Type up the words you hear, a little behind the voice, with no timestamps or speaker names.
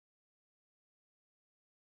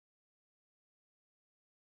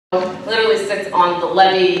literally sits on the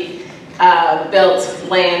levee built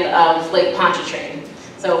land of Lake Pontchartrain.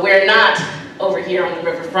 So we're not over here on the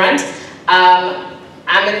riverfront.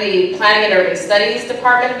 I'm in the Planning and Urban Studies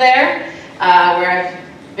department there, where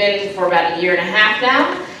I've been for about a year and a half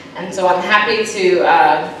now. And so I'm happy to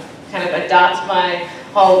kind of adopt my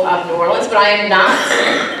home of New Orleans, but I am not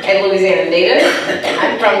a Louisiana native.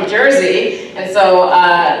 I'm from Jersey, and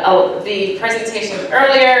so the presentation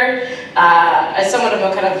earlier, as someone who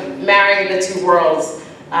kind of marrying the two worlds,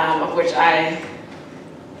 of which I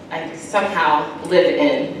somehow live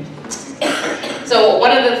in. So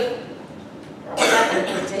one of the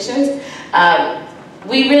presentations,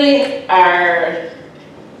 we really are,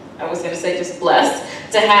 I was going to say just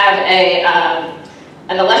blessed, to have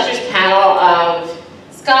an illustrious panel of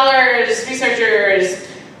scholars, researchers,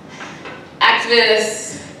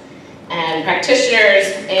 activists, and practitioners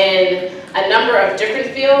in a number of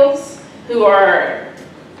different fields who are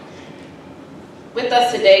with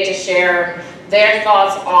us today to share their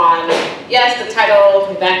thoughts on, yes, the title,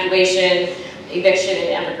 evacuation, eviction,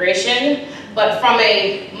 and emigration, but from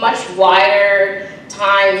a much wider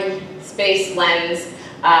time, space lens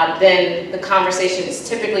than the conversations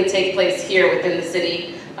typically take place here within the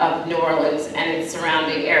city of New Orleans and its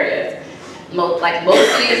surrounding areas. Like most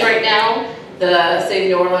cities right now, the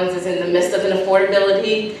city of New Orleans is in the midst of an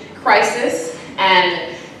affordability crisis,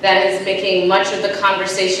 and that is making much of the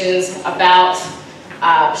conversations about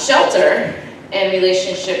shelter in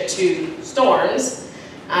relationship to storms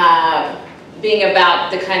being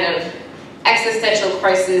about the kind of existential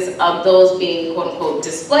crisis of those being quote-unquote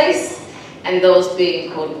displaced and those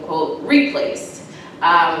being quote-unquote replaced.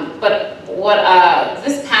 But what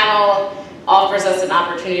this panel offers us an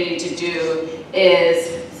opportunity to do is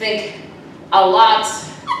think a lot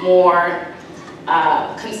more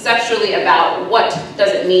conceptually about what does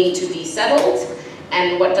it mean to be settled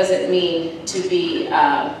and what does it mean to be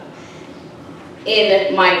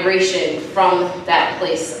in migration from that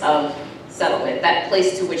place of settlement, that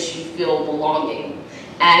place to which you feel belonging.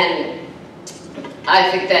 And I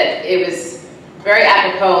think that it was very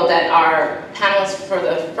apropos that our panelists for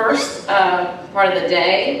the first part of the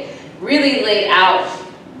day really laid out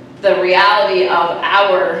the reality of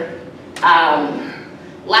our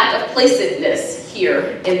lack of placedness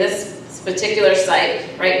here in this particular site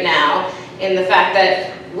right now, in the fact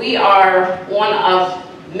that we are one of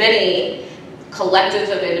many collectives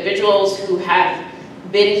of individuals who have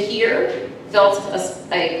been here, felt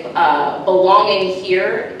a belonging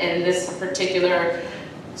here in this particular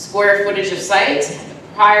square footage of site.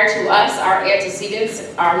 Prior to us, our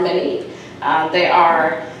antecedents are many. They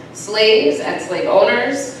are slaves and slave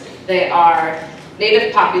owners. They are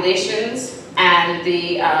native populations and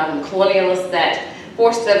the colonialists that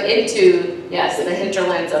forced them into, yes, the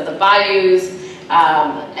hinterlands of the bayous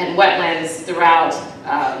and wetlands throughout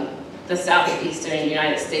the southeastern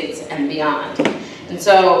United States and beyond. And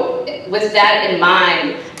so with that in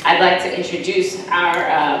mind, I'd like to introduce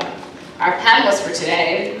our panelists for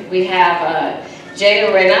today. We have Jay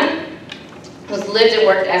Arena, who's lived and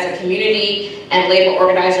worked as a community and labor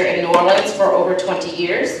organizer in New Orleans for over 20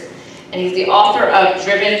 years. And he's the author of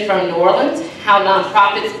Driven from New Orleans, How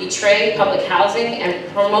Nonprofits Betray Public Housing and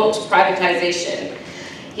Promote Privatization.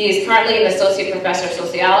 He is currently an associate professor of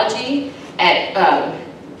sociology at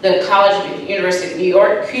the University of New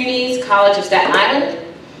York, CUNY's College of Staten Island,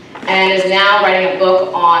 and is now writing a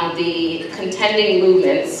book on the contending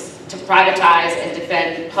movements to privatize and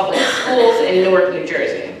defend public schools in Newark, New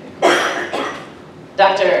Jersey.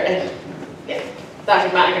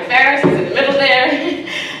 Dr. Monica Ferris is in the middle there,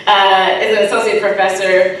 is an associate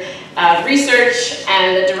professor of research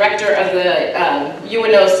and the director of the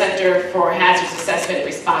UNO Center for Hazards Assessment,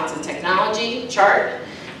 Response, and Technology, CHART,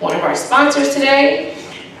 one of our sponsors today.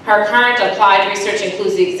 Her current applied research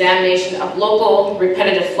includes the examination of local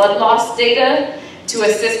repetitive flood loss data to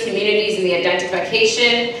assist communities in the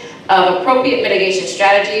identification of appropriate mitigation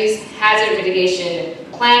strategies, hazard mitigation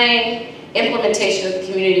planning, implementation of the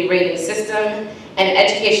community rating system, and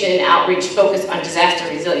education and outreach focused on disaster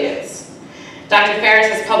resilience. Dr. Ferris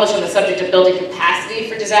has published on the subject of building capacity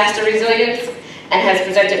for disaster resilience and has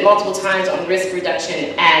presented multiple times on risk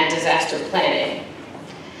reduction and disaster planning.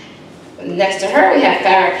 Next to her, we have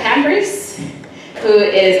Farah Cambris, who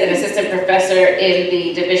is an assistant professor in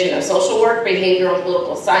the Division of Social Work, Behavioral and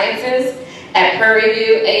Political Sciences at Prairie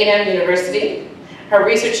View A&M University. Her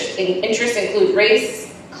research interests include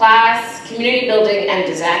race, class, community building, and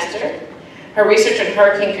disaster. Her research on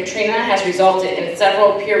Hurricane Katrina has resulted in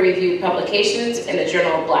several peer-reviewed publications in the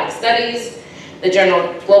Journal of Black Studies, the Journal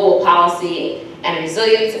of Global Policy and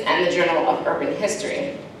Resilience, and the Journal of Urban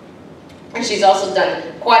History. And she's also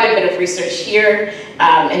done quite a bit of research here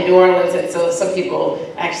in New Orleans, and so some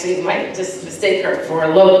people actually might just mistake her for a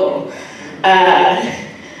local.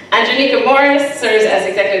 Andronika Morris serves as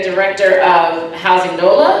Executive Director of Housing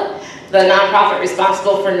NOLA, the nonprofit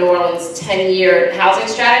responsible for New Orleans' 10-year housing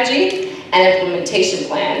strategy and implementation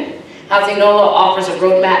plan. Housing NOLA offers a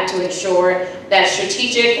roadmap to ensure that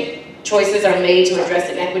strategic choices are made to address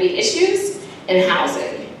inequity issues in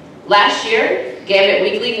housing. Last year, Gambit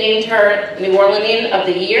Weekly named her New Orleanian of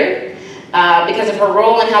the Year because of her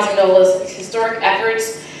role in Housing NOLA's historic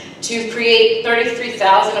efforts to create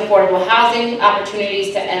 33,000 affordable housing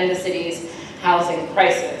opportunities to end the city's housing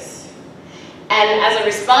crisis. And as a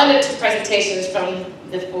respondent to presentations from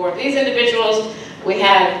the four of these individuals, we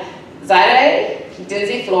have Zaire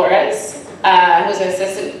Dinzy Flores, who's an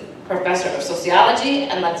assistant professor of sociology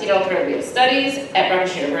and Latino Caribbean studies at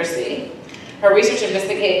Rutgers University. Her research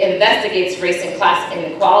investigates race and class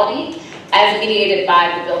inequality as mediated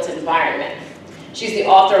by the built environment. She's the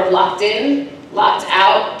author of Locked In, Locked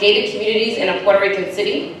Out, Gated Communities in a Puerto Rican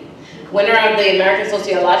City, winner of the American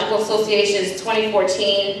Sociological Association's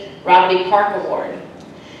 2014 Robert E. Park Award.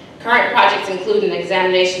 Current projects include an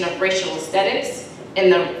examination of racial aesthetics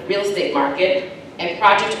in the real estate market, a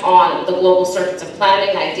project on the global circuits of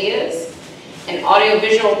planning ideas, an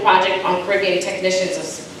audiovisual project on Caribbean technicians of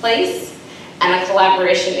place, and a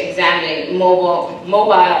collaboration examining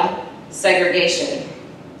mobile segregation.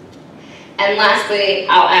 And lastly,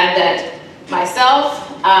 I'll add that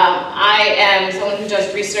myself, I am someone who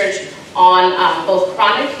does research on both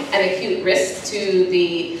chronic and acute risks to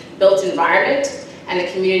the built environment and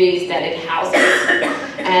the communities that it houses.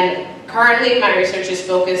 And currently, my research is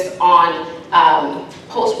focused on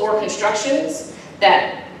post-war constructions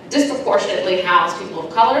that disproportionately house people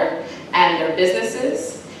of color and their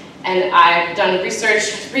businesses. And I've done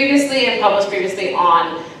research previously and published previously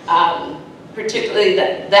on particularly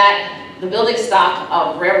the building stock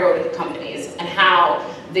of railroad companies and how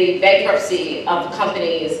the bankruptcy of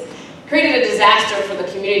companies created a disaster for the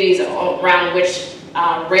communities around which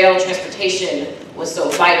rail transportation was so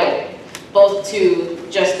vital, both to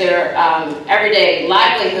just their everyday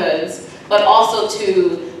livelihoods, but also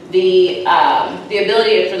to the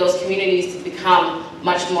ability for those communities to become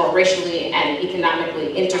much more racially and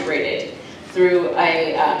economically integrated through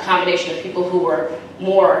a combination of people who were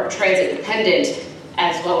more transit dependent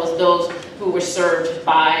as well as those who were served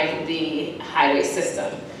by the highway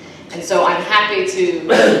system. And so I'm happy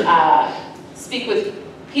to speak with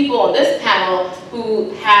people on this panel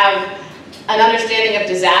who have an understanding of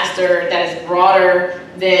disaster that is broader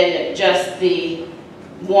than just the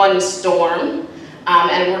one storm.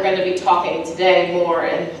 And we're going to be talking today more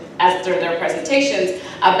after their presentations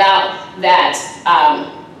about that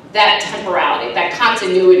temporality, that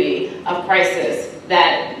continuity of crisis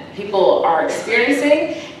that people are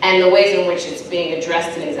experiencing and the ways in which it's being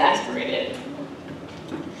addressed and exasperated.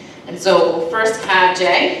 And so we'll first have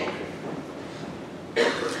Jay.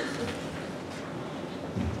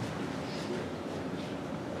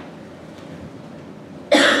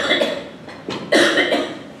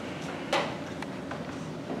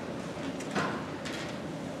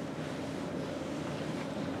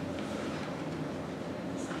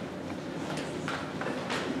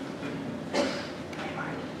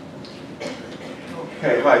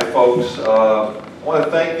 Okay, hi folks. I want to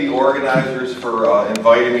thank the organizers for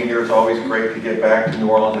inviting me here. It's always great to get back to New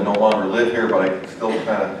Orleans. I no longer live here, but I still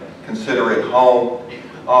kind of consider it home.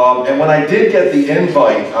 And when I did get the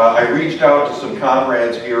invite, I reached out to some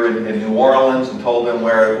comrades here in New Orleans and told them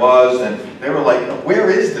where it was, and they were like, where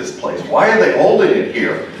is this place? Why are they holding it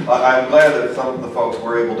here? I'm glad that some of the folks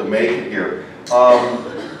were able to make it here.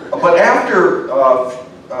 But after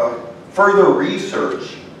further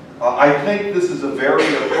research, I think this is a very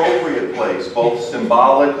appropriate place, both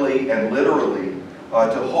symbolically and literally,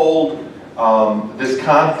 to hold this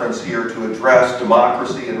conference here to address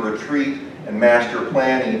democracy and retreat and master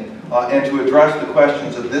planning, and to address the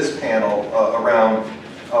questions of this panel around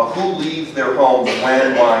who leaves their homes,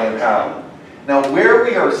 when, why, and how. Now, where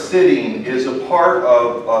we are sitting is a part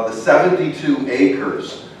of the 72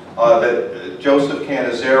 acres that Joseph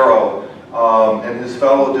Canizero and his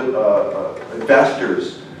fellow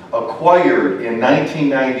investors acquired in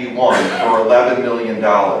 1991 for $11 million.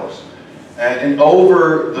 And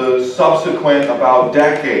over the subsequent about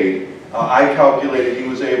decade, I calculated he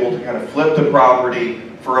was able to kind of flip the property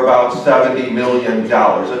for about $70 million.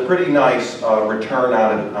 A pretty nice return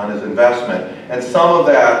on his investment. And some of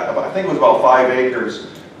that, I think it was about 5 acres,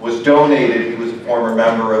 was donated. He was a former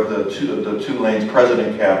member of the Tulane's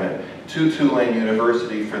president cabinet to Tulane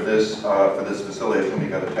University for this facility. I think he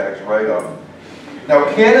got a tax write-off. Now,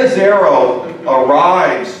 Canizero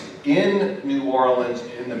arrives in New Orleans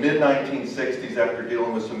in the mid-1960s after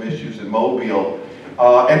dealing with some issues in Mobile,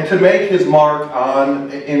 and to make his mark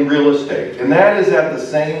in real estate. And that is at the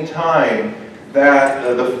same time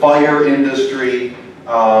that the fire industry,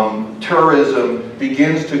 tourism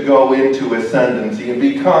begins to go into ascendancy and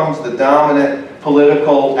becomes the dominant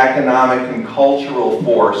political, economic, and cultural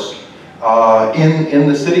force in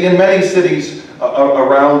the city, in many cities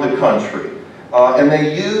around the country. And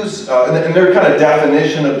they use, and their kind of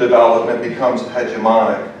definition of development becomes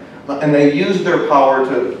hegemonic. And they use their power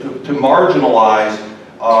to marginalize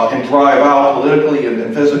and drive out politically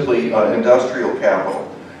and physically industrial capital.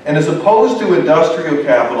 And as opposed to industrial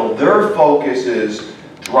capital, their focus is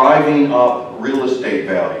driving up real estate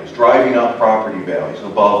values, driving up property values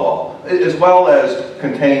above all, as well as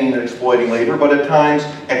containing and exploiting labor, but at times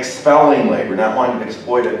expelling labor, not wanting to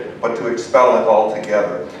exploit it, but to expel it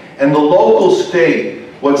altogether. And the local state,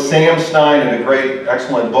 what Sam Stein, in a great,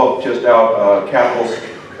 excellent book just out, The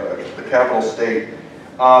Capital State,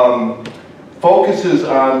 focuses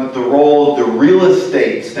on the role of the real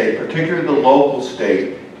estate state, particularly the local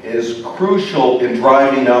state, is crucial in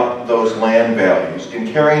driving up those land values,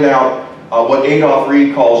 in carrying out what Adolph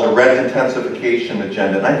Reed calls a rent intensification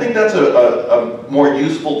agenda. And I think that's a more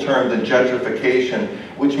useful term than gentrification,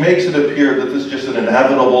 which makes it appear that this is just an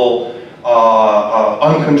inevitable,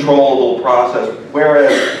 uncontrollable process,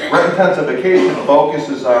 whereas rent intensification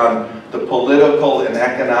focuses on the political and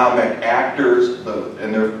economic actors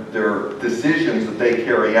and their decisions that they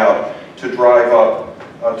carry out to drive up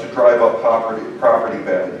property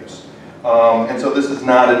values. And so this is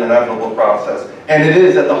not an inevitable process. And it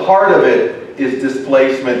is, at the heart of it, is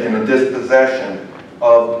displacement and the dispossession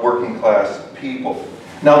of working class people.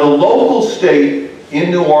 Now the local state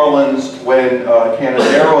in New Orleans, when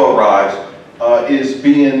Canizero arrives, is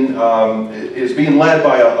being led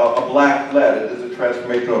by a black-led, it is a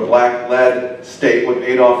transformation to a black-led state, what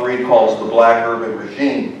Adolph Reed calls the black urban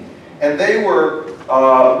regime. And they were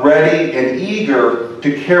ready and eager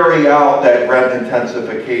to carry out that rent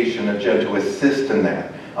intensification agenda, to assist in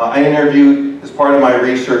that. I interviewed, as part of my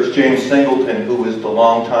research, James Singleton, who was the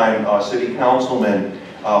longtime city councilman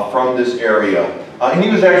from this area. And he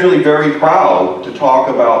was actually very proud to talk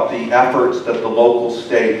about the efforts that the local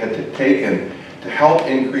state had taken to help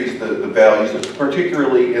increase the values,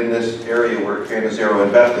 particularly in this area where Canizero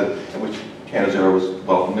invested, in which Canizero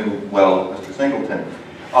knew well Mr. Singleton.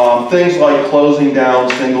 Things like closing down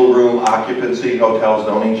single-room occupancy, hotel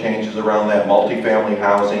zoning changes around that, multifamily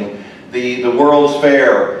housing, the World's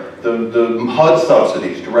Fair, the HUD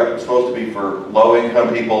subsidies, supposed to be for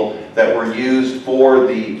low-income people, that were used for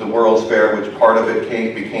the World's Fair, which part of it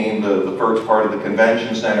became the first part of the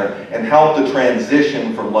convention center, and helped the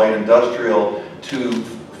transition from light industrial to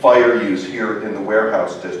fire use here in the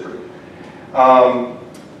warehouse district.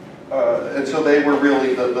 And so they were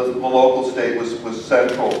really, the local state was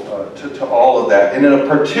central to all of that. And then a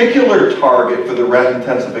particular target for the rent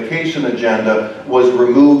intensification agenda was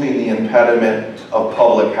removing the impediment of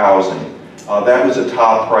public housing. That was a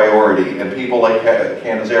top priority, and people like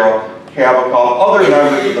Canizero, Kabikoff, other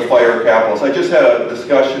members of the fire capitalists. I just had a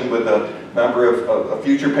discussion with a member of a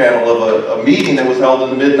future panel of a meeting that was held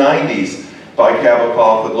in the mid-90s by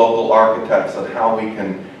Kabikoff with local architects on how we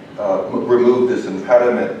can remove this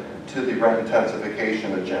impediment to the rent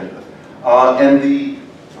intensification agenda. Let me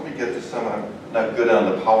get to some, I'm not good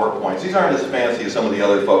on the PowerPoints. These aren't as fancy as some of the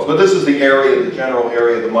other folks, but this is the area, the general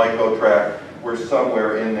area of the micro tract. We're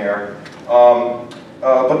somewhere in there.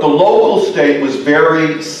 But the local state was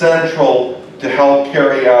very central to help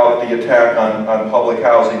carry out the attack on public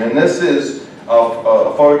housing. And this is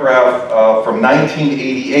a photograph from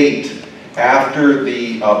 1988, after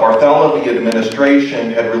the Bartholomew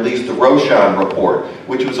administration had released the Roshan report,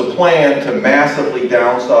 which was a plan to massively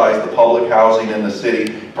downsize the public housing in the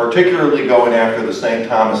city, particularly going after the St.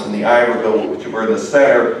 Thomas and the Iberville, which were in the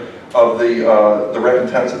center of the rent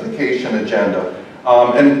intensification agenda.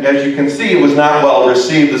 And as you can see, it was not well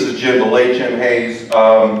received. This is the late Jim Hayes,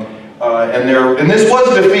 and this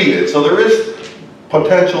was defeated. So there is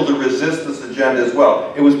potential to resist this agenda as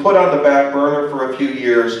well. It was put on the back burner for a few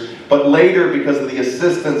years, but later, because of the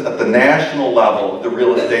assistance at the national level of the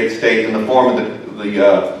real estate state in the form of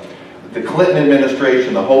the Clinton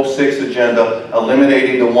administration, the Hope 6 agenda,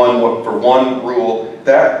 eliminating the one for one rule,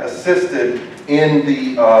 that assisted in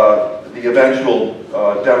the eventual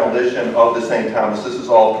demolition of the St. Thomas. This is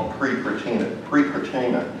all pre-Katrina.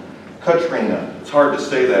 It's hard to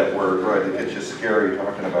say that word, right? It gets you scary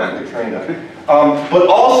talking about Katrina. But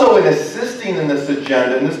also in assisting in this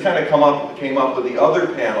agenda, and this kind of came up with the other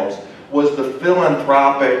panels, was the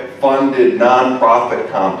philanthropic-funded nonprofit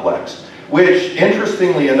complex, which,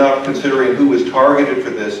 interestingly enough, considering who was targeted for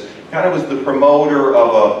this, kind of was the promoter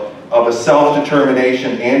of a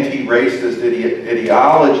self-determination, anti-racist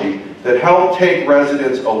ideology that helped take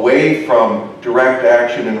residents away from direct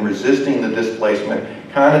action and resisting the displacement,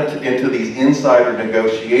 kind of into these insider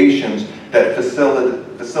negotiations that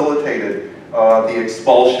facilitated the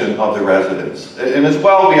expulsion of the residents. And as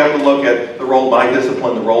well, we have to look at the role of my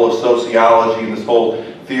discipline, the role of sociology, and this whole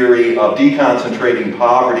theory of deconcentrating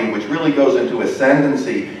poverty, which really goes into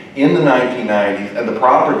ascendancy in the 1990s, and the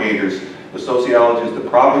propagators, the sociologists that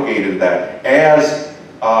propagated that, as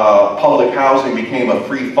public housing became a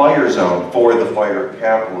free fire zone for the fire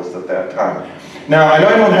capitalists at that time. Now, I know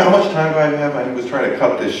I don't have, how much time do I have? I was trying to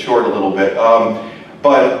cut this short a little bit.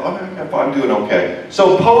 But I'm doing okay.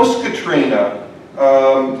 So post-Katrina,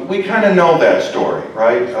 we kind of know that story,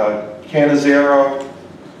 right? Canizero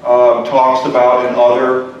talks about, and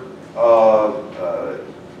other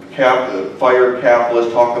fire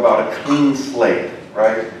capitalists talk about a clean slate,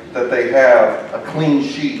 right? That they have a clean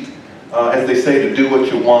sheet, as they say, to do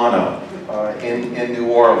what you wanna in New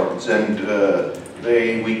Orleans. And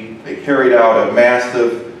they carried out a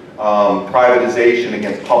massive privatization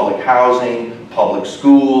against public housing, public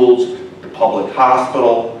schools, the public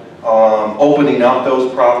hospital, opening up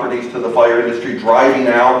those properties to the fire industry, driving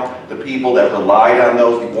out the people that relied on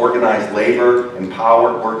those, the organized labor and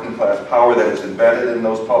power, working class power that was embedded in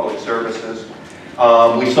those public services.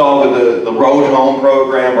 We saw with the Road Home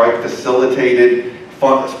program, right, facilitated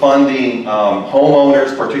funding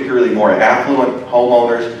homeowners, particularly more affluent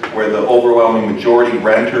homeowners, where the overwhelming majority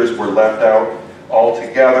renters were left out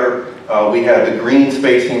altogether. We had the green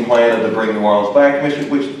spacing plan of the Bring New Orleans Back Commission,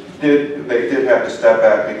 which they did have to step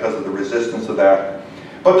back because of the resistance of that.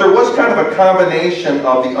 But there was kind of a combination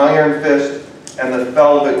of the iron fist and the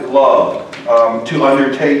velvet glove to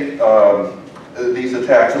undertake these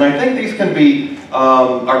attacks. And I think these can be,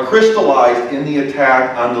 are crystallized in the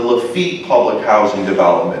attack on the Lafitte public housing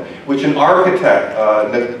development, which an architect,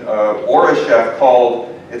 Orishef, called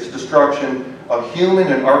its destruction a human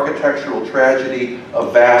and architectural tragedy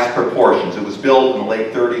of vast proportions. It was built in the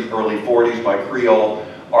late 30s, early 40s by Creole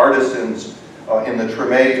artisans in the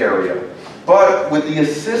Tremé area. But with the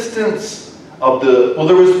assistance of the, well,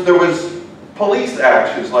 there was police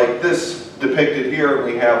actions like this depicted here.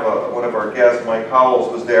 We have one of our guests, Mike Howells,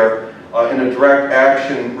 was there in a direct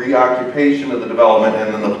action reoccupation of the development,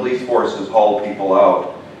 and then the police forces hauled people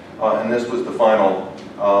out. And this was the final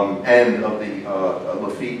end of the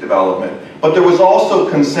Lafitte development. But there was also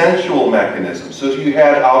consensual mechanisms. So you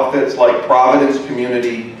had outfits like Providence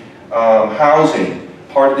Community Housing,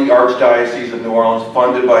 part of the Archdiocese of New Orleans,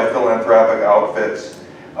 funded by philanthropic outfits.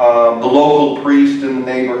 The local priest in the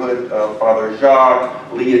neighborhood, Father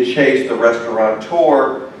Jacques, Leah Chase, the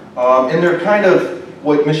restaurateur, and they're kind of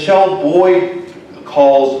what Michelle Boyd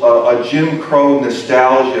calls a Jim Crow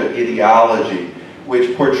nostalgia ideology,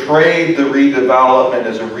 which portrayed the redevelopment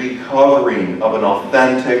as a recovering of an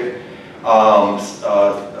authentic,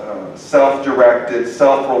 self-directed,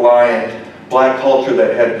 self-reliant black culture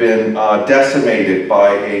that had been decimated by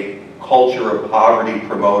a culture of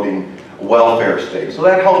poverty-promoting welfare state. So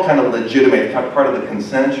that helped kind of legitimate part of the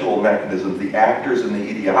consensual mechanisms, the actors and the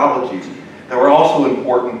ideologies that were also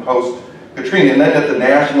important post-Katrina. And then at the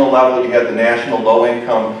national level, you had the National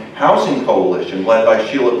Low-Income Housing Coalition, led by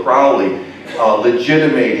Sheila Crowley,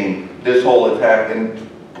 legitimating this whole attack and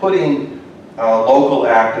putting local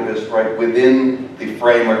activists right within the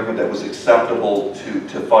framework that was acceptable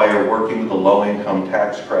to fire, working with the low-income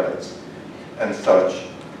tax credits and such.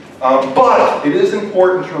 But it is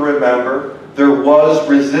important to remember there was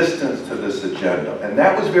resistance to this agenda, and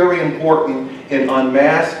that was very important in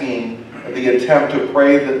unmasking the attempt to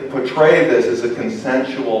portray this as a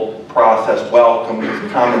consensual process, welcome,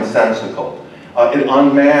 commonsensical. It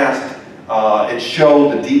unmasked, it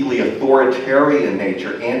showed the deeply authoritarian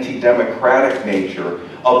nature, anti-democratic nature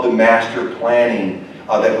of the master planning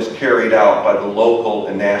that was carried out by the local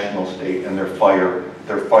and national state and their fire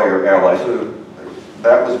allies. So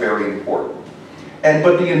that was very important.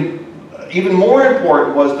 But even more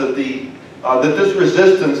important was that that this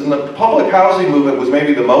resistance and the public housing movement was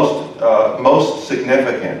maybe the most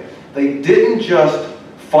significant. They didn't just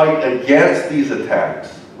fight against these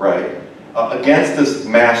attacks, right? Against this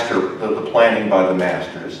the planning by the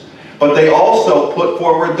masters, but they also put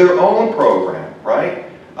forward their own program, right?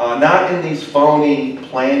 Not in these phony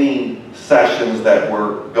planning sessions that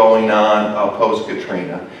were going on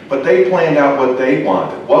post-Katrina, but they planned out what they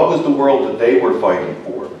wanted. What was the world that they were fighting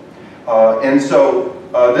for? And so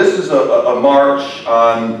this is a march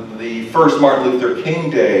on the first Martin Luther King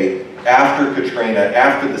Day after Katrina,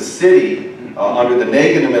 after the city under the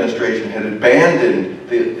Nagin administration had abandoned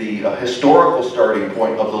the historical starting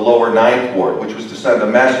point of the lower Ninth Ward, which was to send a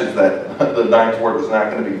message that the Ninth Ward was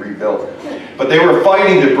not going to be rebuilt. But they were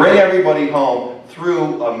fighting to bring everybody home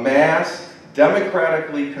through a mass,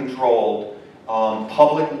 democratically controlled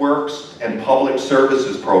public works and public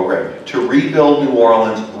services program to rebuild New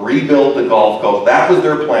Orleans, rebuild the Gulf Coast. That was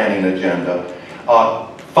their planning agenda.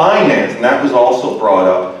 Finance, and that was also brought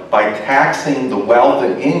up, by taxing the wealth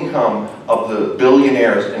and income of the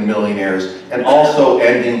billionaires and millionaires, and also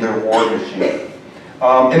ending their war machine.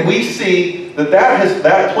 And we see that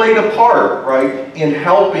that played a part, right, in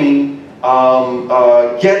helping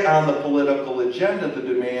get on the political agenda the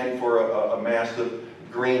demand for a massive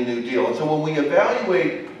Green New Deal. And so when we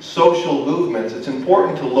evaluate social movements, it's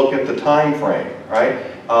important to look at the time frame, right?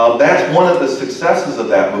 That's one of the successes of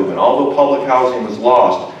that movement. Although public housing was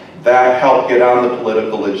lost, that helped get on the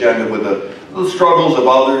political agenda with the struggles of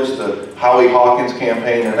others, the Howie Hawkins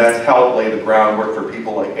campaign, and that's helped lay the groundwork for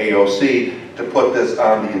people like AOC to put this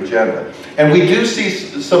on the agenda. And we do see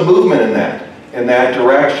some movement in that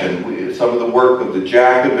direction. Some of the work of the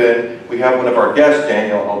Jacobin. We have one of our guests,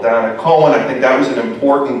 Daniel Aldana Cohen. I think that was an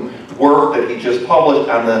important work that he just published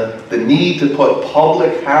on the need to put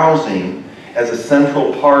public housing as a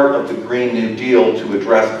central part of the Green New Deal to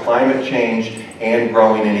address climate change and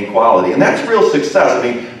growing inequality. And that's real success.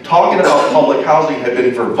 I mean, talking about public housing had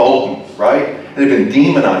been verboten, right? It had been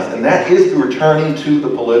demonized, and that is returning to the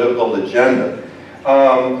political agenda.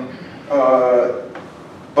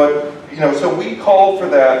 But, you know, so we called for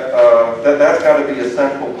that, that's got to be a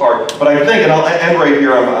central part. But I think, and I'll end right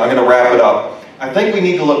here, I'm going to wrap it up. I think we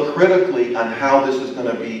need to look critically on how this is going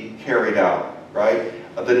to be carried out, right?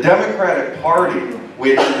 The Democratic Party,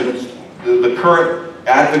 which the current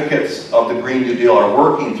advocates of the Green New Deal are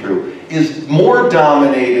working through, is more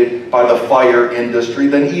dominated by the fire industry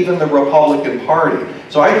than even the Republican Party.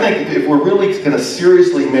 So I think if we're really going to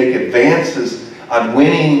seriously make advances on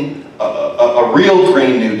winning a real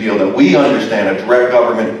Green New Deal that we understand, a direct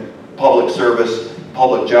government, public service,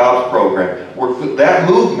 public jobs program, that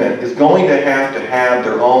movement is going to have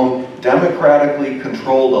their own democratically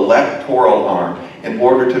controlled electoral arm in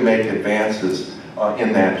order to make advances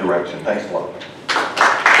in that direction. Thanks a lot.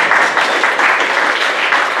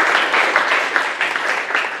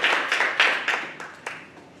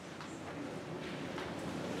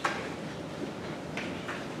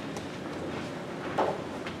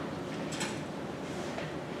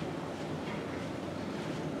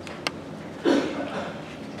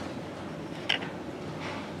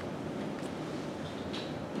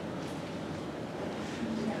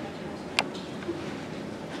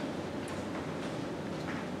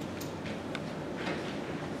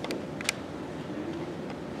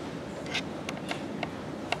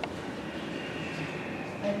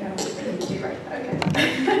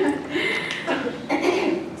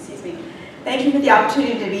 Thank you for the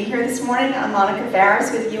opportunity to be here this morning. I'm Monica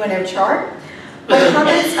Farris with UNO Chart. My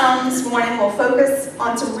comments this morning will focus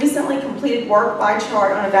on some recently completed work by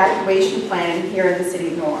Chart on evacuation planning here in the city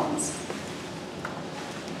of New Orleans.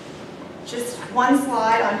 Just one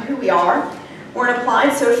slide on who we are. We're an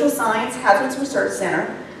applied social science hazards research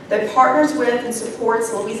center that partners with and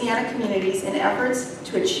supports Louisiana communities in efforts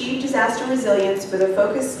to achieve disaster resilience with a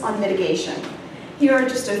focus on mitigation. Here are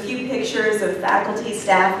just a few pictures of faculty,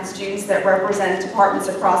 staff, and students that represent departments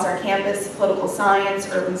across our campus: political science,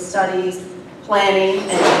 urban studies, planning,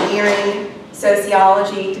 engineering,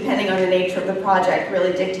 sociology. Depending on the nature of the project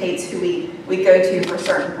really dictates who we go to for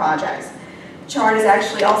certain projects. CHART is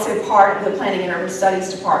actually also part of the Planning and Urban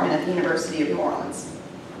Studies department at the University of New Orleans.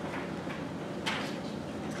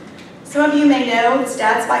 Some of you may know the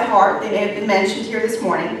stats by heart. They may have been mentioned here this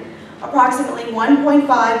morning. Approximately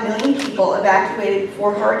 1.5 million people evacuated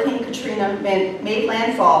before Hurricane Katrina made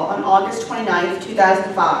landfall on August 29,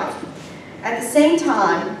 2005. At the same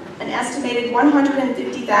time, an estimated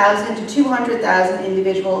 150,000 to 200,000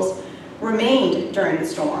 individuals remained during the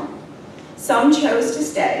storm. Some chose to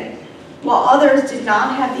stay, while others did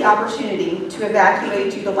not have the opportunity to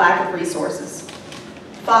evacuate due to lack of resources.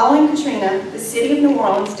 Following Katrina, the City of New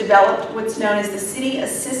Orleans developed what's known as the City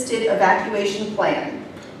Assisted Evacuation Plan,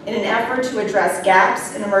 in an effort to address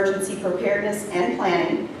gaps in emergency preparedness and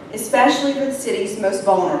planning, especially for the city's most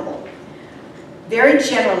vulnerable. Very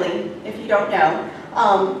generally, if you don't know,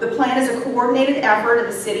 the plan is a coordinated effort of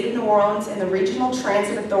the City of New Orleans and the Regional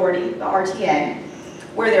Transit Authority, the RTA,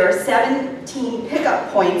 where there are 17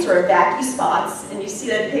 pickup points or evacu spots, and you see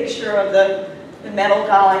that picture of the metal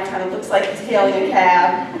guy, kind of looks like he's hailing a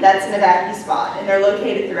cab. That's an evacu spot, and they're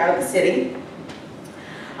located throughout the city.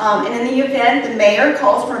 And in the event the mayor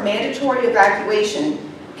calls for a mandatory evacuation,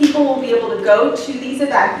 people will be able to go to these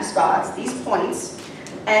evacu spots, these points,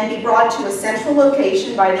 and be brought to a central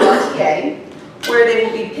location by the RTA, where they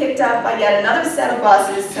will be picked up by yet another set of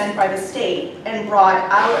buses sent by the state and brought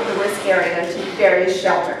out of the risk area to various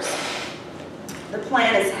shelters. The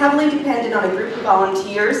plan is heavily dependent on a group of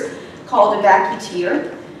volunteers called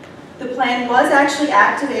Evacuteer. The plan was actually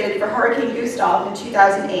activated for Hurricane Gustav in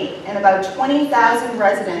 2008, and about 20,000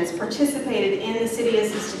 residents participated in the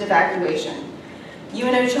city-assisted evacuation.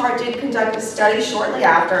 UNOCHAR did conduct a study shortly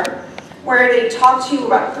after, where they talked to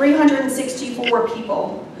about 364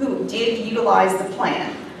 people who did utilize the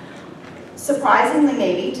plan. Surprisingly,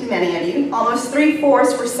 maybe, to many of you, almost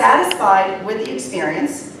 3/4 were satisfied with the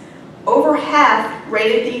experience. Over half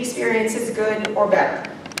rated the experience as good or better.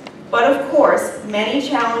 But of course, many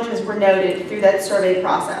challenges were noted through that survey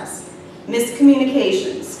process.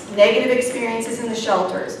 Miscommunications, negative experiences in the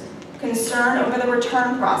shelters, concern over the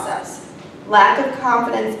return process, lack of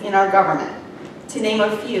confidence in our government, to name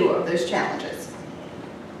a few of those challenges.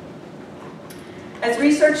 As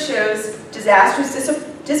research shows, disasters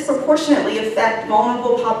disproportionately affect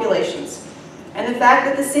vulnerable populations. And the fact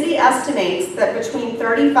that the city estimates that between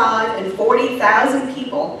 35 and 40,000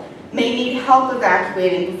 people may need help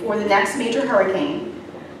evacuating before the next major hurricane,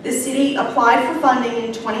 the city applied for funding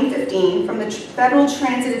in 2015 from the Federal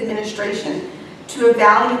Transit Administration to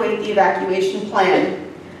evaluate the evacuation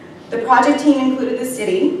plan. The project team included the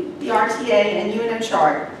city, the RTA, and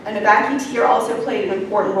UNOCHAR, and Evacuteer also played an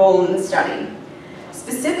important role in the study.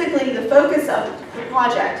 Specifically, the focus of the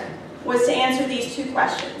project was to answer these two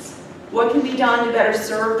questions. What can be done to better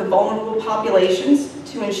serve the vulnerable populations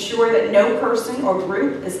to ensure that no person or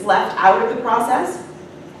group is left out of the process?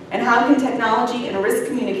 And how can technology and risk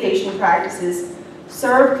communication practices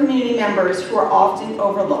serve community members who are often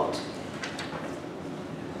overlooked?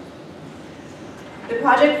 The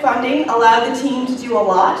project funding allowed the team to do a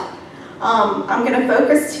lot. I'm going to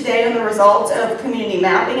focus today on the results of community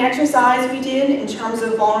mapping exercise we did in terms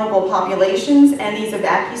of vulnerable populations and these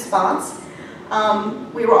evacu spots.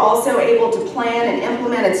 We were also able to plan and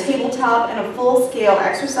implement a tabletop and a full-scale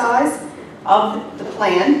exercise of the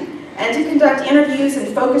plan, and to conduct interviews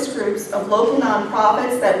and focus groups of local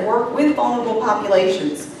nonprofits that work with vulnerable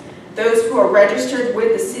populations, those who are registered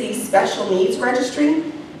with the city's special needs registry,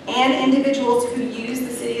 and individuals who use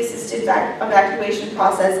the city-assisted evacuation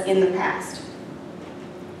process in the past.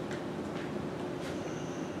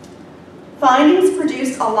 Findings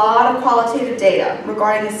produced a lot of qualitative data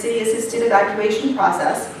regarding the city-assisted evacuation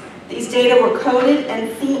process. These data were coded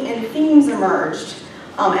and themes emerged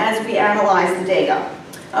as we analyzed the data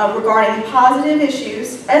regarding positive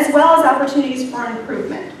issues as well as opportunities for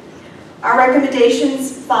improvement. Our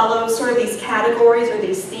recommendations follow sort of these categories or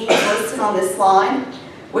these themes listed on this slide,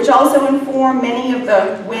 which also inform many of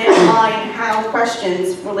the when, why, and how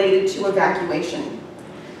questions related to evacuation.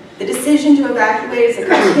 The decision to evacuate is a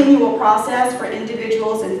continual process for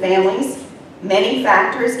individuals and families. Many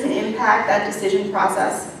factors can impact that decision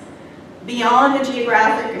process beyond the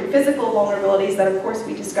geographic and physical vulnerabilities that, of course,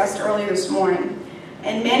 we discussed earlier this morning.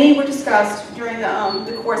 And many were discussed during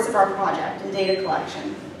the course of our project and data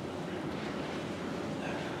collection.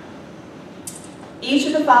 Each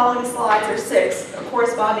of the following slides, or 6,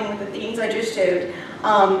 corresponding with the themes I just showed,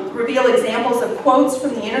 reveal examples of quotes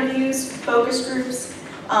from the interviews, focus groups,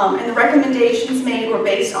 and the recommendations made were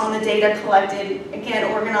based on the data collected,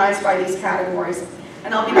 again, organized by these categories.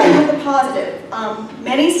 And I'll begin with the positive.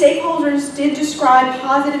 Many stakeholders did describe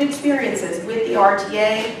positive experiences with the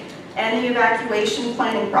RTA and the evacuation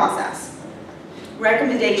planning process.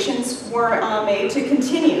 Recommendations were made to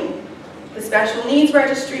continue the special needs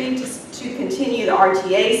registry, to continue the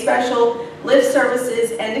RTA special lift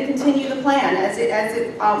services, and to continue the plan as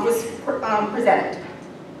it was presented.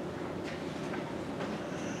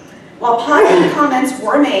 While positive comments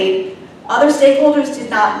were made, other stakeholders did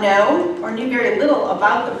not know or knew very little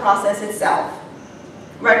about the process itself.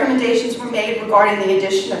 Recommendations were made regarding the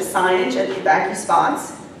addition of signage at the evacu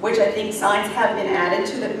spots, which I think signs have been added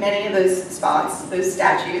to many of those spots, those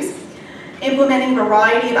statues. Implementing a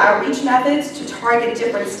variety of outreach methods to target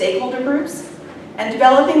different stakeholder groups, and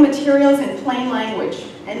developing materials in plain language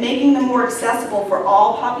and making them more accessible for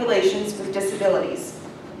all populations with disabilities.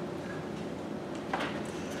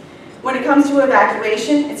 When it comes to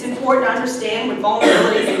evacuation, it's important to understand what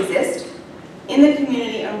vulnerabilities exist in the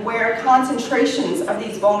community and where concentrations of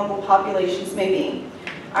these vulnerable populations may be.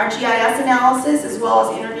 Our GIS analysis, as well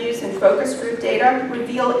as interviews and focus group data,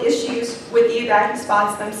 reveal issues with the evacu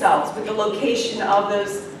spots themselves, with the location of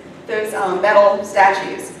those metal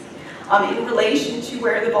statues. in relation to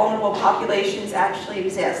where the vulnerable populations actually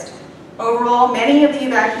exist. Overall, many of the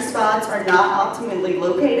evacuation spots are not optimally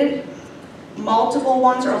located. Multiple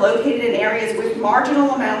ones are located in areas with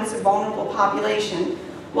marginal amounts of vulnerable population,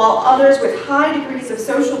 while others with high degrees of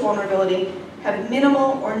social vulnerability have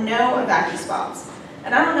minimal or no evacuation spots.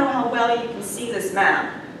 And I don't know how well you can see this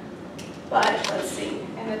map, but let's see,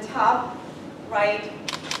 in the top right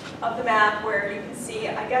of the map where you can see,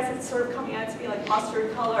 I guess it's sort of coming out to be like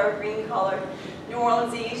mustard color, green color, New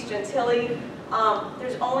Orleans East, Gentilly.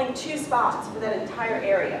 There's only 2 spots for that entire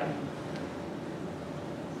area.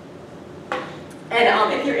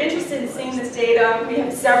 And if you're interested in seeing this data, we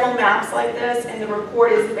have several maps like this, and the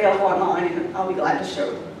report is available online, and I'll be glad to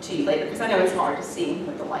show it to you later, because I know it's hard to see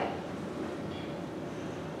with the light.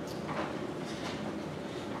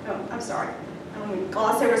 Oh, I'm sorry. I'm going to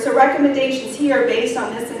gloss over. So recommendations here based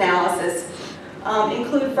on this analysis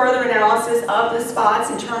include further analysis of the spots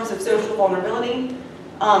in terms of social vulnerability,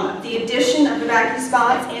 the addition of evacuation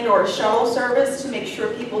spots and or shuttle service to make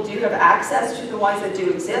sure people do have access to the ones that do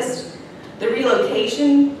exist, the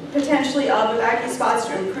relocation potentially of evacuation spots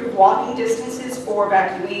to improve walking distances for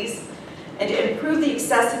evacuees, and to improve the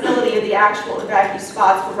accessibility of the actual evacuation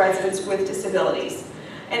spots for residents with disabilities.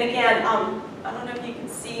 And again, I don't know if you can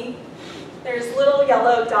see, there's little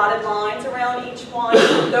yellow dotted lines around each one.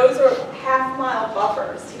 Those are half-mile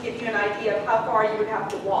buffers to give you an idea of how far you would have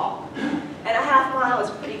to walk. And a half mile is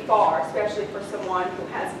pretty far, especially for someone who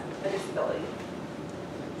has a disability.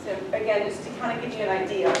 So again, just to kind of give you an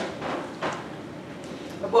idea of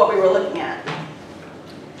what we were looking at.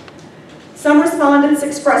 Some respondents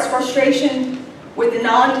expressed frustration with the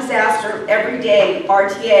non-disaster, everyday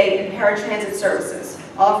RTA and paratransit services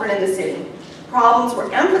offered in the city. Problems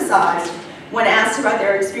were emphasized when asked about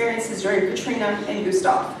their experiences during Katrina and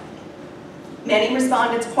Gustav. Many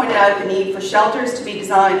respondents pointed out the need for shelters to be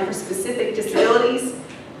designed for specific disabilities.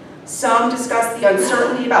 Some discussed the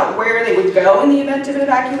uncertainty about where they would go in the event of an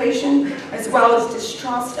evacuation, as well as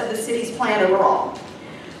distrust of the city's plan overall,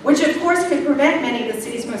 which of course could prevent many of the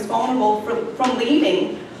city's most vulnerable from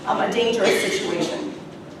leaving a dangerous situation.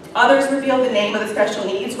 Others revealed the name of the special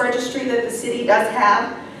needs registry that the city does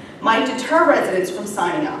have might deter residents from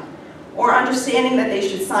signing up, or understanding that they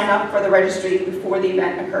should sign up for the registry before the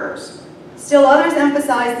event occurs. Still others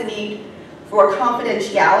emphasize the need for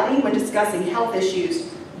confidentiality when discussing health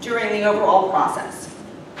issues during the overall process.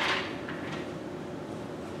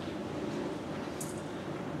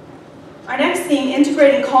 Our next theme,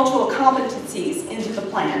 integrating cultural competencies into the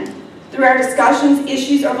plan. Through our discussions,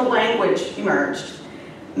 issues over language emerged.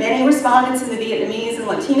 Many respondents in the Vietnamese and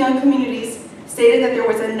Latino communities stated that there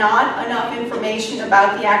was not enough information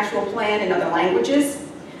about the actual plan in other languages.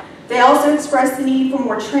 They also expressed the need for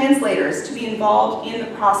more translators to be involved in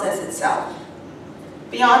the process itself.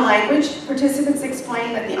 Beyond language, participants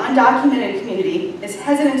explained that the undocumented community is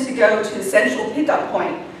hesitant to go to the central pickup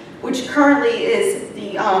point, which currently is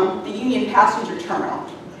the Union Passenger Terminal,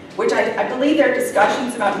 which I believe there are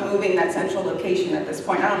discussions about moving that central location at this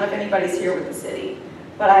point. I don't know if anybody's here with the city,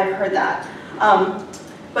 but I've heard that.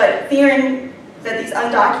 But fearing that these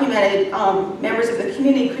undocumented members of the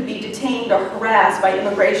community could be detained or harassed by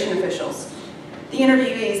immigration officials. The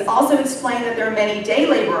interviewees also explained that there are many day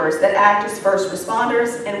laborers that act as first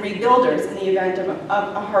responders and rebuilders in the event of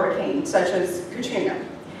a hurricane, such as Katrina,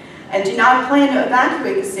 and do not plan to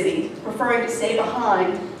evacuate the city, preferring to stay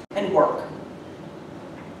behind and work.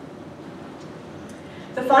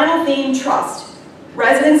 The final theme, trust.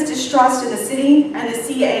 Residents' distrust in the city and the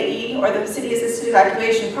CAE, or the City Assisted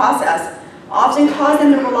Evacuation process, often cause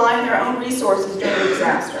them to rely on their own resources during a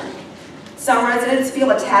disaster. Some residents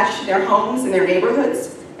feel attached to their homes and their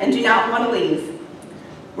neighborhoods and do not want to leave.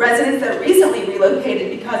 Residents that recently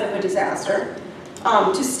relocated because of a disaster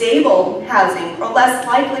to stable housing are less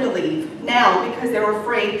likely to leave now because they were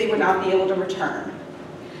afraid they would not be able to return.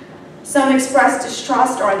 Some expressed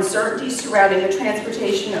distrust or uncertainty surrounding the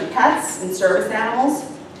transportation of pets and service animals.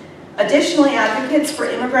 Additionally, advocates for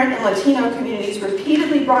immigrant and Latino communities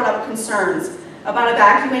repeatedly brought up concerns about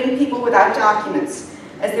evacuating people without documents,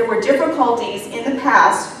 as there were difficulties in the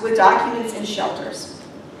past with documents in shelters.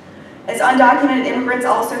 As undocumented immigrants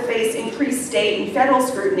also face increased state and federal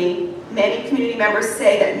scrutiny, many community members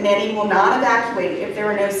say that many will not evacuate if there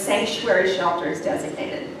are no sanctuary shelters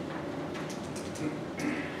designated.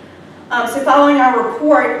 So following our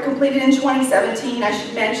report completed in 2017, I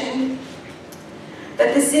should mention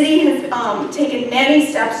that the city has taken many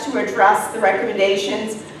steps to address the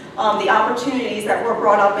recommendations, the opportunities that were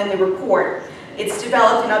brought up in the report. It's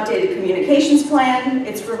developed an updated communications plan,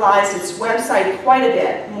 it's revised its website quite a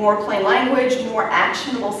bit, more plain language, more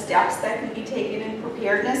actionable steps that can be taken in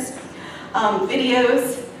preparedness.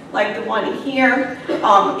 videos like the one here,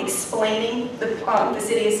 explaining the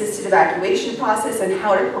city-assisted evacuation process and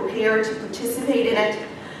how to prepare to participate in it,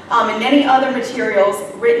 and many other materials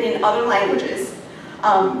written in other languages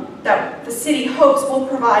that the city hopes will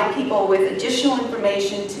provide people with additional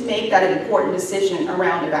information to make that important decision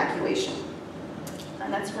around evacuation.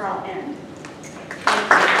 And that's where I'll end.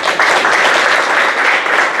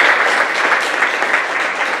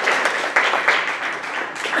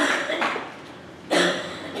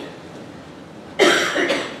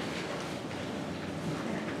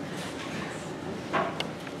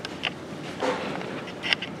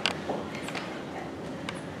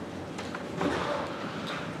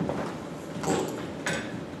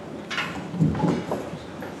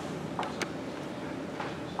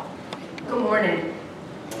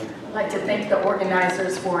 I'd like to thank the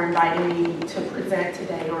organizers for inviting me to present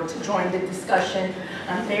today or to join the discussion.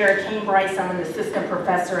 I'm Farrah King-Bryce. I'm an assistant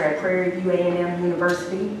professor at Prairie View A&M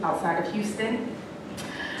University outside of Houston.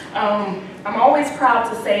 I'm always proud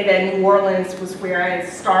to say that New Orleans was where I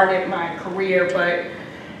started my career, but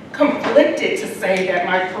conflicted to say that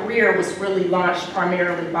my career was really launched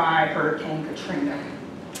primarily by Hurricane Katrina.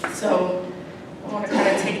 So I want to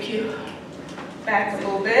kind of take you back a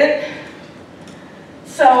little bit.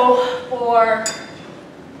 So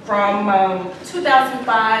from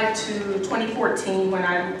 2005 to 2014, when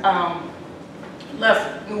I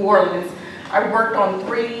left New Orleans, I worked on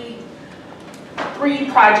three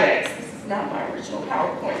projects. This is not my original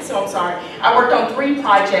PowerPoint, so I'm sorry. I worked on three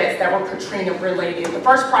projects that were Katrina related. The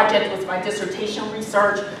first project was my dissertation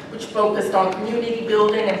research, which focused on community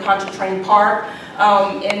building in Pontchartrain Park.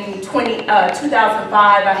 In 2005,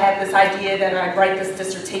 I had this idea that I'd write this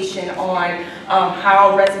dissertation on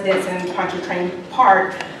how residents in Pontchartrain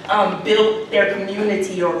Park built their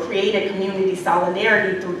community or created community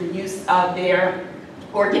solidarity through the use of their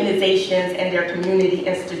organizations and their community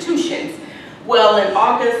institutions. Well, in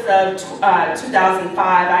August of 2005,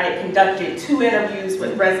 I had conducted 2 interviews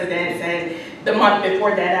with residents, and the month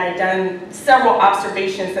before that, I had done several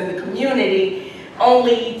observations in the community,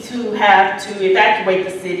 only to have to evacuate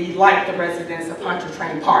the city like the residents of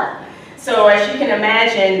Pontchartrain Park. So as you can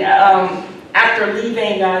imagine, after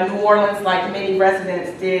leaving New Orleans, like many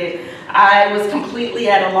residents did, I was completely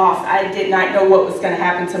at a loss. I did not know what was going to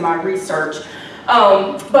happen to my research.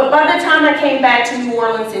 But by the time I came back to New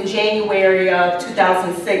Orleans in January of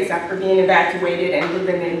 2006, after being evacuated and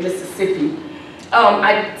living in Mississippi,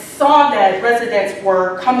 I saw that residents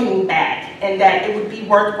were coming back and that it would be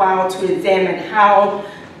worthwhile to examine how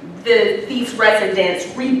these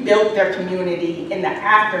residents rebuilt their community in the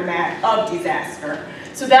aftermath of disaster.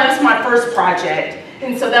 So that was my first project.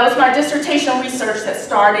 And so that was my dissertation research that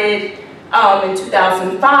started in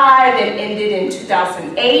 2005 and ended in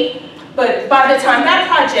 2008. But by the time that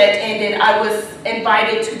project ended, I was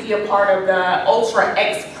invited to be a part of the Ultra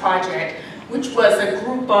X project, which was a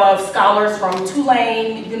group of scholars from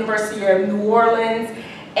Tulane, University of New Orleans,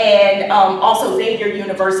 and also Xavier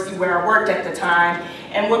University, where I worked at the time.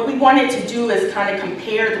 And what we wanted to do is kind of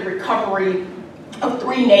compare the recovery of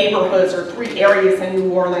 3 neighborhoods or 3 areas in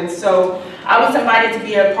New Orleans. So I was invited to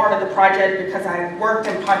be a part of the project because I worked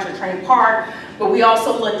in Pontchartrain Park, but we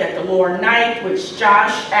also looked at the Lower Ninth, which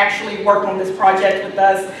Josh actually worked on this project with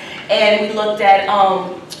us, and we looked at,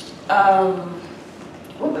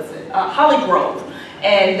 what was it, Holly Grove.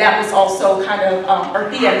 And that was also kind of,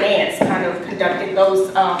 Thea Nance kind of conducted those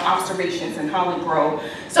observations in Holly Grove.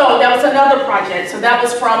 So that was another project. So that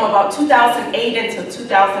was from about 2008 until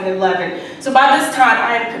 2011. So by this time,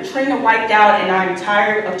 I am Katrina wiped out, and I'm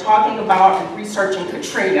tired of talking about and researching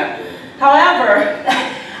Katrina. However,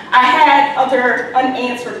 I had other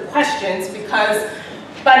unanswered questions because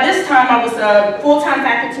by this time, I was a full-time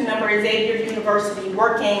faculty member at Xavier University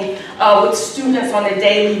working with students on a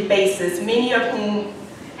daily basis, many of whom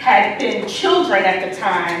had been children at the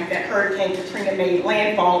time that Hurricane Katrina made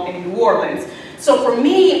landfall in New Orleans. So for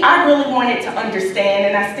me, I really wanted to understand,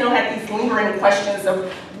 and I still had these lingering questions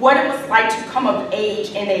of what it was like to come of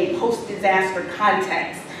age in a post-disaster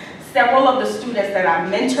context. Several of the students that I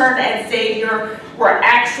mentored at Xavier were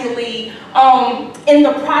actually in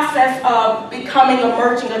the process of becoming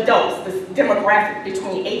emerging adults, this demographic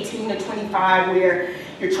between 18 to 25, where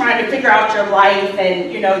you're trying to figure out your life,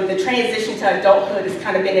 and the transition to adulthood has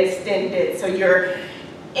kind of been extended. So you're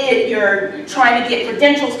trying to get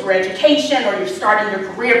credentials through education, or you're starting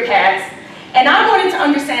your career paths. And I wanted to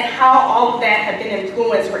understand how all of that had been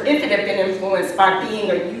influenced, or if it had been influenced by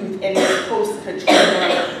being a youth in this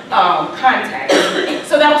post-Katrina context.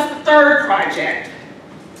 So that was the third project.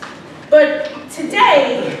 But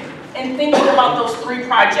today, in thinking about those 3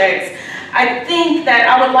 projects, I think that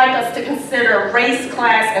I would like us to consider race,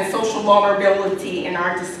 class, and social vulnerability in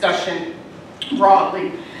our discussion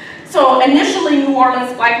broadly. So initially, New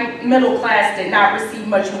Orleans Black middle class did not receive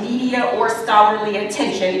much media or scholarly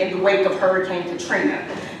attention in the wake of Hurricane Katrina.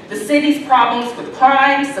 The city's problems with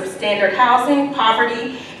crime, substandard housing,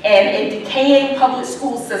 poverty, and a decaying public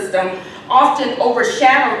school system often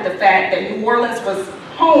overshadowed the fact that New Orleans was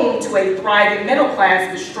home to a thriving middle class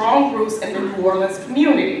with strong roots in the New Orleans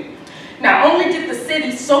community. Not only did the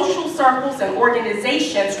city's social circles and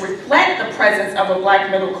organizations reflect the presence of a Black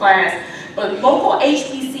middle class, but local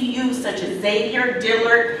HBCUs such as Xavier,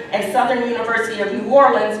 Dillard, and Southern University of New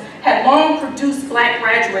Orleans had long produced Black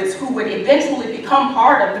graduates who would eventually become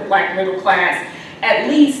part of the Black middle class. At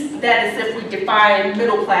least that is if we define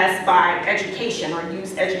middle class by education or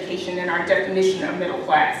use education in our definition of middle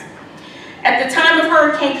class. At the time of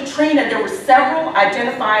Hurricane Katrina, there were several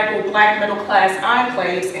identifiable Black middle class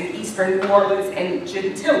enclaves in eastern New Orleans and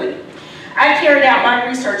Gentilly. I carried out my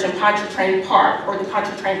research in Pontchartrain Park, or the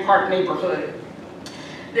Pontchartrain Park neighborhood.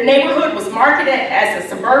 The neighborhood was marketed as a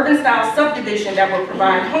suburban-style subdivision that would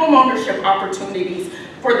provide home ownership opportunities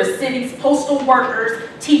for the city's postal workers,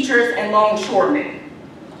 teachers, and longshoremen.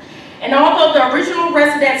 And although the original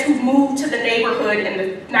residents who moved to the neighborhood in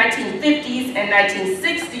the 1950s and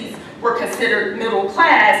 1960s were considered middle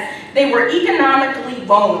class, they were economically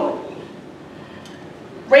vulnerable.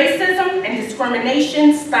 Racism and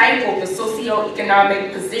discrimination stifled the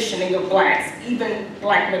socioeconomic positioning of Blacks, even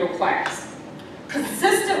Black middle class.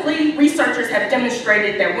 Consistently, researchers have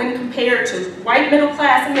demonstrated that when compared to white middle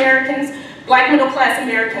class Americans, Black middle class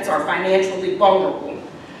Americans are financially vulnerable,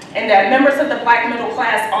 and that members of the Black middle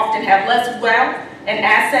class often have less wealth and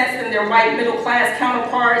assets than their white middle class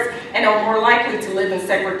counterparts and are more likely to live in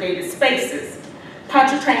segregated spaces.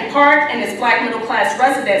 Pontchartrain Park and its Black middle class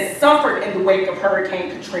residents suffered in the wake of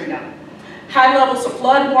Hurricane Katrina. High levels of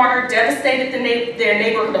flood water devastated their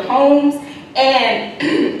neighborhood homes, and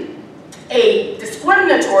a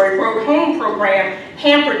discriminatory road home program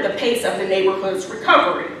hampered the pace of the neighborhood's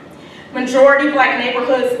recovery. Majority Black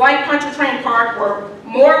neighborhoods like Pontchartrain Park were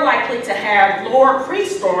more likely to have lower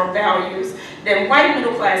pre-storm values than white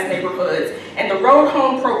middle class neighborhoods, and the road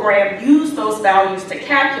home program used those values to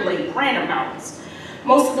calculate grant amounts.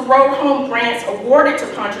 Most of the road home grants awarded to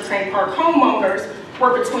Pontchartrain Park homeowners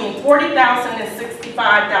were between $40,000 and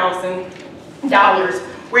 $65,000,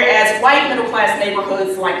 whereas white middle class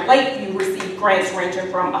neighborhoods like Lakeview received grants ranging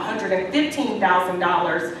from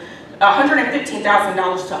 $115,000 to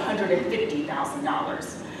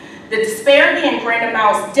 $150,000. The disparity in grant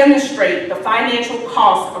amounts demonstrate the financial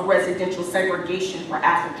cost of residential segregation for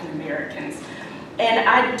African Americans. And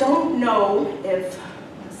I don't know if,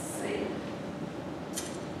 let's see,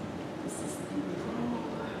 this is the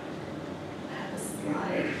wrong, I have a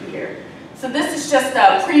slide here. So this is just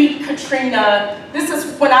pre-Katrina. This is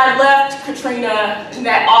when I left Katrina in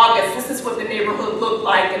that August. This is what the neighborhood looked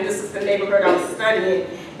like, and this is the neighborhood I was studying.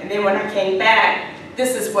 And then when I came back,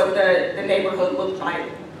 this is what the neighborhood looked like.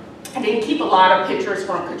 I didn't keep a lot of pictures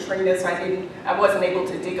from Katrina, so I wasn't able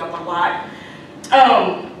to dig up a lot.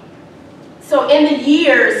 So in the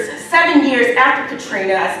 7 years after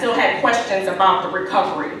Katrina, I still had questions about the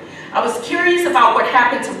recovery. I was curious about what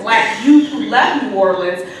happened to Black youth who left New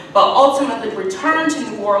Orleans, but ultimately returned to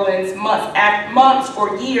New Orleans months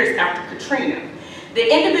or years after Katrina. The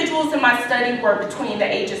individuals in my study were between the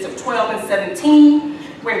ages of 12 and 17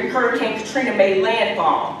 when Hurricane Katrina made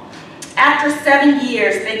landfall. After 7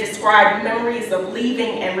 years, they described memories of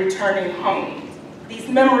leaving and returning home. These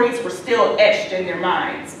memories were still etched in their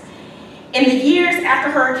minds. In the years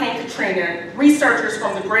after Hurricane Katrina, researchers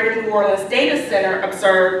from the Greater New Orleans Data Center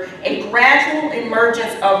observed a gradual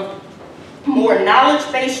emergence of more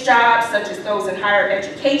knowledge-based jobs, such as those in higher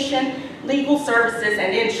education, legal services,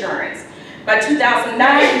 and insurance. By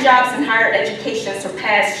 2009, jobs in higher education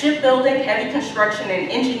surpassed shipbuilding, heavy construction, and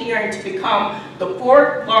engineering to become the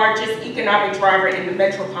fourth largest economic driver in the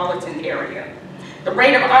metropolitan area. The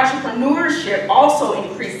rate of entrepreneurship also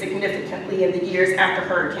increased significantly in the years after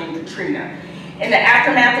Hurricane Katrina. In the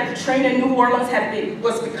aftermath of Katrina, New Orleans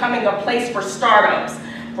was becoming a place for startups.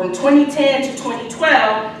 From 2010 to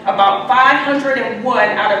 2012, about 501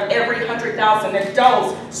 out of every 100,000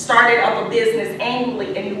 adults started up a business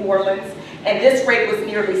annually in New Orleans, and this rate was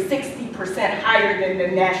nearly 60% higher than the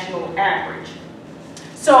national average.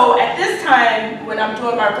 So at this time, when I'm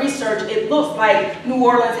doing my research, it looks like New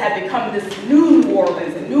Orleans had become this new New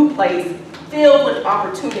Orleans, a new place filled with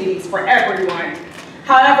opportunities for everyone.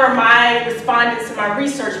 However, my respondents to my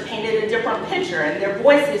research painted a different picture, and their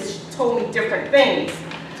voices told me different things.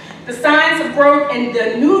 The signs of growth in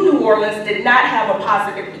the new New Orleans did not have a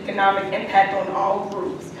positive economic impact on all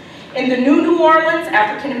groups. In the new Orleans,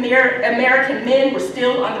 African American men were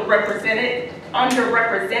still underrepresented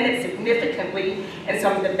significantly in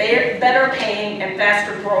some of the better paying and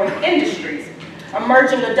faster growing industries.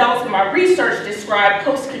 Emerging adults in my research described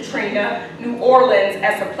post-Katrina New Orleans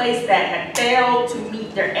as a place that had failed to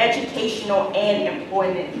meet their educational and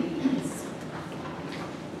employment needs.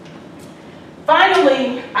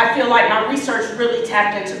 Finally, I feel like my research really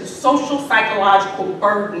tapped into the social psychological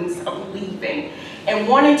burdens of leaving and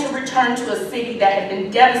wanting to return to a city that had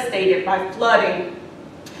been devastated by flooding,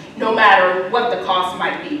 no matter what the cost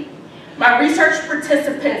might be. My research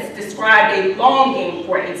participants described a longing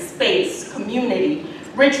for a space, community,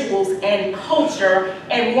 rituals, and culture,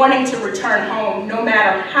 and wanting to return home no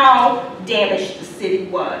matter how damaged the city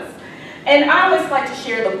was. And I always like to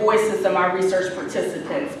share the voices of my research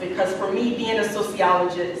participants because for me, being a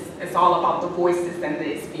sociologist, it's all about the voices and the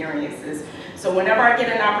experiences. So whenever I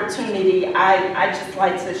get an opportunity, I just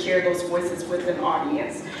like to share those voices with an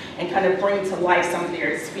audience and kind of bring to life some of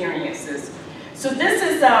their experiences. So this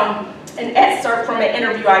is an excerpt from an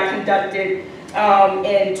interview I conducted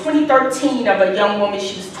in 2013 of a young woman.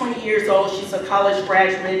 She was 20 years old, she's a college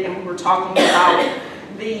graduate, and we were talking about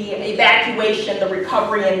the evacuation, the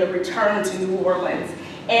recovery, and the return to New Orleans.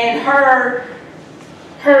 And her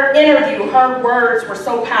interview, her words were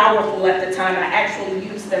so powerful at the time, I actually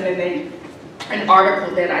used them in an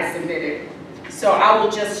article that I submitted. So I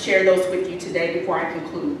will just share those with you today before I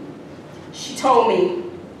conclude. She told me,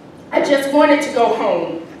 "I just wanted to go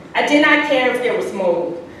home. I did not care if there was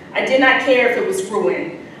mold. I did not care if it was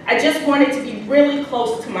ruined. I just wanted to be really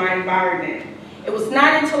close to my environment. It was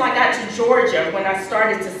not until I got to Georgia when I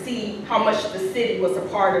started to see how much the city was a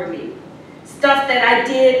part of me. Stuff that I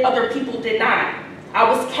did, other people did not. I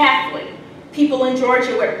was Catholic. People in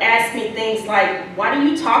Georgia would ask me things like, why do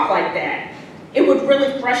you talk like that? It would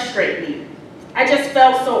really frustrate me. I just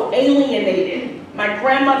felt so alienated. My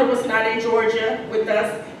grandmother was not in Georgia with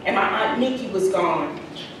us, and my Aunt Nikki was gone.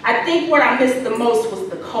 I think what I missed the most was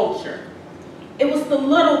the culture. It was the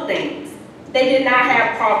little things. They did not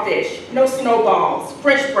have crawfish, no snowballs,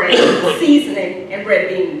 French bread, seasoning, and red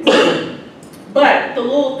beans. But the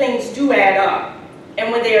little things do add up.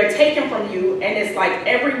 And when they are taken from you, and it's like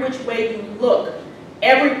every which way you look,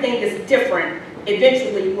 everything is different,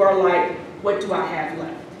 eventually you are like, what do I have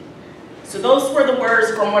left?" So those were the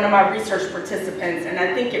words from one of my research participants, and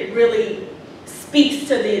I think it really speaks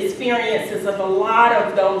to the experiences of a lot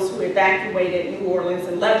of those who evacuated New Orleans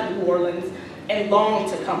and left New Orleans and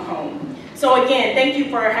longed to come home. So again, thank you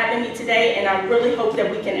for having me today, and I really hope that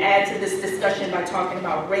we can add to this discussion by talking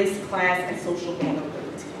about race, class, and social vulnerability.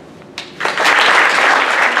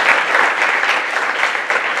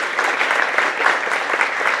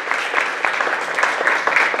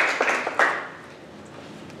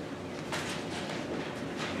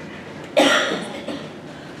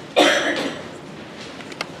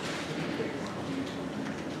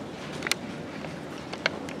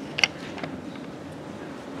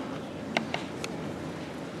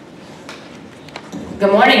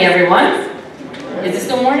 Good morning, everyone. Is this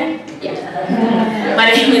good morning? Yeah. My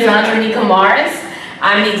name is Andronika Morris.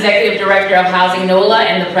 I'm the Executive Director of Housing NOLA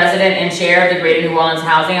and the President and Chair of the Greater New Orleans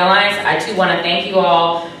Housing Alliance. I too want to thank you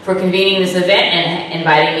all for convening this event and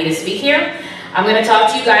inviting me to speak here. I'm going to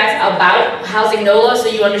talk to you guys about Housing NOLA so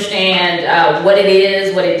you understand what it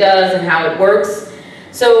is, what it does, and how it works.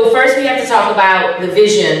 So first we have to talk about the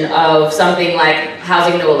vision of something like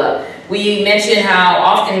Housing NOLA. We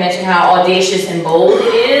often mention how audacious and bold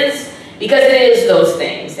it is, because it is those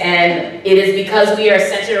things. And it is because we are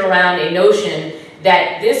centered around a notion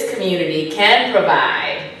that this community can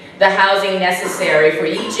provide the housing necessary for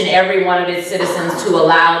each and every one of its citizens to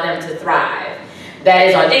allow them to thrive. That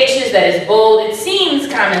is audacious, that is bold. It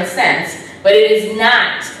seems common sense, but it is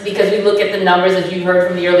not, because we look at the numbers, as you heard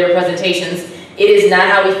from the earlier presentations. It is not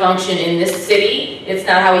how we function in this city, it's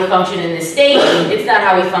not how we function in this state, it's not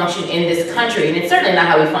how we function in this country, and it's certainly not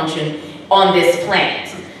how we function on this planet.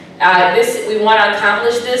 We want to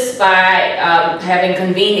accomplish this by having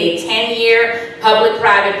convened a 10-year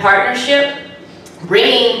public-private partnership,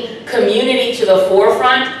 bringing community to the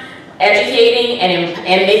forefront, educating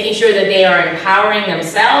and making sure that they are empowering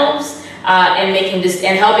themselves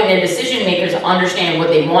and helping their decision makers understand what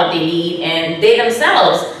they want, they need, and they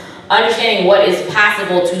themselves understanding what is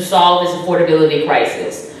possible to solve this affordability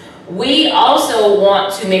crisis. We also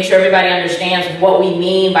want to make sure everybody understands what we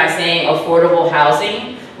mean by saying affordable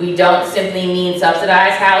housing. We don't simply mean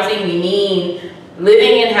subsidized housing, we mean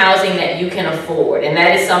living in housing that you can afford, and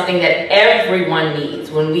that is something that everyone needs.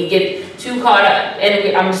 When we get too caught up,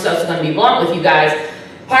 and I'm just also going to be blunt with you guys,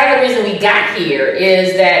 part of the reason we got here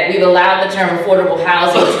is that we've allowed the term affordable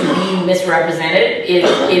housing to be misrepresented.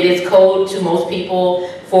 It is code to most people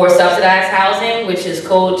for subsidized housing, which is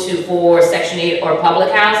code for Section 8 or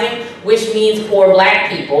public housing, which means poor black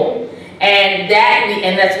people. And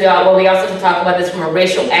we also talk about this from a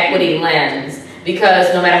racial equity lens,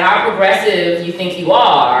 because no matter how progressive you think you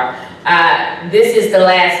are, this is the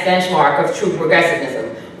last benchmark of true progressivism.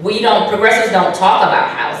 Progressives don't talk about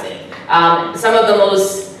housing. Some of the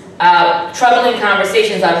most troubling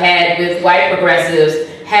conversations I've had with white progressives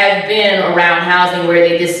have been around housing, where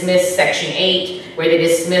they dismiss Section 8, where they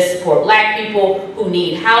dismiss poor black people who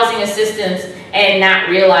need housing assistance, and not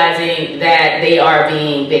realizing that they are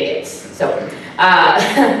being bigots.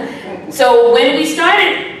 So when we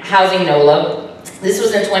started Housing NOLA, this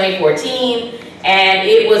was in 2014, and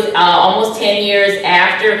it was almost 10 years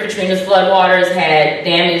after Katrina's floodwaters had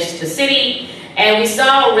damaged the city, and we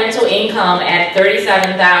saw rental income at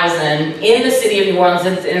 $37,000 in the city of New Orleans.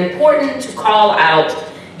 It's important to call out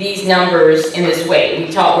these numbers in this way.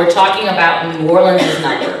 We're talking about New Orleans'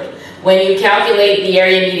 numbers. When you calculate the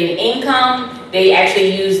area median income, they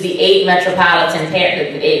actually use the 8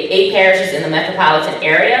 parishes in the metropolitan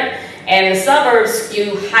area, and the suburbs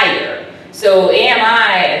skew higher. So AMI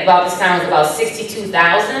at about this time was about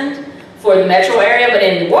 62,000 for the metro area, but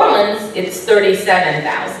in New Orleans, it's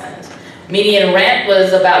 37,000. Median rent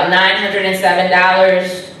was about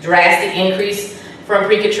 $907, drastic increase from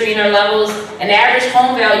pre-Katrina levels, and average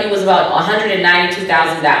home value was about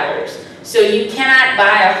 $192,000. So you cannot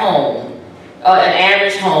buy a home, an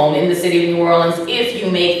average home in the city of New Orleans if you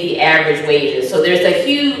make the average wages. So there's a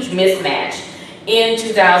huge mismatch in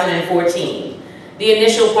 2014. The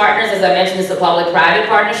initial partners, as I mentioned, is the public-private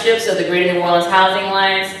partnership, so the Greater New Orleans Housing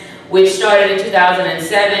Alliance, which started in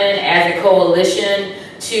 2007 as a coalition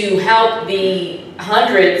to help the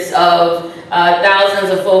hundreds of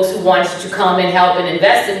thousands of folks who wanted to come and help and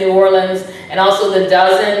invest in New Orleans, and also the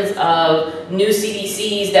dozens of new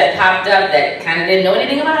CDCs that popped up that kind of didn't know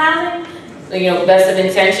anything about housing. So, best of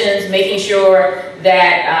intentions, making sure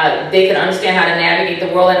that they can understand how to navigate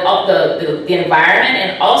the world and the environment,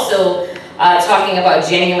 and also talking about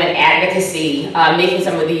genuine advocacy, making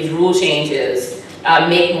some of these rule changes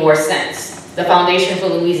make more sense. The Foundation for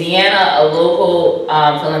Louisiana, a local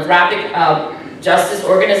philanthropic justice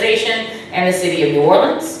organization, and the city of New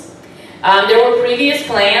Orleans. There were previous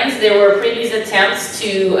plans, there were previous attempts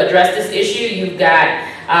to address this issue. You've got,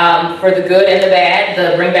 for the good and the bad,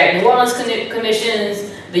 the Bring Back New Orleans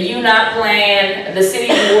commissions, the UNOP plan, the city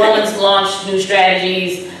of New Orleans launched new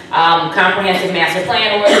strategies, comprehensive master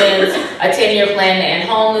plan ordinance, a 10-year plan to end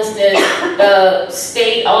homelessness. The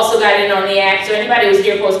state also got in on the act, so anybody who's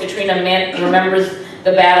here post-Katrina remembers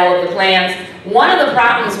the battle of the plans. One of the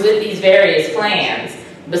problems with these various plans,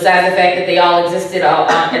 besides the fact that they all existed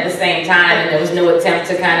at the same time and there was no attempt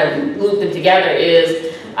to kind of loop them together,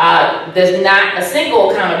 is there's not a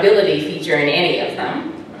single accountability feature in any of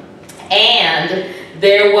them. And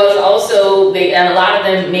there was also, and a lot of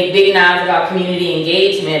them make big nods about community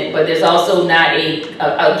engagement, but there's also not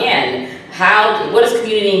again, what does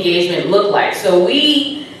community engagement look like? So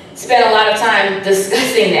we spent a lot of time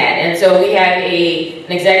discussing that, and so we have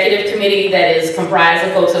an executive committee that is comprised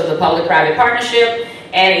of folks of the public-private partnership,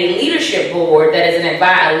 and a leadership board that is a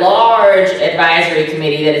large advisory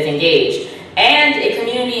committee that is engaged, and a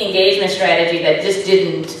community engagement strategy that just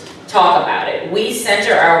didn't talk about it. We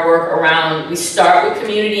center our work around, we start with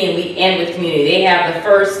community and we end with community. They have the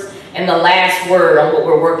first and the last word on what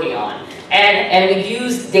we're working on. And we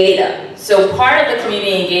use data. So part of the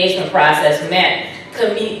community engagement process meant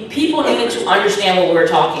people needed to understand what we were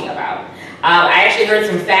talking about. I actually heard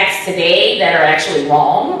some facts today that are actually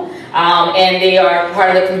wrong. And they are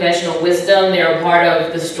part of the conventional wisdom. They're a part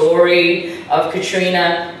of the story of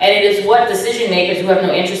Katrina. And it is what decision makers who have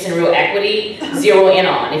no interest in real equity zero in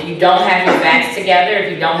on. If you don't have your facts together,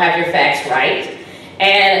 if you don't have your facts right.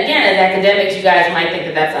 And again, as academics, you guys might think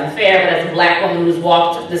that that's unfair, but as a black woman who's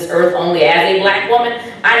walked this earth only as a black woman,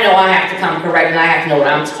 I know I have to come correct and I have to know what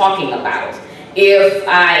I'm talking about if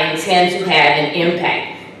I intend to have an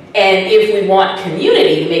impact. And if we want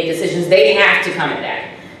community to make decisions, they have to come at that.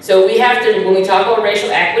 So we have to, when we talk about racial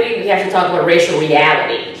equity, we have to talk about racial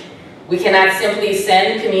reality. We cannot simply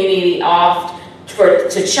send community off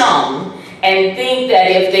to chum and think that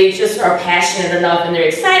if they just are passionate enough and they're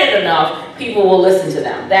excited enough, people will listen to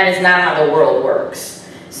them. That is not how the world works.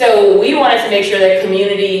 So we wanted to make sure that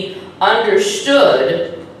community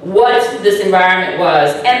understood what this environment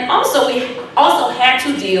was. And also, we also had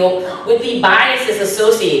to deal with the biases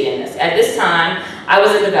associated in this. At this time, I was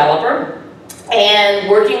a developer. and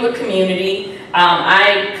working with community.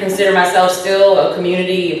 I consider myself still a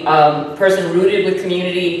community person rooted with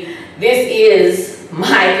community. This is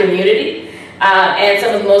my community. And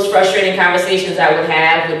some of the most frustrating conversations I would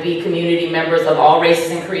have would be community members of all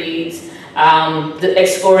races and creeds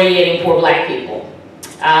excoriating poor black people.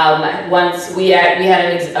 Once we had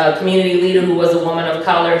a community leader who was a woman of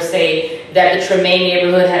color say that the Tremaine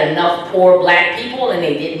neighborhood had enough poor black people and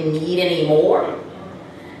they didn't need any more.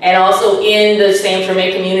 And also in the same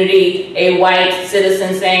Tremaine community, a white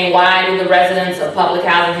citizen saying, why do the residents of public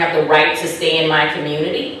housing have the right to stay in my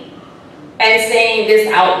community? And saying this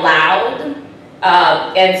out loud.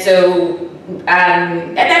 And so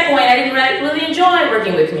at that point, I didn't really enjoy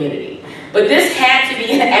working with community. But this had to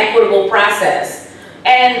be an equitable process.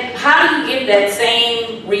 And how do you get that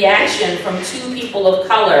same reaction from two people of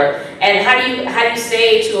color? And how do you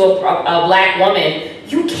say to a black woman,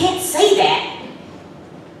 you can't say that?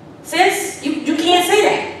 Sis, you can't say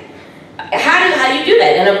that. How do you do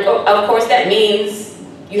that? And of course that means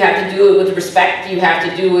you have to do it with respect, you have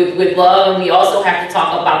to do it with love, and we also have to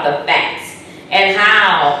talk about the facts and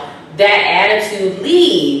how that attitude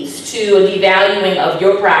leads to a devaluing of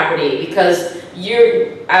your property, because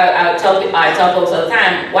I tell folks all the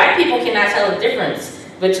time, white people cannot tell the difference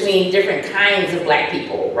between different kinds of black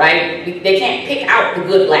people, right? They can't pick out the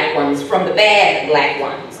good black ones from the bad black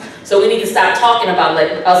ones. So we need to stop talking about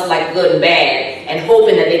us like good and bad and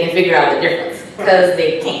hoping that they can figure out the difference, because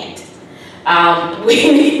they can't.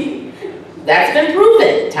 That's been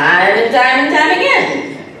proven time and time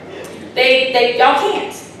again. Y'all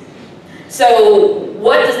can't. So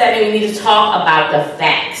what does that mean? We need to talk about the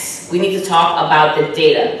facts. We need to talk about the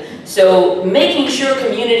data. So making sure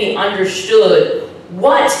community understood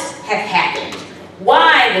what had happened,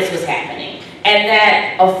 why this was happening, and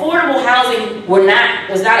that affordable housing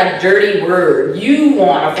was not a dirty word. You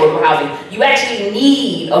want affordable housing. You actually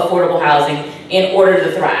need affordable housing in order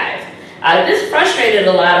to thrive. This frustrated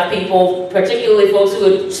a lot of people, particularly folks who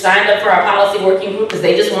had signed up for our policy working group because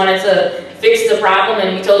they just wanted to fix the problem,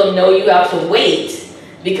 and we told them, no, you have to wait,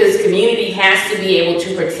 because community has to be able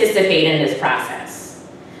to participate in this process.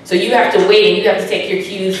 So you have to wait and you have to take your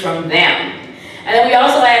cues from them. And then we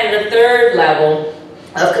also added a third level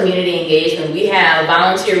of community engagement. We have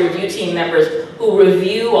volunteer review team members who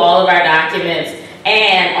review all of our documents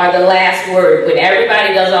and are the last word. When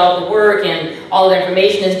everybody does all the work and all the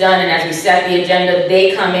information is done, and as we set the agenda,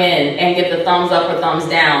 they come in and give the thumbs up or thumbs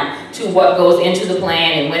down to what goes into the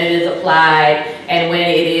plan and when it is applied and when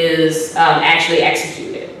it is actually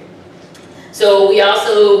executed. So we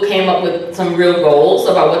also came up with some real goals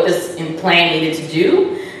about what this plan needed to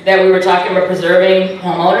do. That we were talking about preserving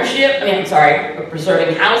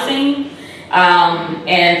preserving housing,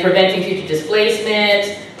 and preventing future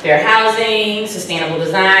displacement, fair housing, sustainable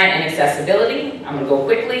design, and accessibility. I'm going to go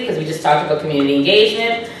quickly because we just talked about community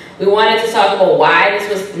engagement. We wanted to talk about why this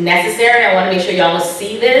was necessary. I want to make sure y'all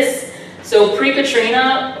see this. So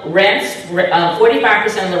pre-Katrina, rents,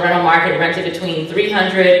 45% of the rental market rented between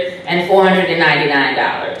 $300 and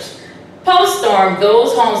 $499. Post-storm,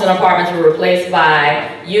 those homes and apartments were replaced by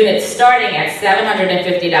units starting at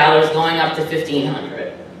 $750 going up to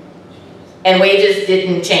 $1,500. And wages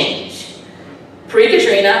didn't change.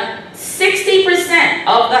 Pre-Katrina, 60%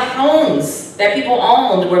 of the homes that people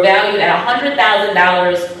owned were valued at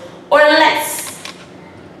 $100,000 or less.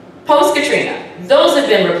 Post-Katrina, those have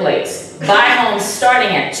been replaced by homes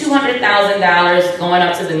starting at $200,000 going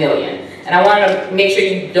up to the million. And I want to make sure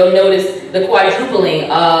you don't notice the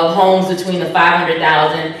quadrupling of homes between the $500,000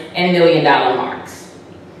 and $1 million marks.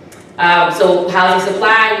 So housing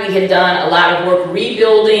supply, we had done a lot of work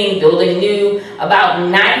rebuilding, building new. About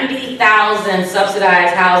 90,000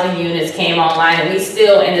 subsidized housing units came online, and we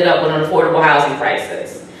still ended up with an affordable housing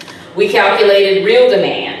crisis. We calculated real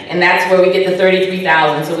demand, and that's where we get the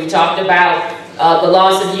 33,000. So we talked about the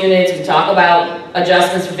loss of units, we talk about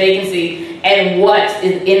adjustments for vacancy, and what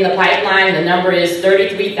is in the pipeline. The number is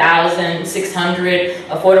 33,600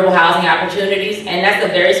 affordable housing opportunities, and that's a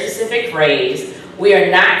very specific phrase. We are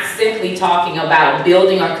not simply talking about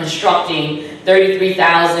building or constructing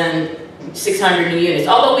 33,600 new units,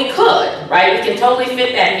 although we could, right? We can totally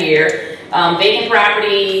fit that here. Vacant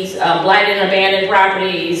properties, blighted and abandoned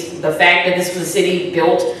properties, the fact that this was a city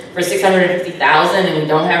built for 650,000 and we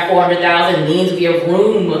don't have 400,000 means we have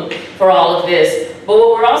room for all of this. But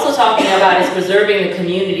what we're also talking about is preserving the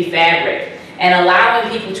community fabric and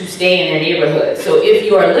allowing people to stay in their neighborhood. So if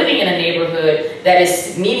you are living in a neighborhood that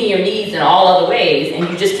is meeting your needs in all other ways and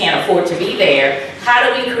you just can't afford to be there, how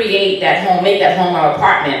do we create that home, make that home or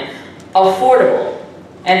apartment affordable?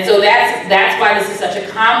 And so that's why this is such a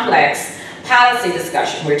complex policy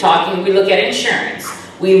discussion. We look at insurance.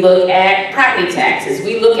 We look at property taxes.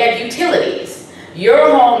 We look at utilities.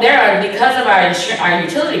 Your home, because of our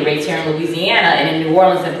utility rates here in Louisiana and in New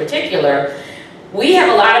Orleans in particular, we have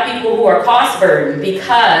a lot of people who are cost burdened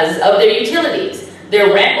because of their utilities.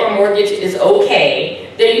 Their rent or mortgage is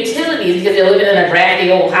okay. Their utilities, because they're living in a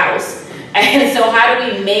drafty old house. And so how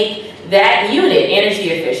do we make that unit energy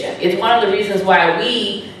efficient? It's one of the reasons why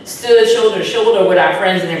we stood shoulder to shoulder with our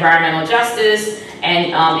friends in environmental justice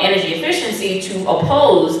and energy efficiency to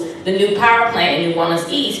oppose the new power plant in New Orleans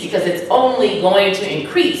East, because it's only going to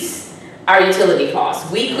increase our utility costs.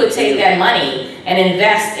 We could take that money and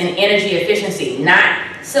invest in energy efficiency, not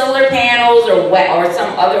solar panels or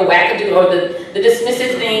some other wackadoo or the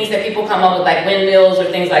dismissive things that people come up with like windmills or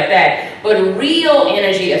things like that, but real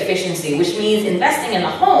energy efficiency, which means investing in the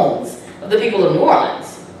homes of the people of New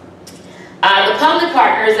Orleans. The public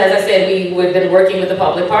partners, as I said, we've been working with the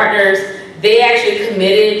public partners. They actually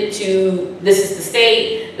committed to, this is the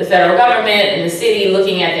state, the federal government, and the city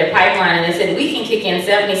looking at their pipeline, and they said we can kick in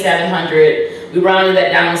 7,700. We rounded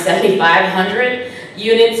that down to 7,500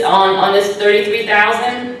 units on this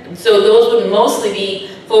 33,000. So those would mostly be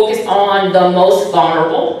focused on the most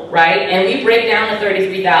vulnerable, right? And we break down the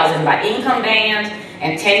 33,000 by income band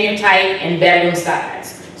and tenure type and bedroom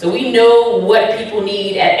size. So we know what people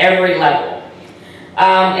need at every level.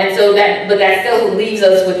 But that still leaves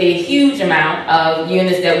us with a huge amount of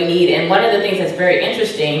units that we need. And one of the things that's very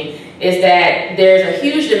interesting is that there's a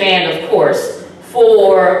huge demand, of course,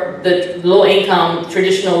 for the low-income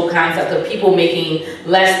traditional concept of people making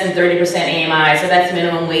less than 30% AMI. So that's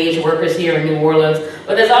minimum wage workers here in New Orleans.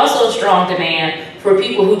 But there's also a strong demand for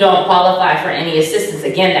people who don't qualify for any assistance.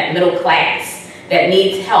 Again, that middle class that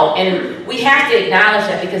needs help. And we have to acknowledge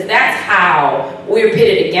that, because that's how we're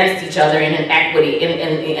pitted against each other in inequity,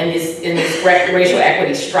 in this racial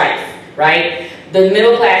equity strife, right? The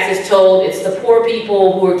middle class is told it's the poor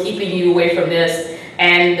people who are keeping you away from this,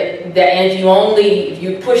 and if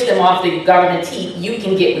you push them off the government teeth, you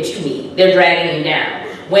can get what you need. They're dragging you down,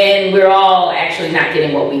 when we're all actually not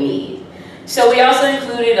getting what we need. So we also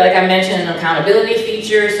included, like I mentioned, an accountability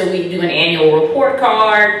feature. So we do an annual report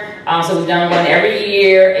card. So we've done one every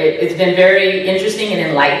year. It's been very interesting and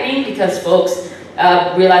enlightening, because folks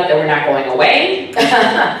realize that we're not going away.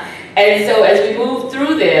 And so as we move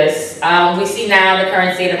through this, we see now the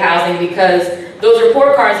current state of housing, because those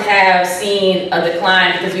report cards have seen a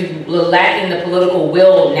decline because we're lacking the political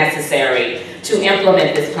will necessary to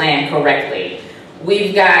implement this plan correctly.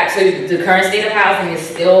 We've got, so the current state of housing is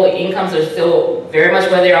still, incomes are still very much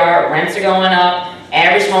where they are, rents are going up,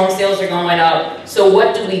 average home sales are going up. So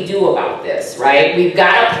what do we do about this, right? We've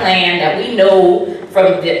got a plan that we know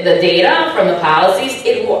from the data, from the policies,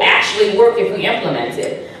 it will actually work if we implement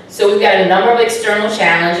it. So we've got a number of external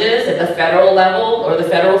challenges at the federal level, or the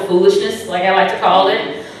federal foolishness, like I like to call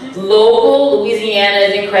it. Local, Louisiana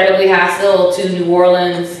is incredibly hostile to New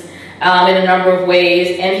Orleans in a number of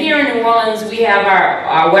ways. And here in New Orleans, we have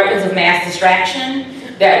our weapons of mass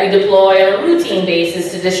distraction that we deploy on a routine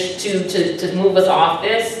basis to move us off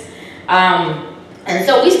this. And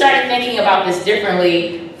so we started thinking about this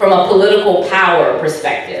differently from a political power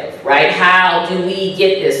perspective, right? How do we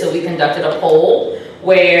get this? So we conducted a poll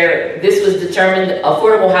where this was determined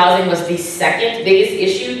affordable housing was the second biggest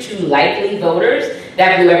issue to likely voters.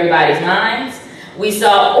 That blew everybody's minds. We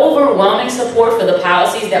saw overwhelming support for the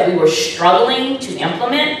policies that we were struggling to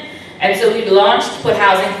implement. And so we launched Put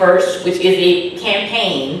Housing First, which is a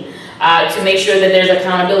campaign to make sure that there's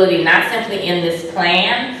accountability, not simply in this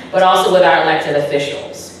plan, but also with our elected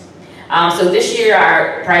officials. So this year,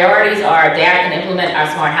 our priorities are adapt and implement our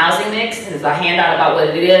smart housing mix. There's a handout about what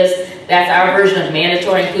it is. That's our version of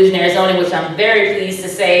mandatory inclusionary zoning, which I'm very pleased to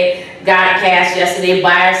say got passed yesterday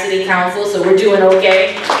by our city council, so we're doing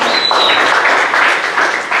okay.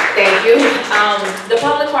 Thank you. The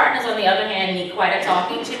public partners, on the other hand, need quite a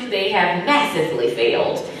talking to. They have massively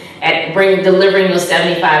failed at delivering those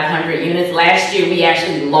 7,500 units. Last year, we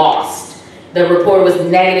actually lost. The report was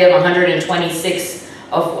negative 126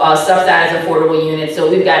 of subsidized affordable units, so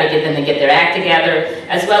we've got to get them to get their act together,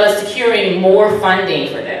 as well as securing more funding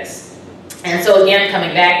for this. And so again,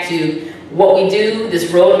 coming back to what we do, this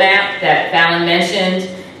roadmap that Fallon mentioned,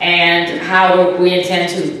 and how we intend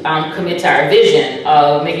to commit to our vision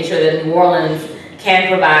of making sure that New Orleans can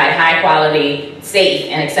provide high quality, safe,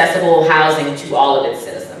 and accessible housing to all of its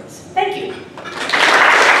citizens. Thank you.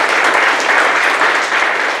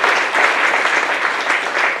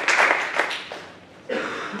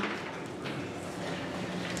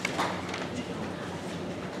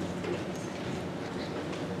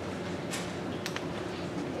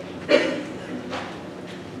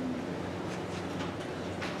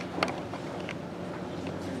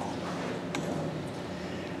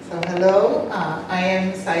 So hello, I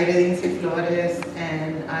am Zaire Dincy Flores,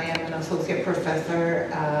 and I am an associate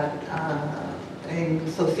professor in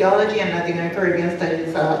sociology and Latin and Caribbean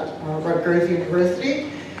studies at Rutgers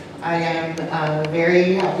University. I am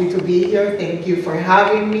very happy to be here. Thank you for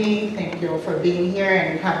having me. Thank you for being here,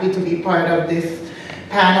 and happy to be part of this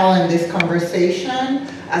panel and this conversation.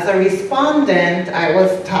 As a respondent, I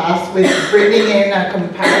was tasked with bringing in a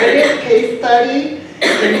comparative case study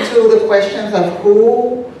into the questions of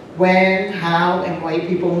who, when, how, and why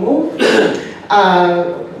people move.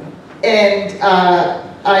 I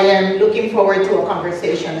am looking forward to a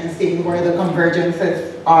conversation and seeing where the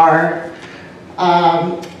convergences are.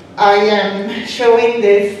 I am showing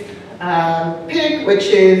this pic,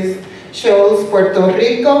 which shows Puerto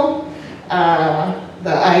Rico,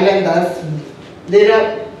 the island that's lit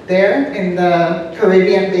up there in the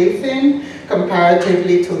Caribbean basin,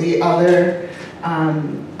 comparatively to the other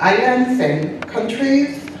islands and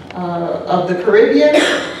countries of the Caribbean.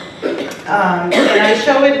 And I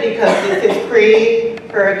show it because this is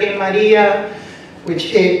pre-Hurricane Maria, which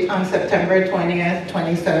hit on September 20th,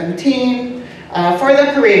 2017, for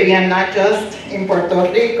the Caribbean, not just in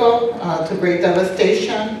Puerto Rico, to great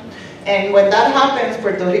devastation. And when that happens,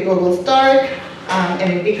 Puerto Rico goes dark,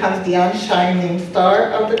 and it becomes the unshining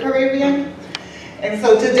star of the Caribbean. And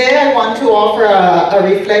so today I want to offer a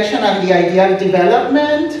reflection on the idea of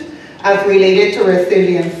development as related to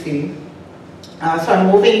resiliency. So I'm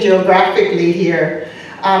moving geographically here.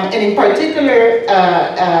 And in particular,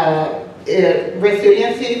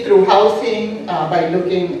 resiliency through housing by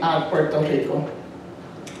looking at Puerto Rico.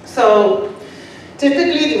 So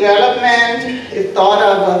typically development is thought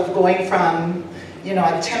of as going from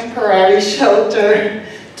a temporary shelter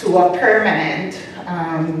to a permanent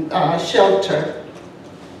shelter.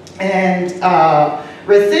 And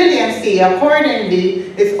resiliency, accordingly,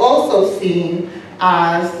 is also seen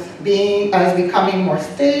as becoming more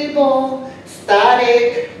stable,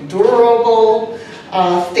 static, durable,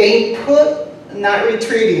 staying put, not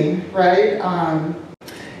retreating, right?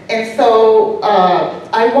 And so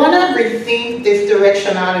I want to rethink this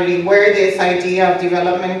directionality, where this idea of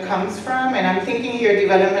development comes from. And I'm thinking here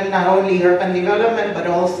development, not only urban development, but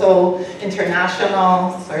also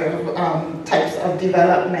international sort of types of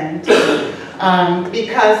development.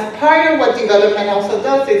 Because part of what development also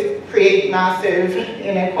does is create massive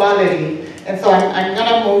inequality. And so I'm going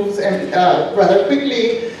to move rather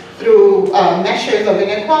quickly through measures of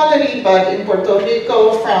inequality, but in Puerto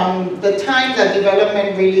Rico, from the time that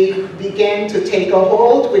development really began to take a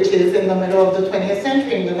hold, which is in the middle of the 20th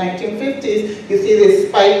century, in the 1950s, you see this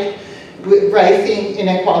spike with rising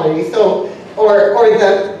inequality. So, or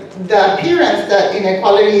the appearance that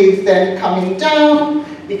inequality is then coming down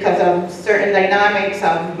because of certain dynamics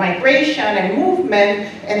of migration and movement,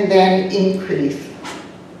 and then increase.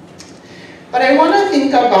 But I want to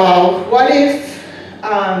think about what if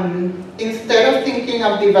instead of thinking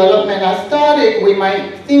of development as static, we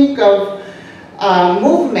might think of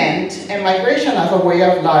movement and migration as a way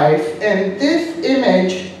of life. And this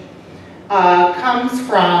image comes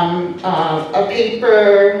from a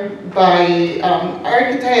paper by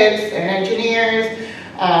architects and engineers,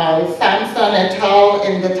 Samson et al.,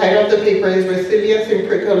 and the title of the paper is Resilience in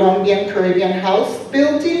Pre-Columbian Caribbean House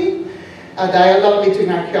Building, a dialogue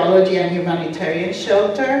between archaeology and humanitarian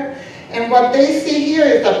shelter. And what they see here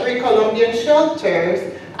is that pre-Columbian shelters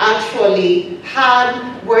actually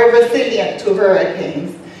were resilient to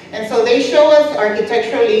hurricanes. And so they show us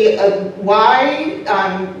architecturally why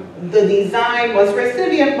the design was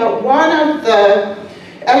resilient, but one of the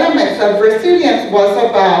elements of resilience was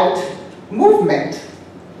about movement.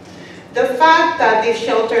 The fact that these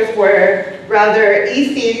shelters were rather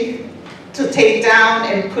easy to take down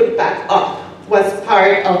and put back up was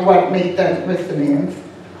part of what made them resilient.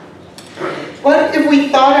 What if we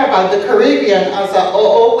thought about the Caribbean as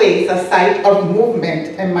always a site of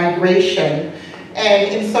movement and migration?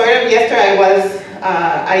 And in sort of yesterday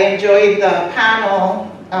I enjoyed the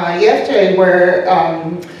panel yesterday where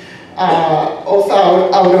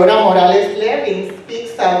also Aurora Morales Levin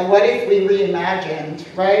speaks of what if we reimagined,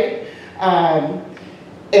 right?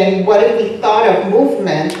 And what if we thought of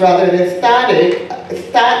movement rather than static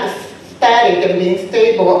and being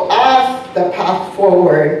stable as the path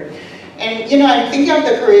forward. And I'm thinking of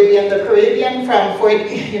the Caribbean from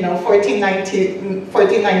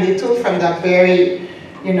 1492, from that very,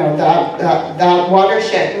 that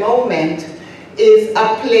watershed moment, is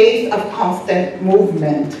a place of constant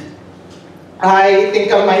movement. I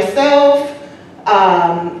think of myself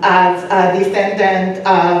as a descendant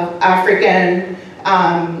of African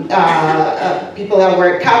people that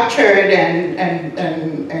were captured and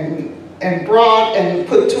and brought and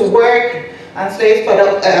put to work as slaves,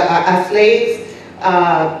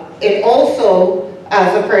 and also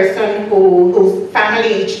as a person whose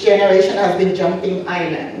family each generation has been jumping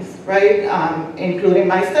islands, right? Including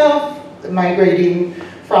myself, migrating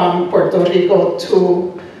from Puerto Rico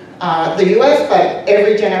to the US, but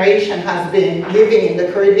every generation has been living in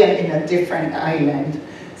the Caribbean in a different island.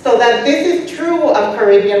 So that this is true of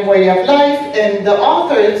Caribbean way of life, and the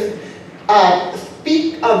authors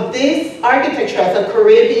speak of this architecture as a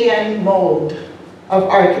Caribbean mode of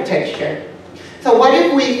architecture. So what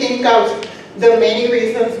if we think of the many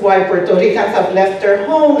reasons why Puerto Ricans have left their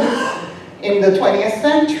homes in the 20th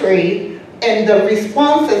century, and the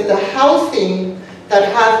responses, the housing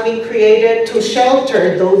that has been created to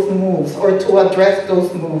shelter those moves or to address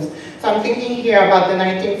those moves. So I'm thinking here about the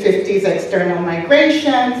 1950s external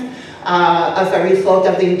migrations as a result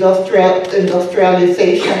of the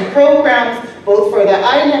industrialization programs, both for the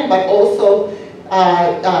island, but also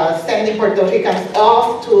sending Puerto Ricans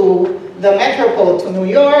off to the metropole, to New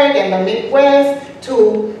York and the Midwest,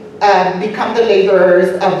 to become the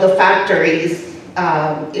laborers of the factories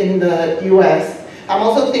in the US. I'm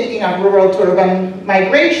also thinking of rural to urban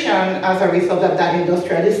migration as a result of that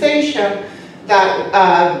industrialization, that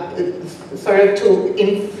sort of to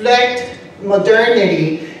inflect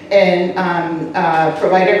modernity and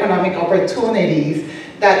provide economic opportunities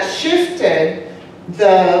that shifted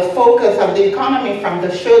the focus of the economy from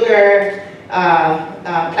the sugar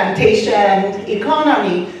plantation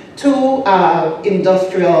economy to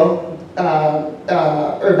industrial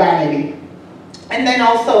urbanity. And then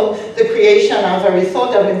also the creation as a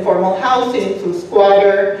result of informal housing through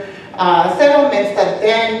squatter settlements, that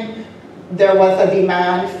then there was a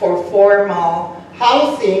demand for formal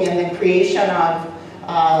housing, and then creation of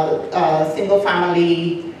single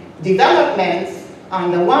family developments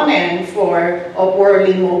on the one end for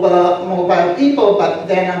upwardly mobile people, but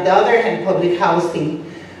then on the other hand, public housing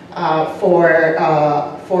for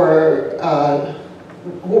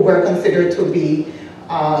who were considered to be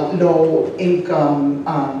low-income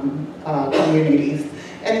communities.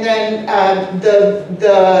 And then the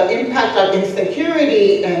impact of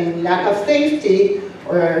insecurity and lack of safety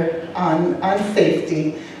or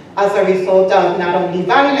unsafety as a result of not only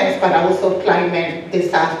violence, but also climate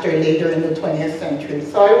disaster later in the 20th century.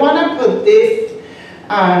 So I want to put this,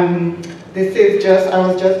 this is just, I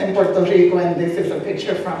was just in Puerto Rico, and this is a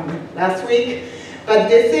picture from last week. But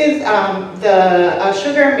this is the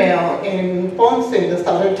sugar mill in Ponce, in the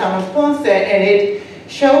southern town of Ponce, and it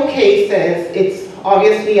showcases, it's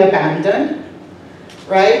obviously abandoned,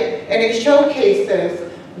 right? And it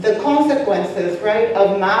showcases the consequences, right,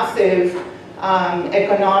 of massive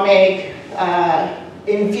economic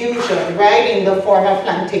infusion, right, in the form of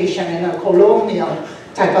plantation in a colonial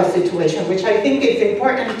type of situation, which I think is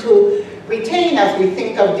important to retain as we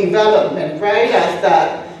think of development, right, as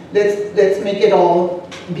that let's make it all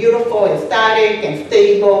beautiful and static and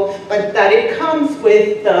stable, but that it comes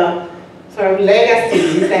with the sort of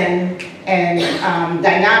legacies and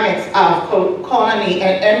dynamics of colony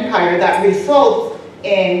and empire that results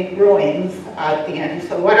in ruins at the end.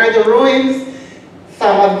 So what are the ruins?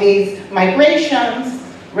 Some of these migrations,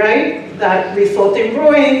 right, that result in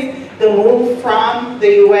ruins, the move from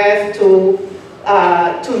the US to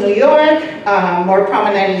New York, more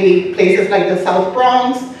prominently places like the South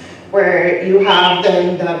Bronx, where you have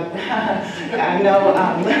then the, I know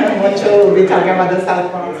Moncho will be talking about the South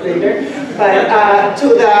Bronx later, but to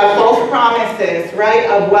the false promises, right,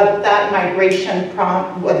 of what that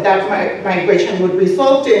migration would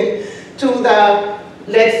result in, to the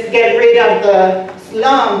let's get rid of the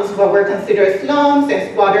slums, what were considered slums and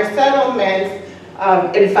squatter settlements,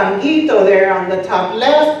 El Fanguito there on the top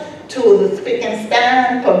left, to the spick and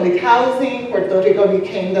span, public housing. Puerto Rico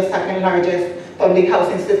became the second largest public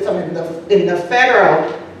housing system in the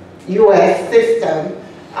federal U.S. system.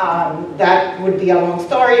 That would be a long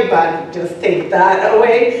story, but just take that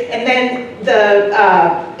away. And then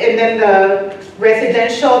the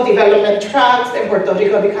residential development tracts in Puerto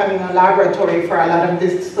Rico becoming a laboratory for a lot of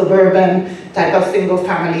this suburban type of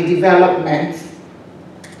single-family developments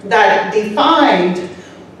that defined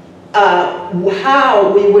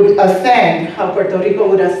how we would ascend, how Puerto Rico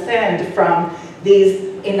would ascend from these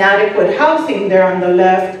inadequate housing there on the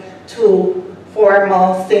left to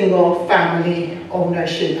formal single-family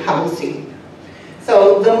ownership housing.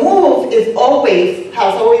 So the move has always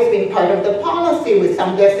been part of the policy with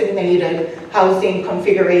some designated housing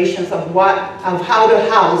configurations of how to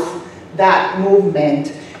house that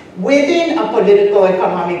movement within a political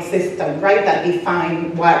economic system, right, that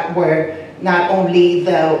defined what were not only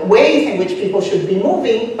the ways in which people should be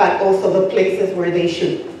moving, but also the places where they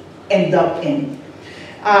should end up in.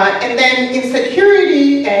 And then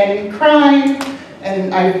insecurity and crime,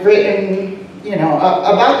 and I've written,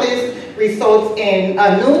 about this, results in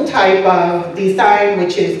a new type of design,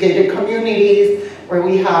 which is gated communities, where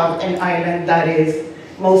we have an island that is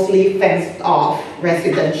mostly fenced off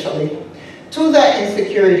residentially. To the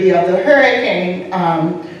insecurity of the hurricane,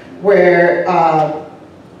 where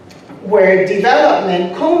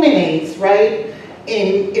development culminates, right,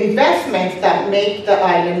 in investments that make the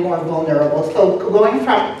island more vulnerable. So going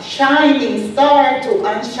from shining star to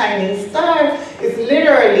unshining star is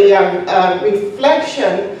literally a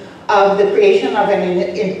reflection of the creation of an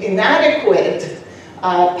inadequate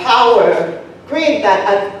power grid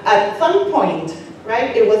that at some point,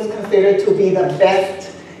 right, it was considered to be the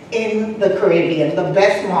best in the Caribbean, the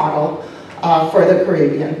best model for the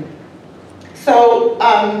Caribbean. So,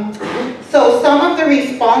 so some of the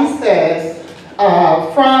responses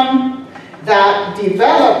from that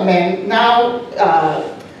development now,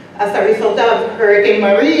 as a result of Hurricane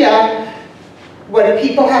Maria, what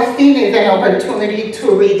people have seen is an opportunity to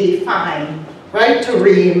redefine, right, to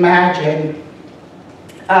reimagine.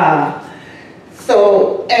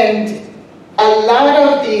 And a lot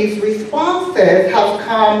of these responses have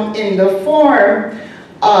come in the form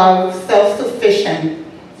of self-sufficient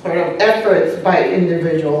sort of efforts by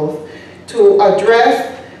individuals to address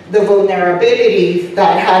the vulnerabilities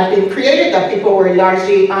that had been created that people were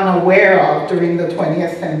largely unaware of during the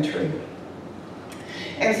 20th century.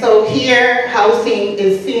 And so here, housing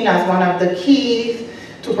is seen as one of the keys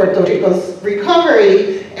to Puerto Rico's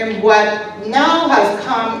recovery, and what now has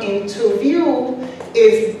come into view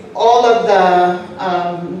is all of the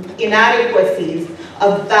inadequacies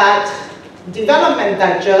of that development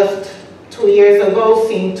that just 2 years ago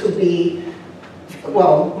seemed to be,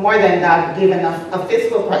 well, more than that, given a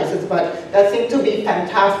fiscal crisis, but that seemed to be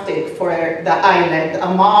fantastic for the island,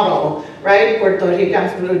 a model, right? Puerto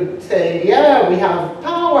Ricans would say, yeah, we have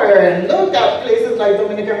power, and look at places like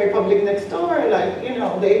Dominican Republic next door, like,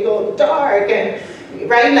 they go dark, and,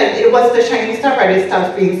 right? Like, it was the shining star, but it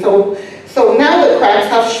starts being so now the cracks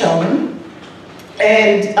have shown,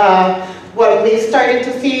 and what we started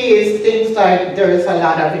to see is things like there's a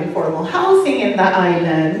lot of informal housing in the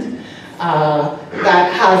island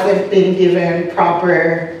that hasn't been given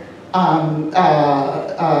proper,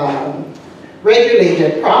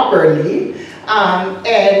 regulated properly,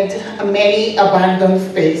 and many abandoned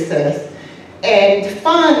spaces. And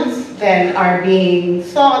funds then are being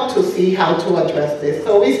sought to see how to address this.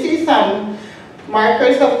 So we see some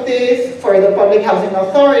markers of this for the Public Housing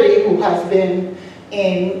Authority, who has been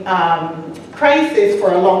in crisis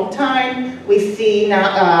for a long time. We see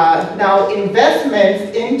now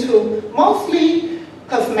investments into mostly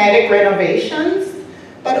cosmetic renovations,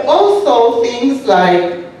 but also things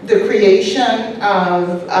like the creation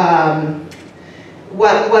of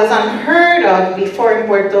what was unheard of before in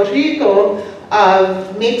Puerto Rico,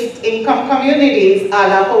 of mixed income communities, a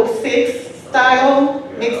la Hope 6 style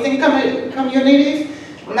mixed income communities,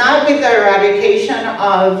 not with the eradication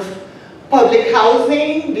of public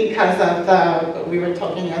housing because of the, we were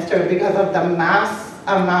talking yesterday, because of the mass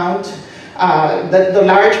amount, the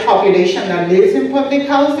large population that lives in public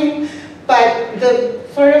housing, but the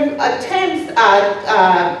sort of attempts at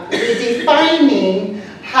redefining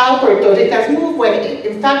how Puerto Ricans move when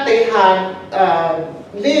in fact they had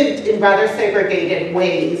lived in rather segregated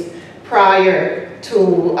ways prior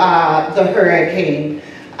to the hurricane.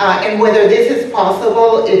 And whether this is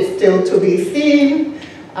possible is still to be seen.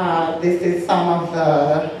 This is some of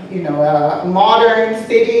the, a modern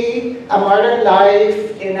city, a modern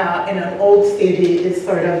life in an old city is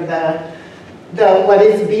sort of what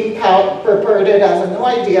is being purported as a new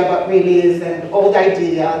idea, but really is an old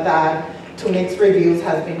idea that, to mixed reviews,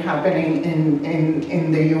 has been happening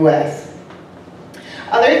in the US.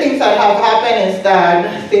 Other things that have happened is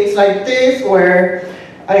that things like this, where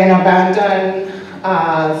an abandoned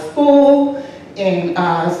school in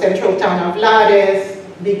central town of Lares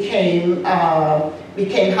became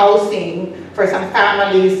housing for some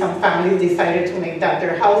families. Some families decided to make that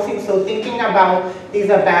their housing. So thinking about these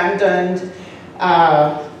abandoned,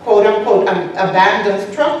 quote-unquote, abandoned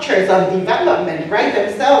structures of development, right,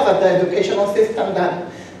 themselves, of the educational system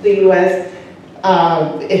that the U.S.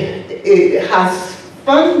 It has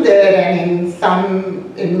funded and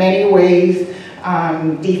in many ways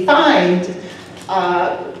defined,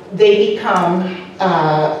 they become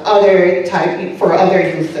other type for other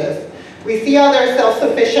uses. We see other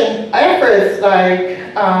self-sufficient efforts like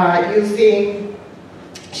using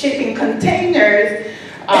shipping containers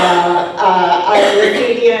as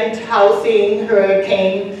resilient housing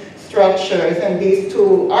hurricane structures, and these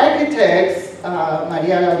two architects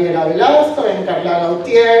Maria Gabriela Velasco and Carla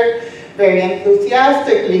Gautier very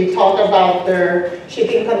enthusiastically talk about their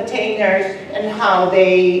shipping containers and how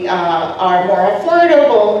they are more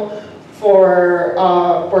affordable for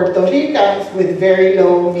Puerto Ricans with very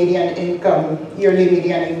low median income, yearly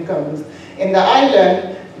median incomes. In the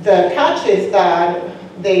island, the catch is that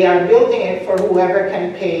they are building it for whoever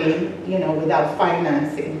can pay, without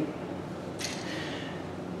financing.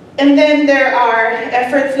 And then there are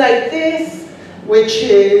efforts like this, which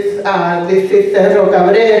is, this is Cerro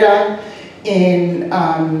Cabrera in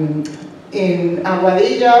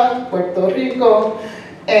Aguadilla, Puerto Rico.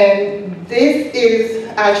 And this is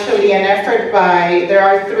actually an effort by, there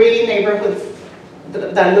are 3 neighborhoods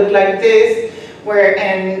that look like this, where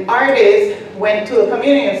an artist went to a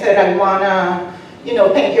community and said, I wanna,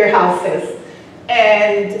 paint your houses.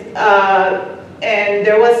 And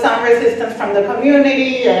there was some resistance from the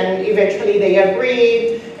community, and eventually they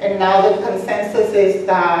agreed, and now the consensus is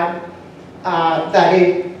that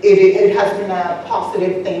it has been a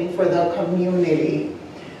positive thing for the community.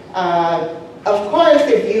 Of course,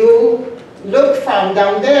 if you look from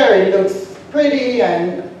down there, it looks pretty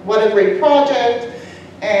and what a great project.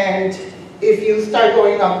 And if you start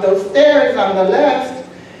going up those stairs on the left,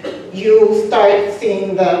 you start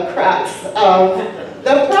seeing the cracks of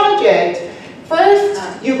the project. First,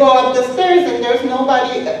 you go up the stairs and there's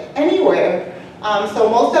nobody anywhere. So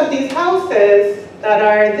most of these houses that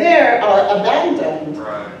are there are abandoned.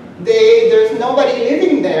 Right. There's nobody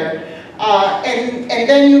living there. And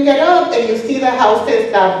then you get up and you see the houses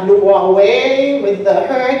that blew away with the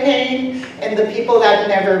hurricane and the people that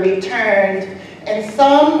never returned. And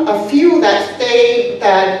a few that stayed,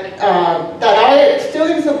 that are still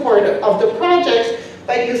in support of the project,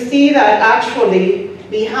 but you see that actually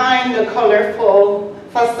behind the colorful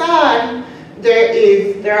facade,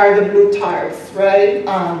 there are the blue tarps, right,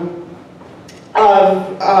 of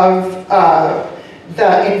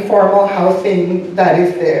the informal housing that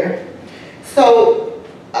is there. So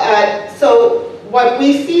what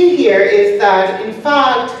we see here is that, in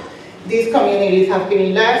fact, these communities have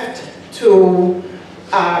been left to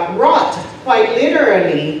rot, quite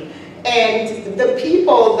literally. And the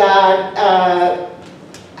people that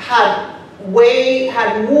had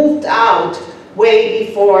moved out way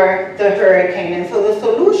before the hurricane. And so the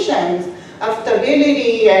solutions of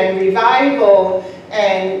stability and revival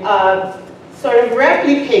and sort of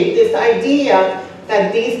replicate this idea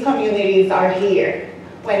that these communities are here,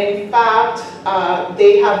 when in fact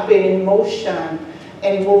they have been in motion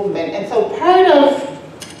and movement. And so part of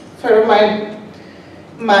sort of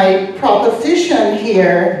my proposition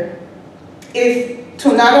here is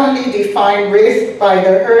to not only define risk by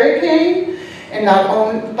the hurricane, and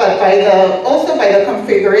but also by the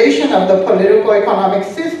configuration of the political economic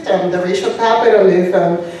system, the racial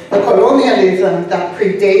capitalism, the colonialism that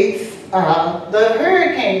predates the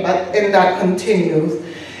hurricane, and that continues.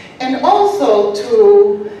 And also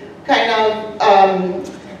to kind of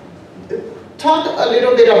talk a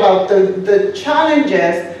little bit about the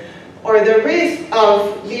challenges or the risk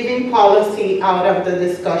of leaving policy out of the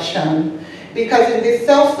discussion. Because in this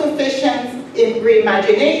self-sufficient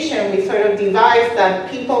reimagination, we sort of devise that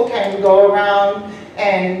people can go around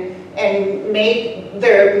and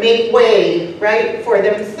make way, right, for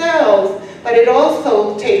themselves, but it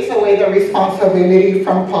also takes away the responsibility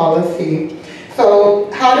from policy. So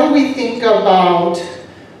how do we think about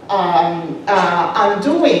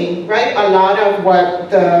undoing, right, a lot of what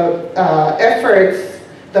the efforts,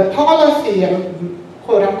 the policy and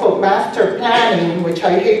quote-unquote master planning, which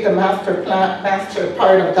I hate the master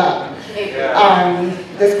part of that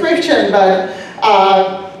description, but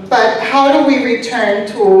how do we return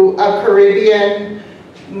to a Caribbean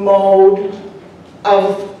mode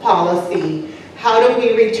of policy? How do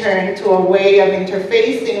we return to a way of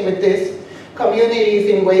interfacing with these communities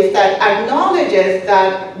in ways that acknowledges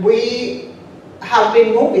that we have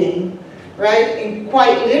been moving, right, and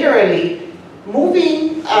quite literally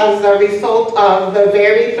moving as a result of the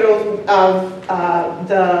very throat of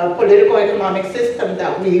the political economic system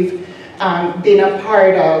that we've been a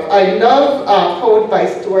part of. I love a quote by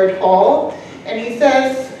Stuart Hall, and he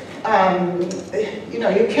says,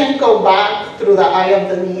 you can't go back through the eye of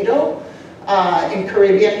the needle in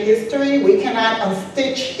Caribbean history. We cannot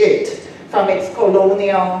unstitch it from its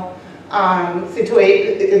colonial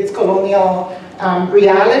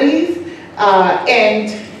realities,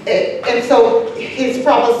 and so his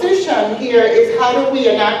proposition here is, how do we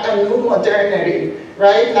enact a new modernity,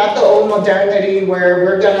 right? Not the old modernity where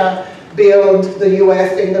we're gonna build the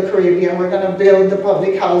US in the Caribbean, we're gonna build the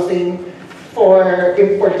public housing in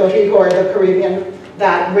Puerto Rico or the Caribbean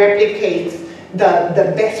that replicates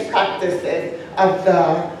the best practices of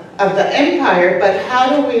the empire, but how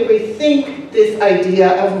do we rethink this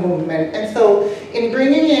idea of movement? And so in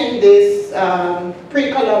bringing in these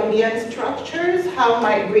pre-Columbian structures, how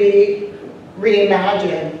might we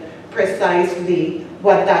reimagine precisely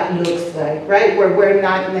what that looks like, right? Where we're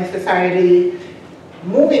not necessarily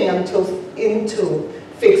moving into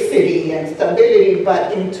fixed city and stability,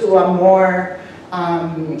 but into a more,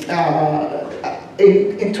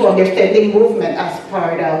 into understanding movement as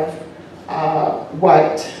part of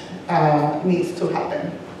what needs to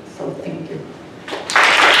happen. So thank you.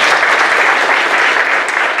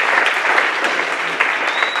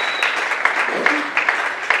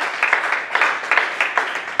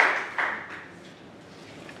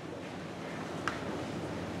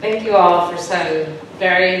 Thank you all for some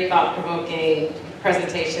very thought-provoking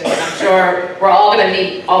presentations. I'm sure we're all going to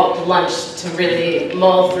need all lunch to really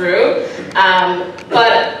mull through,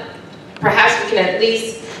 but perhaps we can at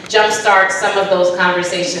least jumpstart some of those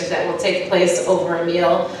conversations that will take place over a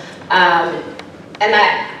meal. And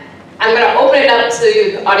I'm going to open it up to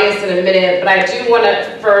the audience in a minute, but I do want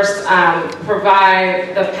to first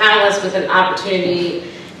provide the panelists with an opportunity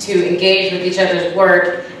to engage with each other's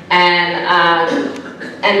work, and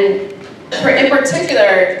in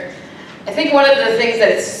particular, I think one of the things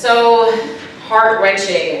that's so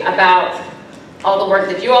heart-wrenching about all the work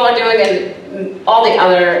that you all are doing and all the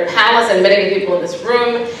other panelists and many of the people in this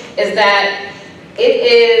room is that it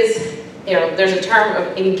is, you know, there's a term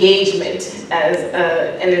of engagement as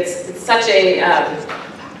and it's such a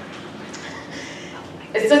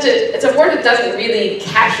it's a word that doesn't really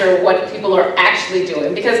capture what people are actually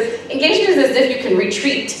doing, because engagement is as if you can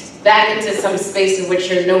retreat back into some space in which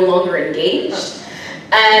you're no longer engaged.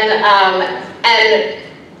 And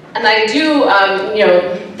I do, you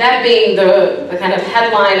know, that being the kind of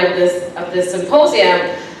headline of this symposium,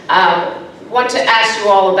 want to ask you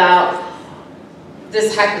all about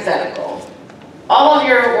this hypothetical. All of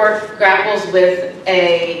your work grapples with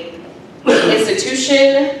a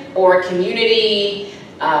institution or a community,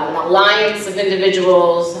 an alliance of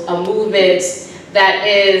individuals, a movement that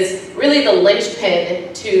is really the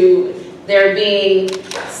linchpin to there being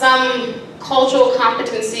some cultural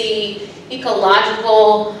competency,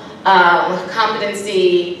 ecological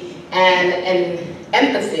competency, and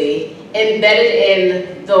empathy embedded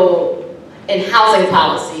in housing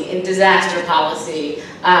policy, in disaster policy,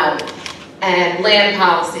 and land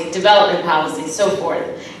policy, development policy, so forth.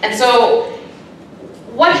 And so,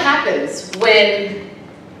 what happens when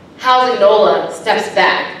Housing NOLA steps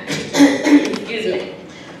back? Excuse me.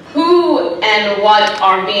 Who and what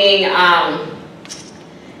are being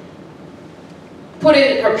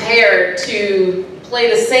prepared to play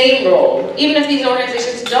the same role, even if these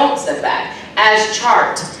organizations don't step back, as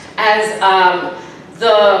CHART, as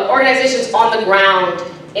the organizations on the ground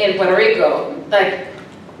in Puerto Rico? Like,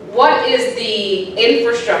 what is the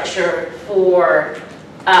infrastructure for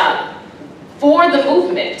the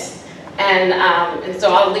movement? And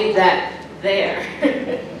so I'll leave that there.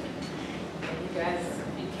 You guys,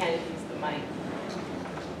 you can use the mic.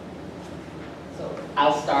 So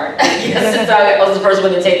I'll start. Yes, since I was the first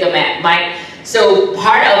one to take the mic. So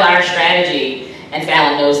part of our strategy, and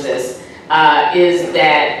Fallon knows this, is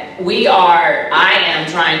that I am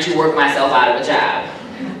trying to work myself out of a job.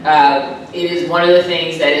 It is one of the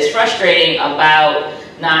things that is frustrating about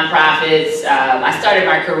nonprofits. I started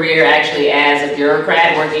my career actually as a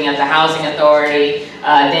bureaucrat working at the Housing Authority,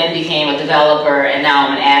 then became a developer, and now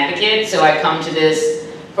I'm an advocate. So I come to this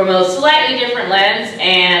from a slightly different lens,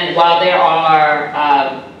 and while there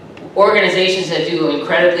are organizations that do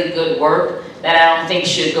incredibly good work that I don't think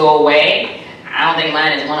should go away, I don't think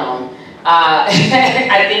mine is one of them.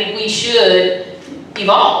 I think we should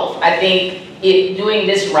evolve. I think doing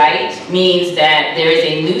this right means that there is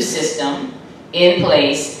a new system in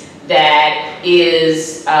place that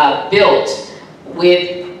is built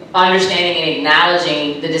with understanding and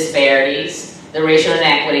acknowledging the disparities, the racial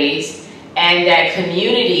inequities, and that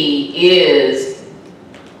community is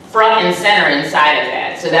front and center inside of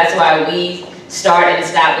that. So that's why we start and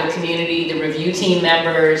stop with community. The review team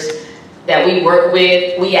members that we work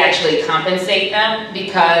with, we actually compensate them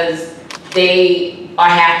because they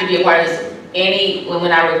have to be a part of this. When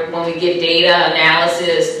we get data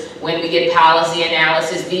analysis, when we get policy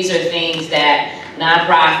analysis, these are things that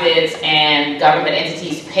nonprofits and government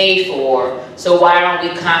entities pay for. So why aren't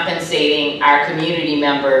we compensating our community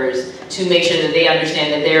members to make sure that they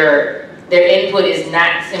understand that their input is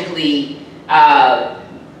not simply,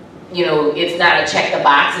 it's not a check the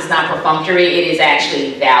box, it's not perfunctory, it is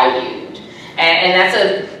actually valued. And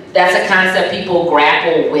that's a concept people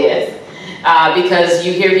grapple with. because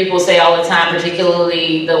you hear people say all the time,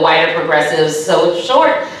 particularly the whiter progressives, so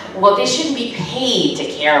short, well, they shouldn't be paid to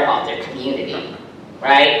care about their community,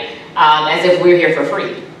 right? As if we're here for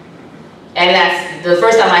free. And that's the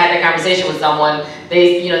first time I had that conversation with someone.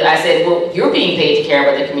 I said, well, you're being paid to care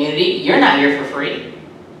about the community. You're not here for free.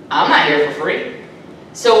 I'm not here for free.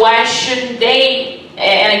 So why shouldn't they?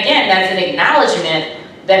 And again, that's an acknowledgement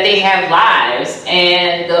that they have lives.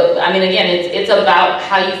 And again, it's about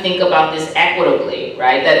how you think about this equitably,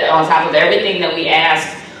 right? That on top of everything that we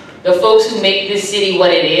ask, the folks who make this city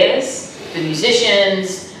what it is, the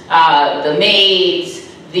musicians, the maids,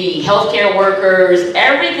 the healthcare workers,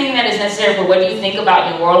 everything that is necessary for what you think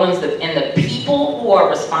about New Orleans and the people who are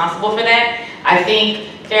responsible for that. I think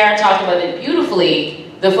Farrah talked about it beautifully.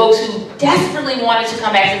 The folks who desperately wanted to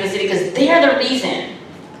come back to the city because they're the reason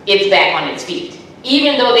it's back on its feet.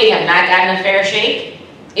 Even though they have not gotten a fair shake,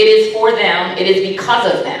 it is for them, it is because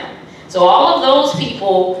of them. So all of those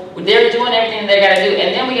people, they're doing everything they gotta do,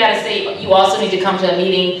 and then we gotta say, you also need to come to a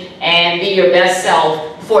meeting and be your best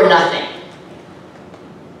self for nothing.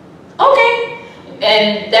 Okay,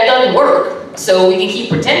 and that doesn't work, so we can keep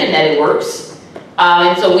pretending that it works.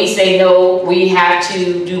 And so we say, no, we have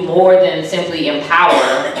to do more than simply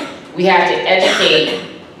empower. We have to educate,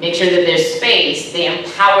 make sure that there's space, they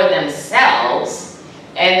empower themselves.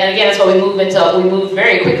 And then again, that's why we move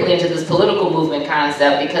very quickly into this political movement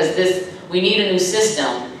concept, because we need a new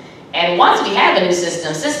system. And once we have a new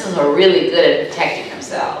system, systems are really good at protecting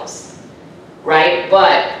themselves, right?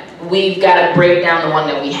 But we've got to break down the one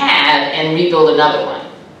that we have and rebuild another one.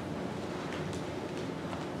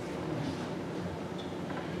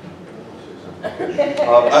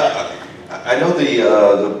 I know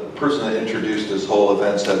the person that introduced this whole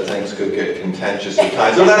event said things could get contentious at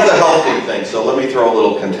times, and that's a healthy thing, so let me throw a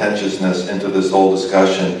little contentiousness into this whole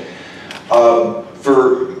discussion.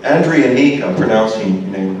 For Andrea Neek, I'm pronouncing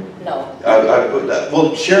your name? No.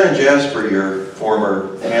 Well, Sharon Jasper, your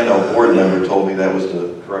former ANO board member, told me that was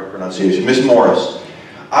the correct pronunciation. Ms. Morris,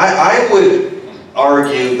 I would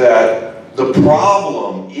argue that the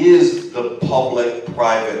problem is the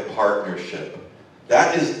public-private partnership.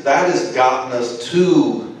 That has gotten us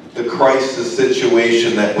to the crisis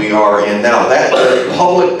situation that we are in now. That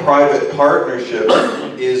public-private partnership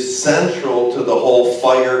is central to the whole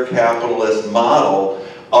FIRE capitalist model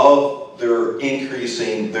of their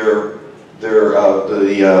increasing the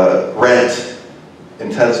rent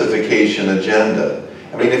intensification agenda.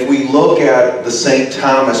 I mean, if we look at the St.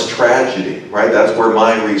 Thomas tragedy, right, that's where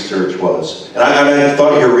my research was. And I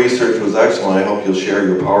thought your research was excellent. I hope you'll share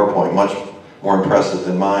your PowerPoint, much more impressive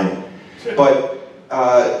than mine. But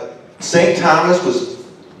St. Thomas was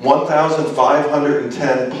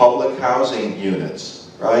 1,510 public housing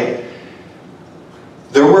units, right?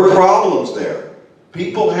 There were problems there.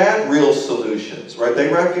 People had real solutions, right? They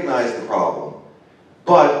recognized the problem.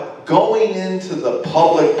 But going into the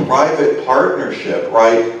public-private partnership,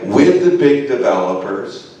 right, with the big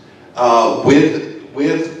developers, with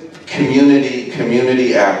community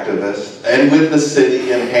activists, and with the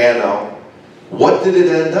city and Hano, what did it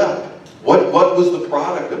end up? What was the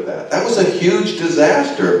product of that? That was a huge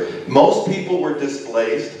disaster. Most people were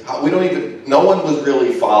displaced. No one was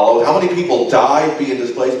really followed. How many people died being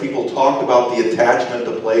displaced? People talked about the attachment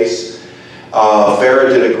to place. Farrah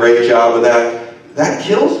did a great job of that. That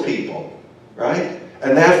kills people, right?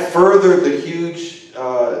 And that furthered the huge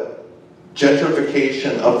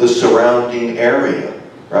gentrification of the surrounding area,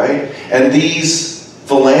 right? And these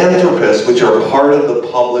philanthropists, which are part of the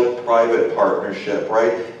public-private partnership,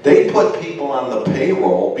 right? They put people on the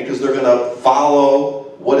payroll because they're going to follow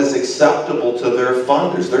what is acceptable to their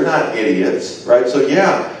funders. They're not idiots, right? So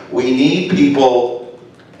yeah, we need people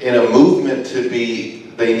in a movement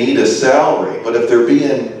they need a salary, but if they're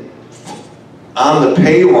being on the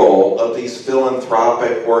payroll of these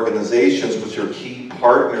philanthropic organizations, which are key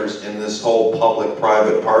partners in this whole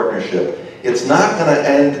public-private partnership, it's not going to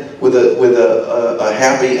end with a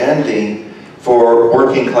happy ending for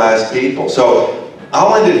working class people. So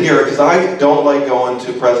I'll end it here because I don't like going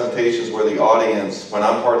to presentations where the audience, when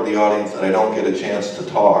I'm part of the audience, and I don't get a chance to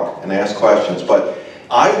talk and ask questions. But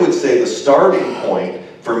I would say the starting point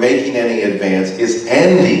for making any advance is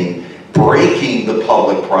breaking the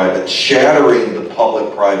public-private, shattering the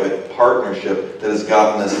public-private partnership that has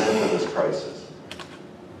gotten us into this crisis.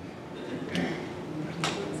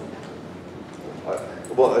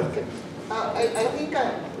 Well, I'd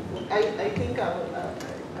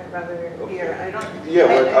rather hear. I don't. Yeah,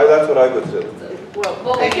 that's what I would do.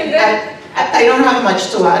 Well, I don't have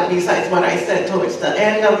much to add besides what I said towards the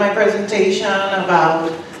end of my presentation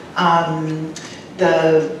about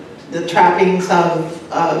the trappings of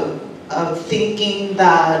thinking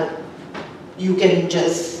that you can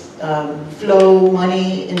just flow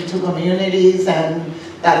money into communities and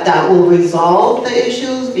that will resolve the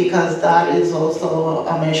issues, because that is also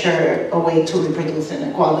a measure, a way to reproduce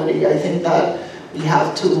inequality. I think that we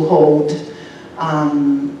have to hold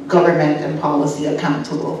government and policy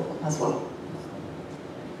accountable as well.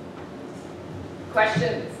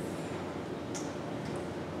 Questions?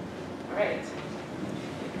 All right.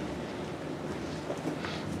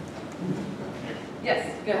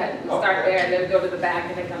 Yes, go ahead. We'll start there and then go to the back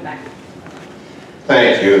and then come back.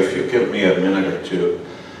 Thank you. If you give me a minute or two.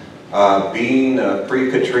 Being a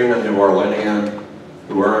pre-Katrina New Orleanian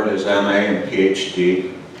who earned his MA and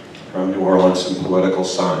PhD from New Orleans in political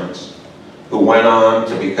science, who went on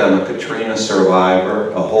to become a Katrina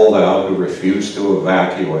survivor, a holdout who refused to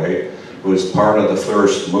evacuate, who was part of the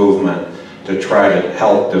first movement to try to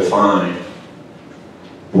help define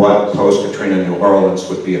what post-Katrina New Orleans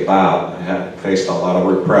would be about. I had faced a lot of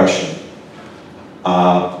repression.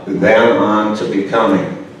 Then on to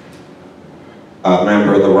becoming a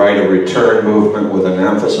member of the Right of Return movement with an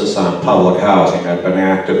emphasis on public housing. I'd been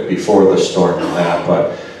active before the storm of that,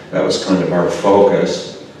 but that was kind of our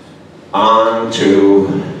focus. On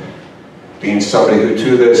to being somebody who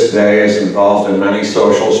to this day is involved in many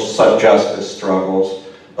social justice struggles,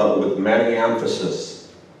 but with many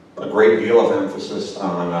emphasis, a great deal of emphasis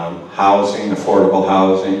on housing, affordable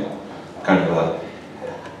housing, kind of a,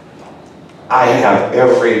 I have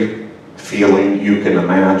every feeling you can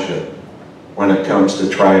imagine when it comes to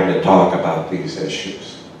trying to talk about these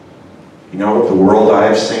issues. You know, the world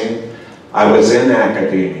I've seen, I was in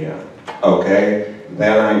academia, okay?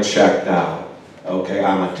 Then I checked out, okay?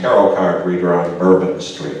 I'm a tarot card reader on Bourbon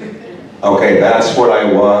Street. Okay, that's what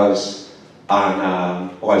I was on, I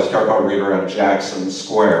was a tarot card reader on Jackson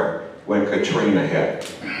Square when Katrina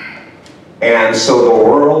hit. And so the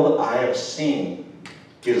world I have seen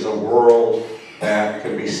is a world that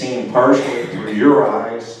can be seen partially through your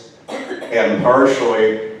eyes and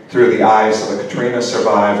partially through the eyes of a Katrina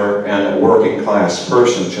survivor and a working class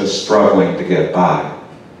person just struggling to get by,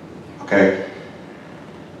 okay?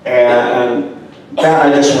 And that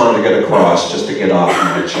I just wanted to get across, just to get off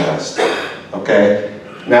my chest, okay?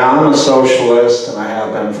 Now I'm a socialist and I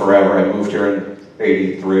have been forever. I moved here in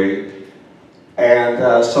 '83.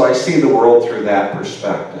 And so I see the world through that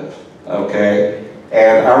perspective, okay?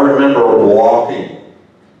 And I remember walking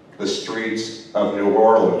the streets of New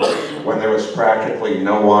Orleans when there was practically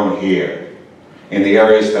no one here in the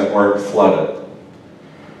areas that weren't flooded,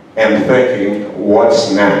 and thinking,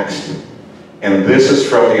 what's next? And this is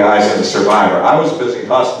from the eyes of a survivor. I was busy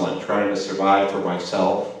hustling, trying to survive for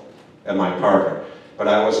myself and my partner, but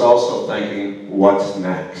I was also thinking, what's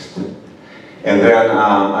next? And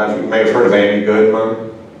then, you may have heard of Amy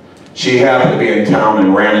Goodman. She happened to be in town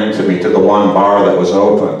and ran into me to the one bar that was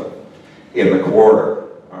open in the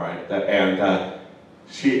quarter, all right? And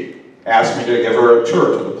she asked me to give her a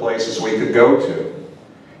tour to the places we could go to.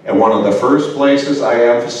 And one of the first places I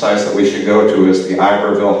emphasized that we should go to is the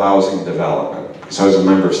Iberville housing development, because I was a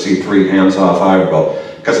member of C3 Hands Off Iberville,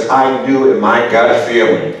 because I knew in my gut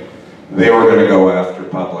feeling they were going to go after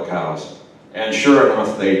public housing. And sure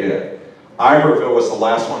enough, they did. Iberville was the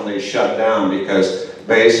last one they shut down because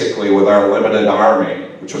basically with our limited army,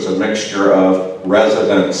 which was a mixture of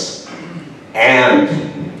residents and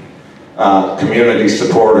community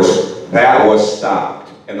supporters, that was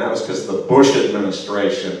stopped. And that was because the Bush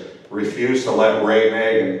administration refused to let Ray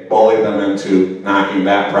Nagin bully them into knocking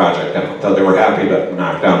that project down, though they were happy to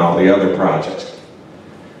knock down all the other projects.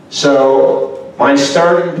 So my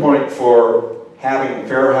starting point for having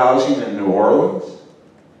fair housing in New Orleans,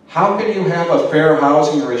 how can you have a fair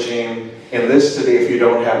housing regime in this city if you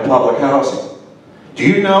don't have public housing? Do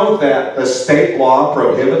you know that the state law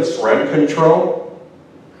prohibits rent control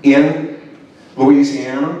in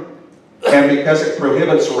Louisiana? And because it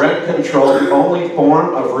prohibits rent control, the only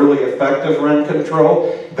form of really effective rent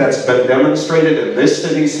control that's been demonstrated in this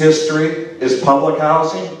city's history is public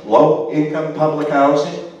housing, low-income public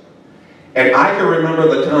housing. And I can remember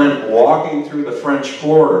the time walking through the French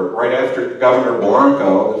Quarter right after Governor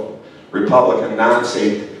Blanco, the Republican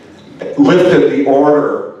Nazi, lifted the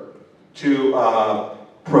order to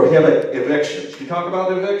prohibit evictions. You talk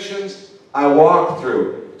about evictions? I walked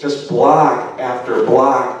through just block after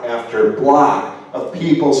block after block of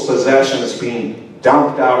people's possessions being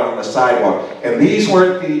dumped out on the sidewalk. And these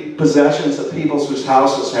weren't the possessions of people whose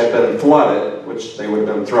houses had been flooded, which they would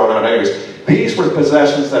have been thrown out anyways. These were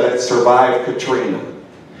possessions that had survived Katrina.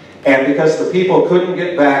 And because the people couldn't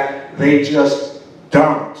get back, they just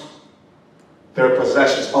dumped their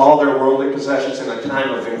possessions, all their worldly possessions in a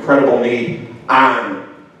time of incredible need,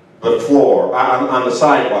 on the floor, on the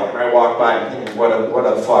sidewalk, and I walk by and thinking, what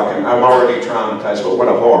a fucking, I'm already traumatized, but what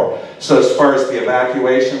a horror. So as far as the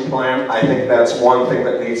evacuation plan, I think that's one thing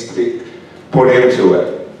that needs to be put into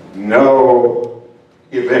it. No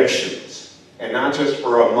evictions, and not just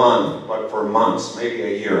for a month, but for months, maybe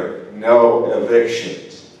a year. No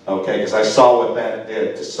evictions, okay? Because I saw what that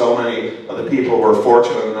did to so many of the people who were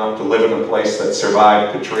fortunate enough to live in a place that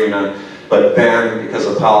survived Katrina, but then, because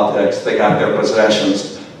of politics, they got their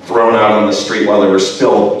possessions thrown out on the street while they were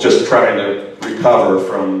still just trying to recover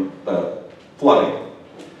from the flooding.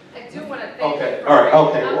 I do want to thank Okay, you. all right,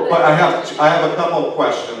 okay. Well, but I have a couple of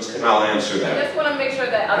questions, and I'll answer I that. just want to make sure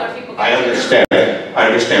that other people can I understand. I'm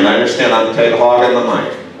hogging the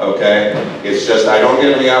mic, okay? It's just I don't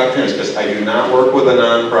get any opportunities because I do not work with a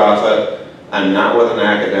nonprofit, I'm not with an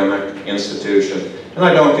academic institution, and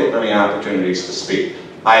I don't get many opportunities to speak.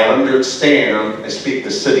 I understand, I speak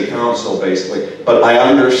to city council basically, but I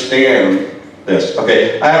understand this.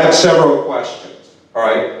 Okay, I have several questions, all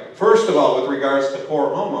right? First of all, with regards to poor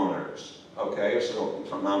homeowners, okay, so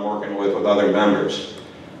I'm working with other members.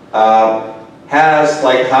 Has,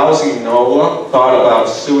 like, Housing NOLA thought about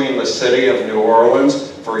suing the city of New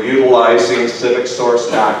Orleans for utilizing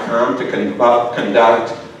civicsource.com to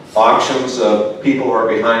conduct auctions of people who are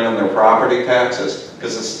behind on their property taxes?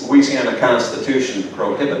 Because the Louisiana Constitution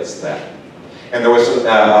prohibits that. And there was, in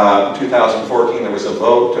 2014, there was a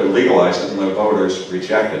vote to legalize it, and the voters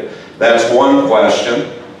rejected. That's one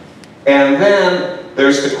question. And then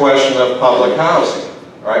there's the question of public housing.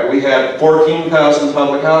 Right? We had 14,000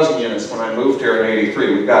 public housing units when I moved here in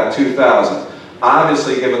 '83. We've got 2,000.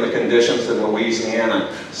 Obviously, given the conditions in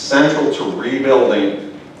Louisiana, central to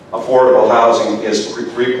rebuilding affordable housing is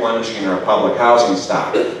replenishing our public housing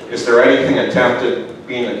stock. Is there anything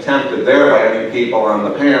being attempted there by any people on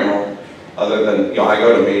the panel, other than, you know, I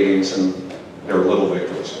go to meetings and they're little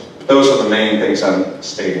victories. Those are the main things I'm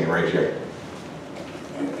stating right here.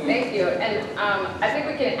 Thank you. And I think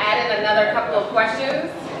we can add in another couple of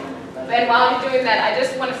questions. And while I'm doing that, I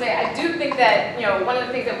just want to say, I do think that, you know, one of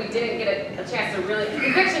the things that we didn't get a chance to really,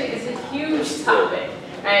 eviction is a huge topic,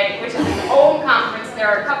 right? Which is its own conference. There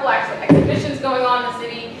are a couple actual exhibitions going on in the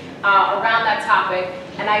city around that topic.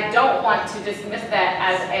 And I don't want to dismiss that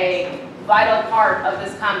as a vital part of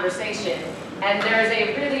this conversation. And there is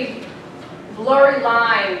a really blurry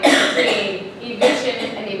line between eviction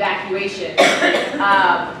and evacuation.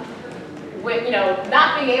 With, you know,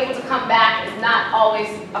 not being able to come back is not always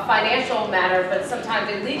a financial matter, but sometimes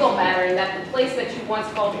a legal matter, in that the place that you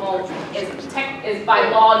once called home is by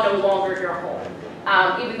law no longer your home,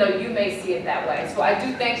 even though you may see it that way. So I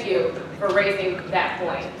do thank you for raising that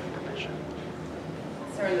point.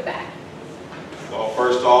 Sir in the back. Well,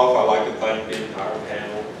 first off, I'd like to thank the entire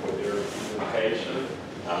panel for their presentation.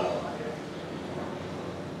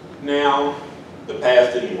 Now, the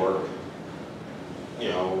past didn't work. You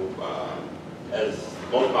know, as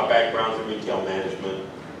most of my background's in retail management,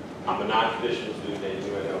 I'm a non-traditional student at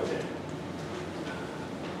UNLV.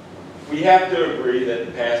 We have to agree that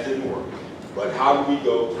the past didn't work, but how do we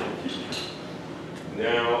go to the future?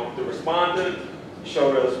 Now, the respondent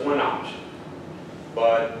showed us one option,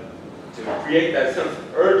 but to create that sense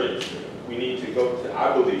of urgency, we need to go to,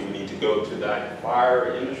 I believe we need to go to that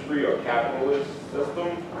fire industry or capitalist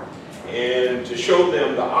system and to show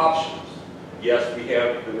them the options. Yes, we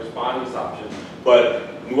have the respondent's options, but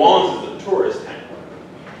New Orleans is a tourist town.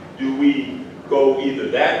 Do we go either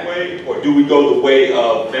that way, or do we go the way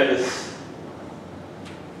of Venice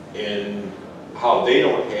in how they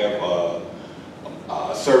don't have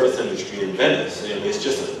a service industry in Venice, and it's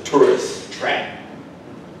just a tourist trap?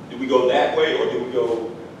 Do we go that way, or do we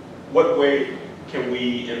go, what way can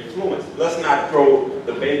we influence? Let's not throw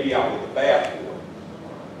the baby out with the bathwater.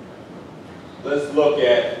 Let's look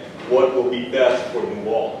at what will be best for New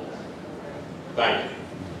Orleans. Thank you.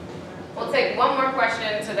 We'll take one more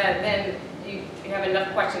question so that then you have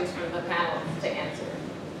enough questions from the panel to answer.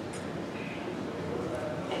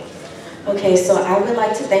 Okay, so I would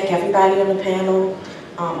like to thank everybody on the panel.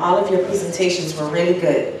 All of your presentations were really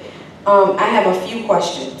good. I have a few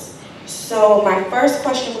questions. So my first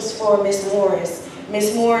question was for Ms. Morris.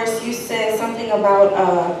 Ms. Morris, you said something about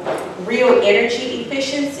real energy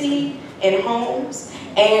efficiency in homes.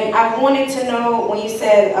 And I wanted to know, when you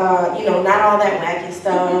said, you know, not all that wacky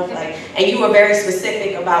stuff, like, and you were very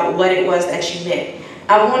specific about what it was that you meant.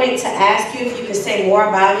 I wanted to ask you if you could say more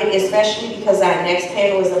about it, especially because our next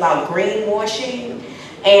panel is about greenwashing.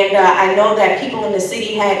 And I know that people in the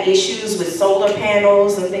city had issues with solar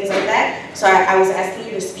panels and things like that. So I was asking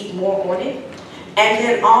you to speak more on it. And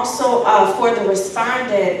then also for the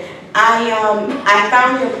respondent, I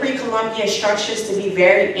found your pre-Columbian structures to be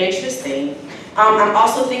very interesting. I'm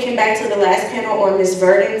also thinking back to the last panel on Ms.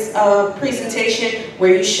 Verdon's presentation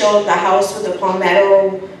where you showed the house with the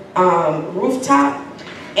palmetto rooftop.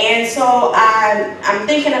 And so I'm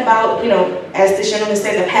thinking about, you know, as the gentleman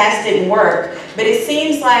said, the past didn't work, but it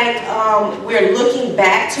seems like we're looking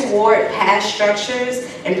back toward past structures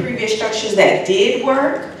and previous structures that did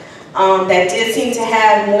work, that did seem to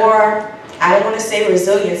have more, I don't want to say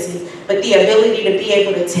resiliency, but the ability to be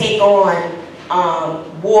able to take on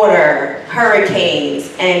water, hurricanes,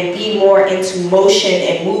 and be more into motion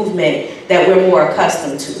and movement that we're more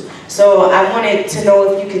accustomed to. So I wanted to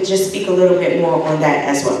know if you could just speak a little bit more on that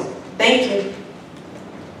as well. Thank you.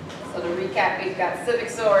 So to recap, we've got civic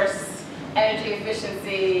source, energy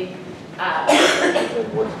efficiency.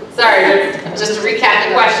 Sorry, just to recap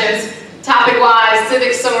the questions. Topic-wise,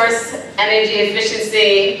 civic source, energy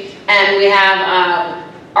efficiency, and we have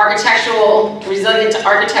architectural, resilient to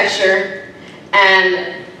architecture,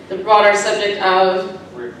 and the broader subject of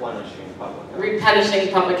replenishing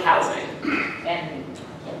public housing.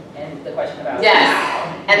 And the question about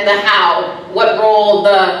yes, and the how, what role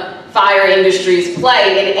the fire industries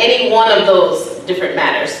play in any one of those different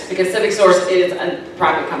matters, because Civic Source is a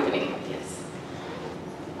private company. Yes.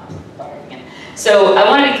 So I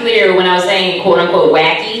want to be clear, when I was saying quote unquote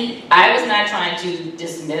wacky, I was not trying to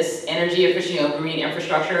dismiss energy efficient or green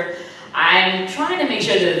infrastructure. I'm trying to make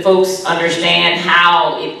sure that folks understand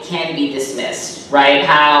how it can be dismissed, right?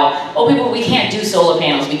 How, oh, people, we can't do solar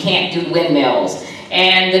panels, we can't do windmills.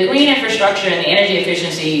 And the green infrastructure and the energy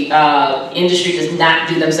efficiency industry does not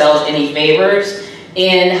do themselves any favors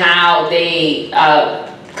in how they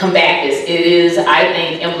combat this. It is, I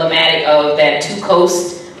think, emblematic of that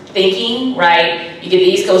two-coast thinking, right? You get the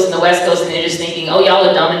East Coast and the West Coast and they're just thinking, oh, y'all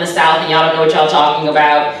are dumb in the South and y'all don't know what y'all talking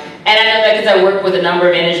about. And I know that because I work with a number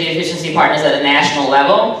of energy efficiency partners at a national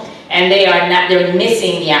level, and they're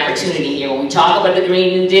missing the opportunity here. When we talk about the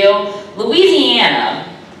Green New Deal, Louisiana,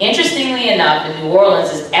 interestingly enough, in New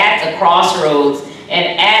Orleans is at the crossroads,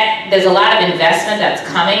 and there's a lot of investment that's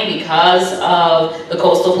coming because of the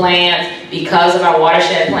coastal plans, because of our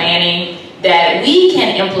watershed planning, that we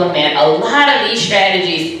can implement a lot of these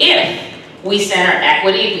strategies if we center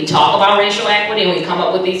equity, if we talk about racial equity and we come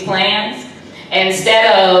up with these plans,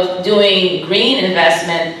 instead of doing green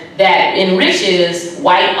investment that enriches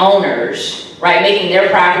white owners, right, making their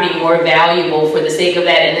property more valuable for the sake of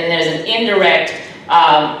that, and then there's an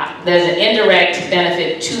indirect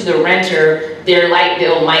benefit to the renter. Their light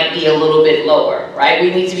bill might be a little bit lower, right?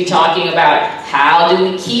 We need to be talking about how do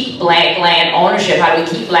we keep black land ownership, how do we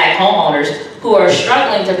keep black homeowners who are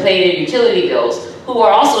struggling to pay their utility bills, who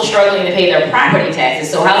are also struggling to pay their property taxes.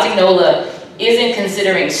 So Housing NOLA isn't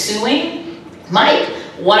considering suing. Mike,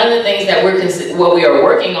 one of the things that what we are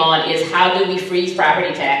working on is how do we freeze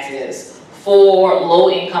property taxes for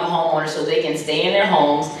low-income homeowners so they can stay in their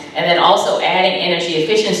homes, and then also adding energy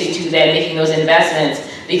efficiency to that, making those investments,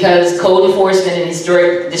 because code enforcement and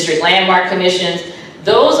historic district landmark commissions,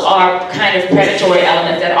 those are kind of predatory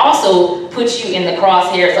elements that also put you in the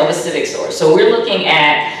crosshairs of a civic source. So we're looking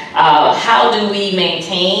at how do we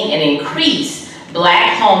maintain and increase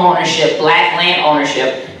black home ownership, black land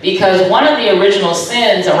ownership, because one of the original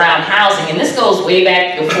sins around housing, and this goes way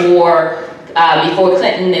back before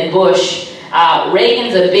Clinton and Bush,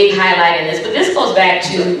 Reagan's a big highlight in this, but this goes back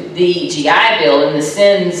to the GI Bill and the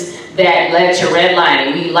sins that led to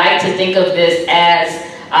redlining. We like to think of this as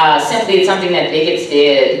simply it's something that bigots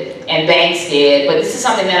did and banks did, but this is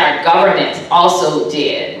something that our government also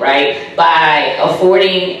did, right? By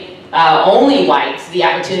affording only whites the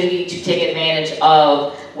opportunity to take advantage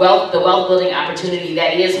of the wealth building opportunity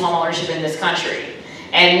that is homeownership in this country.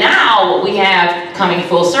 And now what we have coming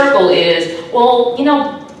full circle is, well, you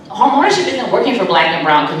know, homeownership isn't working for black and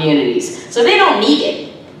brown communities, so they don't need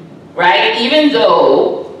it, right? Even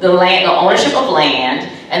though the ownership of land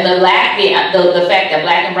and the fact that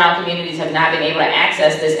black and brown communities have not been able to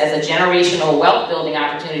access this as a generational wealth building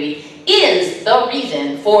opportunity is the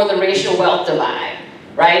reason for the racial wealth divide,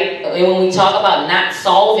 right? And when we talk about not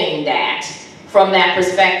solving that from that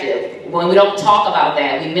perspective, when we don't talk about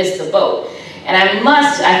that, we miss the boat. And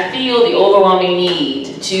I feel the overwhelming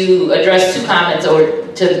need to address two comments or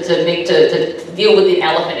to deal with the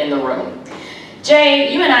elephant in the room.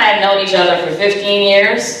 Jay, you and I have known each other for 15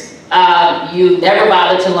 years. You never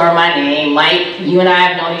bothered to learn my name. Mike, you and I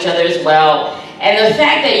have known each other as well. And the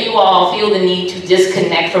fact that you all feel the need to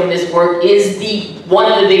disconnect from this work is one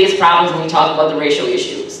of the biggest problems when we talk about the racial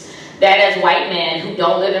issues. That as white men who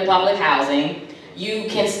don't live in public housing, you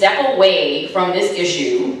can step away from this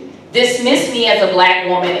issue, dismiss me as a black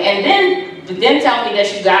woman, and then tell me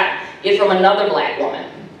that you got is from another black woman.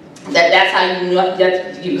 That's how you know,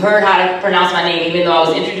 that you heard how to pronounce my name, even though I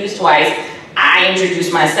was introduced twice. I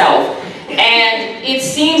introduced myself. And it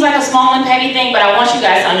seems like a small and petty thing, but I want you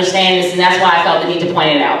guys to understand this, and that's why I felt the need to point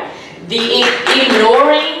it out. The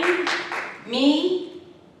ignoring me,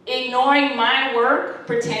 ignoring my work,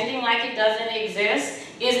 pretending like it doesn't exist,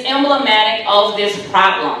 is emblematic of this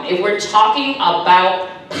problem. If we're talking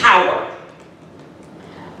about power,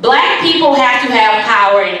 black people have to have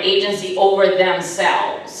power and agency over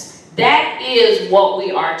themselves. That is what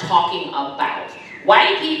we are talking about.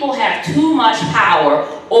 White people have too much power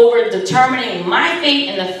over determining my fate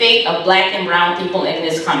and the fate of black and brown people in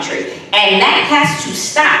this country. And that has to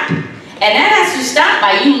stop. And that has to stop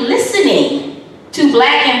by you listening to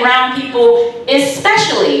black and brown people,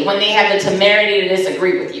 especially when they have the temerity to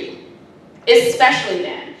disagree with you. Especially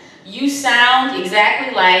then. You sound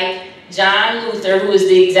exactly like John Luther, who is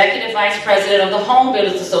the Executive Vice President of the Home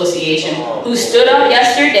Builders Association, who stood up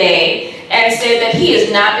yesterday and said that he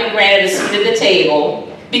has not been granted a seat at the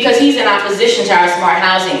table because he's in opposition to our smart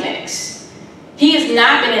housing mix. He has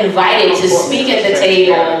not been invited to speak at the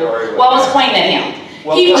table. Well, I was pointing at him.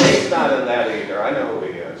 Well, he's not in that either. I know who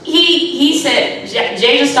he is. He said,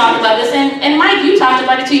 Jay just talked about this, and Mike, you talked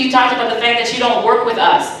about it too. You talked about the fact that you don't work with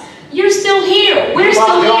us. You're still here. We're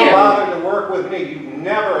still here. You don't bother to work with me. You've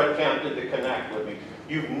never attempted to connect with me.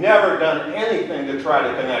 You've never done anything to try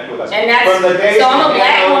to connect with us. And that's, from the days so I'm a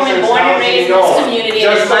black woman born and raised in this community,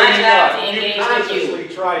 and it's my job to engage with you.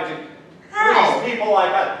 Consciously tried to please people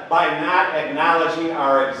like us by not acknowledging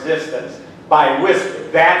our existence. By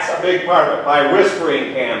whispering, that's a big part of it, by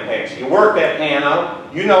whispering campaigns. You worked at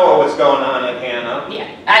Hano, you know what was going on at Hano.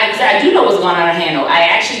 Yeah, I do know what's going on at Hano. I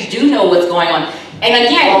actually do know what's going on. And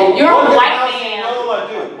again, you're a white man.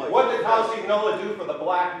 What did Housing NOLA do for the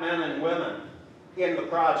black men and women in the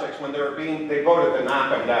projects when they voted to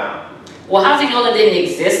knock them down? Well, Housing NOLA didn't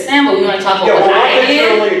exist then, but we want to talk about what I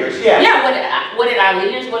did. Your leaders? Yeah. Yeah, what did our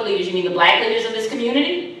leaders, what leaders? You mean the black leaders of this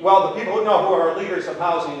community? Well, the people who know who are leaders of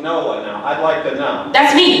Housing NOLA now, I'd like to know.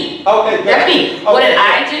 That's me. Okay, good. That's me. Okay, what did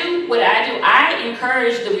I do? What did I do? I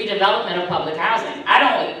encourage the redevelopment of public housing.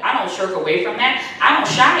 I don't shirk away from that. I don't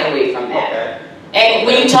shy away from that. Okay. And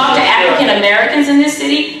when you talk to African Americans in this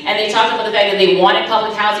city, and they talk about the fact that they wanted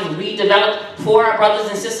public housing redeveloped for our brothers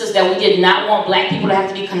and sisters, that we did not want black people to have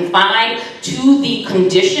to be confined to the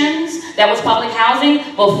conditions that was public housing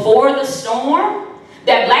before the storm,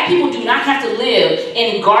 that black people do not have to live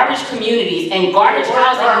in garbage communities and garbage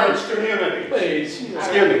housing. Garbage communities. Please.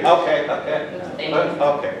 Excuse me.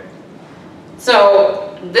 Okay.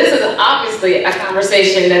 So this is obviously a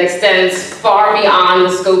conversation that extends far beyond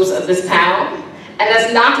the scopes of this panel. And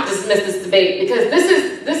that's not to dismiss this debate, because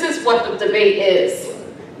this is what the debate is.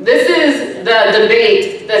 This is the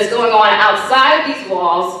debate that's going on outside these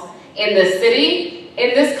walls in this city,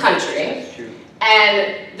 in this country.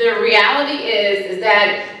 And the reality is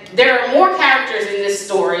that there are more characters in this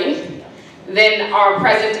story than are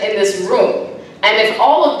present in this room. And if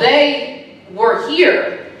all of they were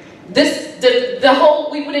here,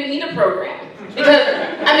 we wouldn't need a program. Because,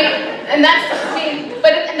 and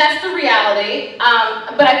that's the reality.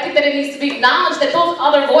 But I think that it needs to be acknowledged that those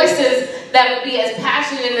other voices that would be as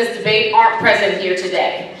passionate in this debate aren't present here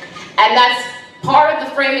today. And that's part of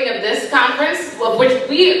the framing of this conference, of which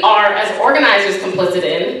we are, as organizers, complicit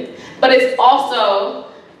in, but it's also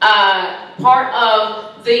part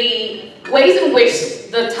of the ways in which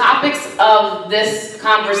the topics of this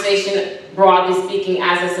conversation, broadly speaking,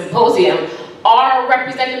 as a symposium, are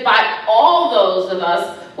represented by all those of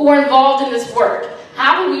us who are involved in this work.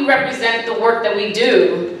 How do we represent the work that we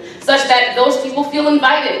do such that those people feel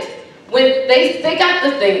invited? When they got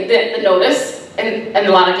the notice in a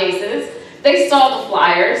lot of cases, they saw the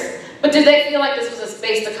flyers, but did they feel like this was a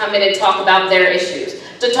space to come in and talk about their issues?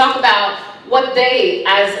 To talk about what they,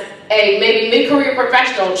 as a maybe mid-career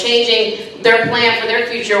professional, changing their plan for their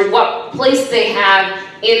future, what place they have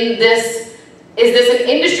in this. Is this an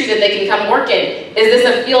industry that they can come work in? Is this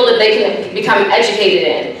a field that they can become educated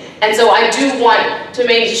in? And so I do want to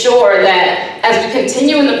make sure that as we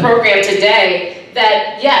continue in the program today,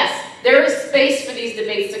 that yes, there is space for these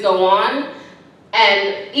debates to go on,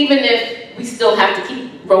 and even if we still have to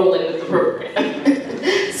keep rolling with the program.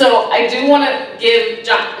 So I do want to give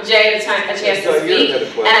Jay a chance to speak,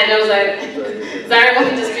 and I know that Zara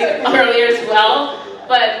wanted to speak earlier as well,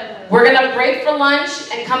 but we're gonna break for lunch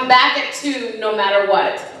and come back at 2 no matter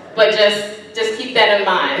what. But just keep that in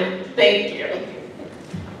mind. Thank you.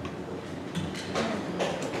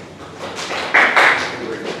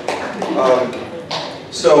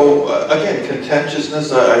 So again,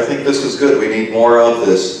 contentiousness, I think this is good. We need more of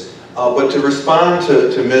this. But to respond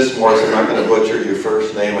to Ms. Morris, I'm not going to butcher your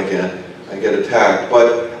first name again, I get attacked,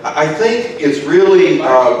 but I think it's really,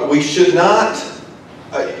 we should not,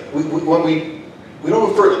 we don't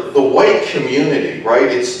refer to the white community, right?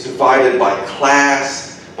 It's divided by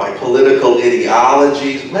class, by political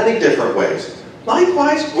ideologies, many different ways.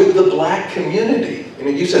 Likewise with the black community. I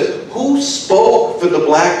mean, you said, who spoke for the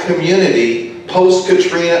black community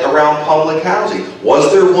post-Katrina around public housing?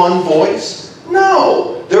 Was there one voice?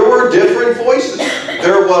 No, there were different voices.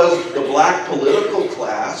 There was the black political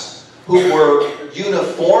class who were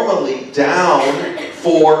uniformly down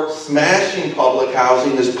for smashing public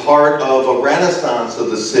housing as part of a renaissance of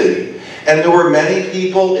the city. And there were many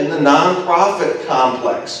people in the nonprofit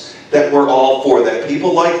complex that were all for that.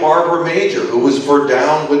 People like Barbara Major, who was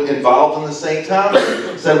involved in the St.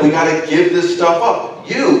 Thomas, said we got to give this stuff up.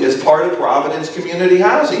 You, as part of Providence Community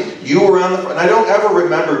Housing, you were on the front. And I don't ever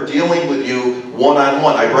remember dealing with you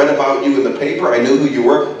one-on-one. I read about you in the paper, I knew who you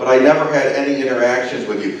were, but I never had any interactions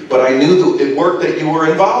with you. But I knew the work that you were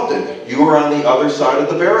involved in. You were on the other side of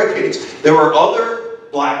the barricades. There were other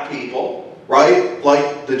black people, right,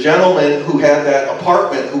 like the gentleman who had that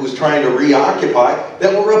apartment who was trying to reoccupy,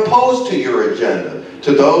 that were opposed to your agenda,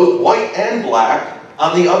 to those, white and black,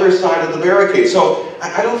 on the other side of the barricade. So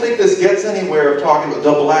I don't think this gets anywhere of talking about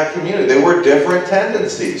the black community. There were different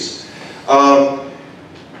tendencies.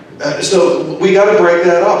 So we got to break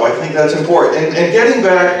that up. I think that's important. And getting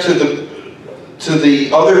back to the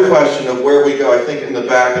other question of where we go, I think in the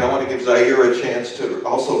back, and I want to give Zaire a chance to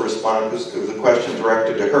also respond because there was a question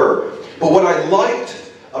directed to her. But what I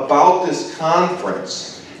liked about this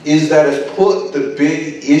conference is that it put the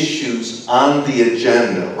big issues on the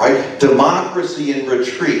agenda, right? Democracy in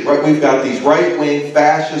retreat, right? We've got these right-wing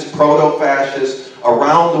fascists, proto-fascists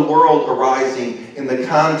around the world arising in the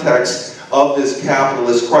context of this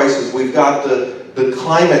capitalist crisis. We've got the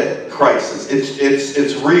climate crisis.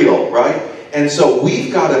 It's real, right? And so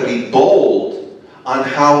we've got to be bold on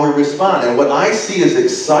how we respond. And what I see as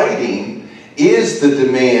exciting is the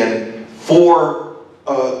demand for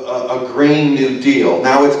a Green New Deal.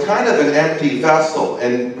 Now, it's kind of an empty vessel,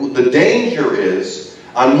 and the danger is,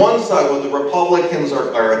 on one side, well, the Republicans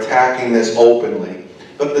are attacking this openly,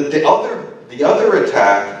 but the other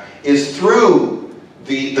attack is through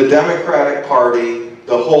the Democratic Party,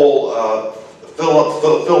 the whole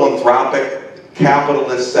philanthropic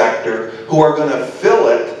capitalist sector, who are going to fill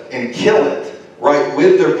it and kill it, right,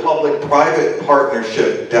 with their public-private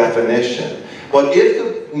partnership definition. But if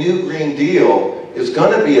the new Green Deal is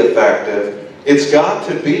going to be effective, it's got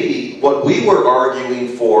to be what we were arguing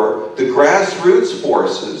for, the grassroots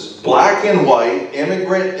forces, black and white,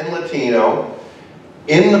 immigrant and Latino,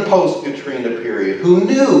 in the post-Katrina period, who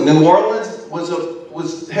knew New Orleans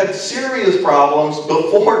had serious problems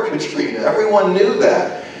before Katrina. Everyone knew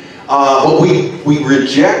that. But we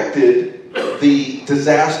rejected the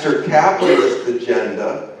disaster capitalist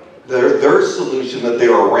agenda, their solution that they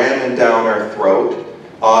were ramming down our throat.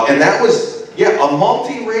 And that was, yeah, a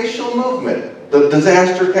multiracial movement, the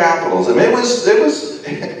disaster capitalism. It was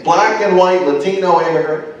black and white, Latino,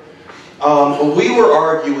 immigrant. But we were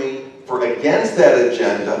arguing against that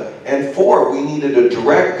agenda, and we needed a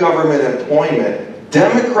direct government employment,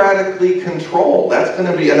 democratically controlled. That's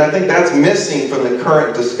going to be, and I think that's missing from the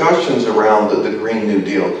current discussions around the Green New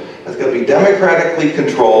Deal. That's going to be democratically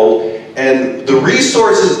controlled, and the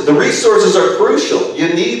resources are crucial.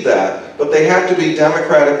 You need that, but they have to be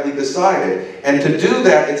democratically decided. And to do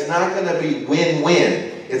that, it's not going to be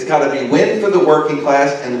win-win. It's got to be win for the working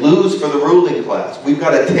class and lose for the ruling class. We've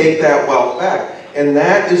got to take that wealth back. And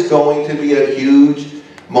that is going to be a huge,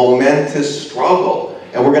 momentous struggle.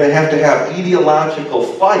 And we're going to have ideological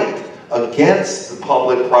fight against the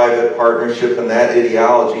public-private partnership and that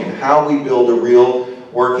ideology and how we build a real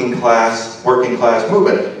working class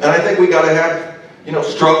movement. And I think we got to have,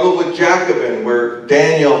 struggle with Jacobin, where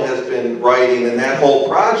Daniel has been writing, and that whole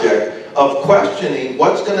project of questioning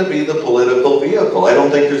what's going to be the political vehicle. I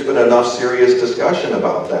don't think there's been enough serious discussion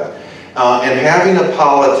about that. And having a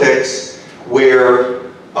politics where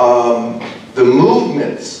the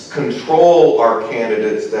movements control our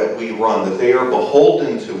candidates that we run, that they are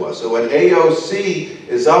beholden to us. So when AOC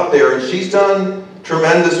is up there, and she's done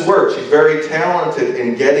tremendous work, she's very talented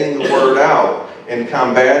in getting the word out and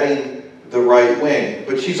combating the right wing,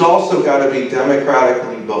 but she's also got to be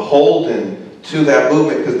democratically beholden to that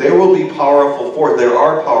movement, because there will be powerful forces, there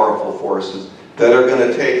are powerful forces that are going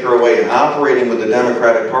to take her away. And operating with the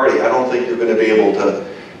Democratic Party, I don't think you're going to be able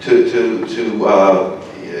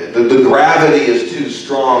the gravity is too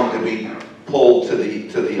strong to be pulled to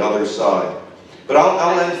the other side. But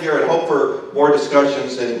I'll end here and hope for more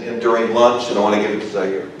discussions during lunch, and I want to give it to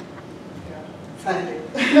Zaire. Sadly.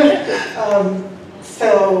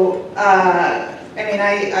 I mean,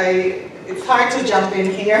 it's hard to jump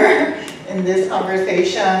in here in this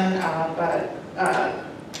conversation, but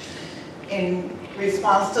in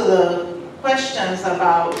response to the questions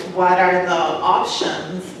about what are the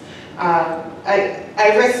options,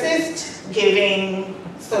 I resist giving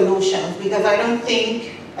solutions because I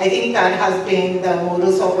think that has been the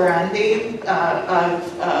modus operandi of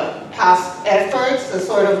past efforts, the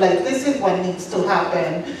sort of like, this is what needs to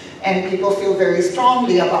happen, and people feel very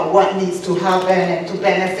strongly about what needs to happen and to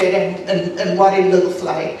benefit and what it looks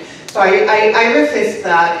like. So I resist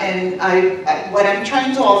that, and what I'm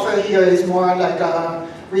trying to offer here is more like a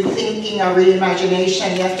rethinking, a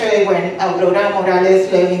reimagination. Yesterday when Aurora Morales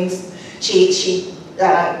Levings, she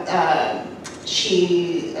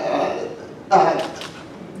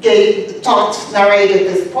narrated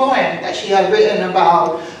this poem that she had written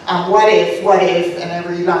about what if, and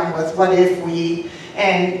every line was what if we,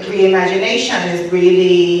 and reimagination is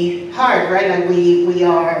really hard, right? Like we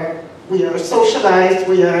are socialized,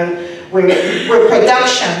 we're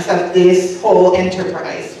productions of this whole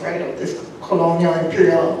enterprise, right? Of this colonial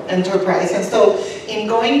imperial enterprise. And so in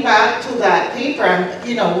going back to that paper,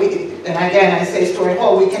 and again I say Stuart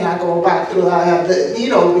Hall, we cannot go back through the eye of the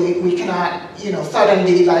needle, we cannot,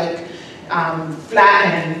 suddenly like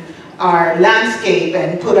flatten our landscape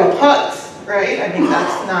and put up huts, right? I mean,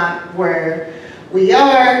 that's not where we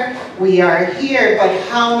are here, but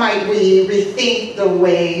how might we rethink the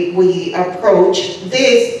way we approach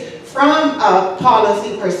this from a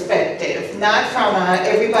policy perspective, not from a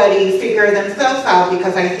everybody figure themselves out,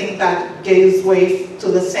 because I think that gives way to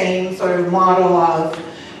the same sort of model of,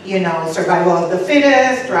 survival of the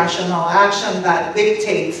fittest, rational action that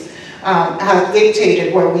dictates, has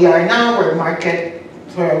dictated where we are now, where market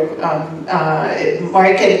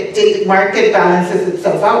balances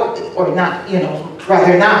itself out, or not,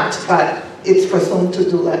 rather not, but it's presumed to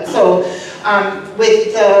do that. So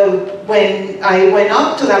when I went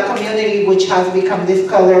up to that community, which has become this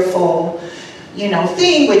colorful,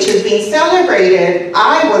 thing, which is being celebrated,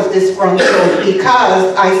 I was disgruntled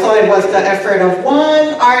because I thought it was the effort of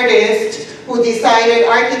one artist who decided,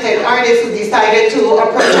 artist who decided to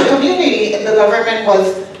approach a community, and the government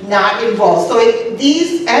was not involved. So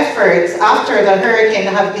these efforts after the hurricane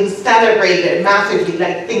have been celebrated massively,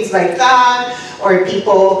 like things like that, or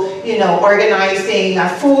people, organizing a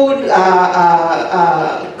food,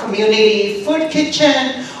 community food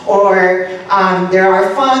kitchen, or there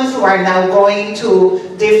are funds who are now going to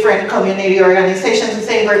different community organizations and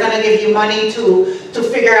saying, we're going to give you money to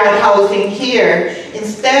figure out housing here,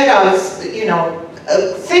 instead of,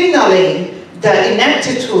 signaling the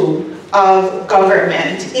ineptitude of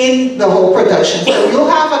government in the whole production. So you'll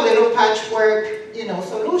have a little patchwork,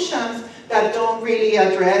 solutions that don't really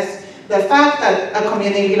address the fact that a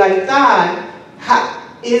community like that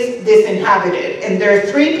is disinhabited. And there are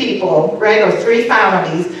 3 people, right, or 3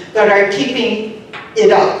 families that are keeping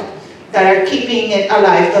it up, that are keeping it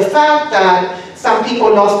alive. The fact that some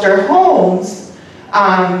people lost their homes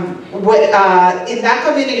in that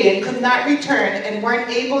community and could not return and weren't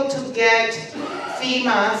able to get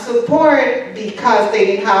FEMA support because they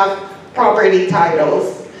didn't have property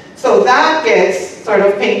titles. So that gets sort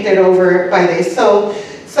of painted over by this. So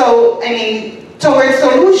I mean, towards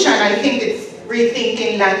solution, I think it's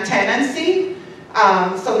rethinking land tenancy.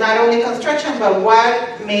 So not only construction, but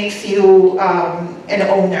what makes you an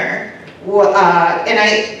owner. And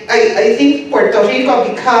I think Puerto Rico,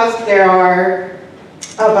 because there are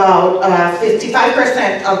about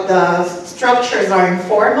 55% of the structures are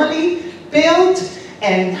informally built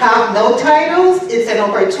and have no titles, it's an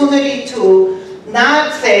opportunity to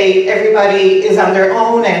not say everybody is on their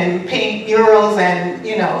own and paint murals and,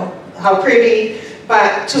 how pretty,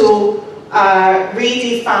 but to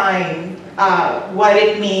redefine what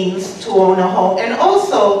it means to own a home, and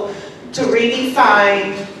also to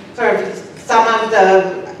redefine sort of some of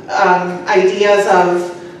the ideas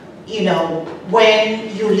of,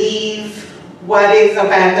 when you leave, what is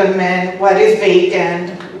abandonment, what is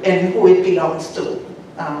vacant, and who it belongs to.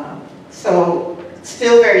 So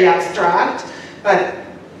still very abstract, but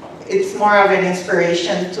it's more of an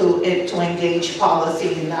inspiration to engage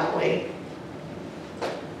policy in that way.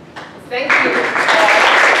 Thank you.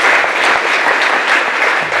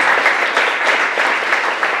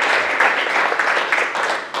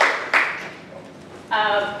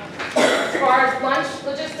 As far as lunch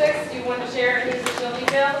logistics, do you want to share any additional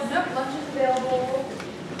details? Nope, lunch is available.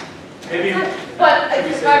 Maybe. But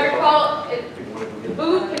if I recall, the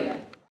booth can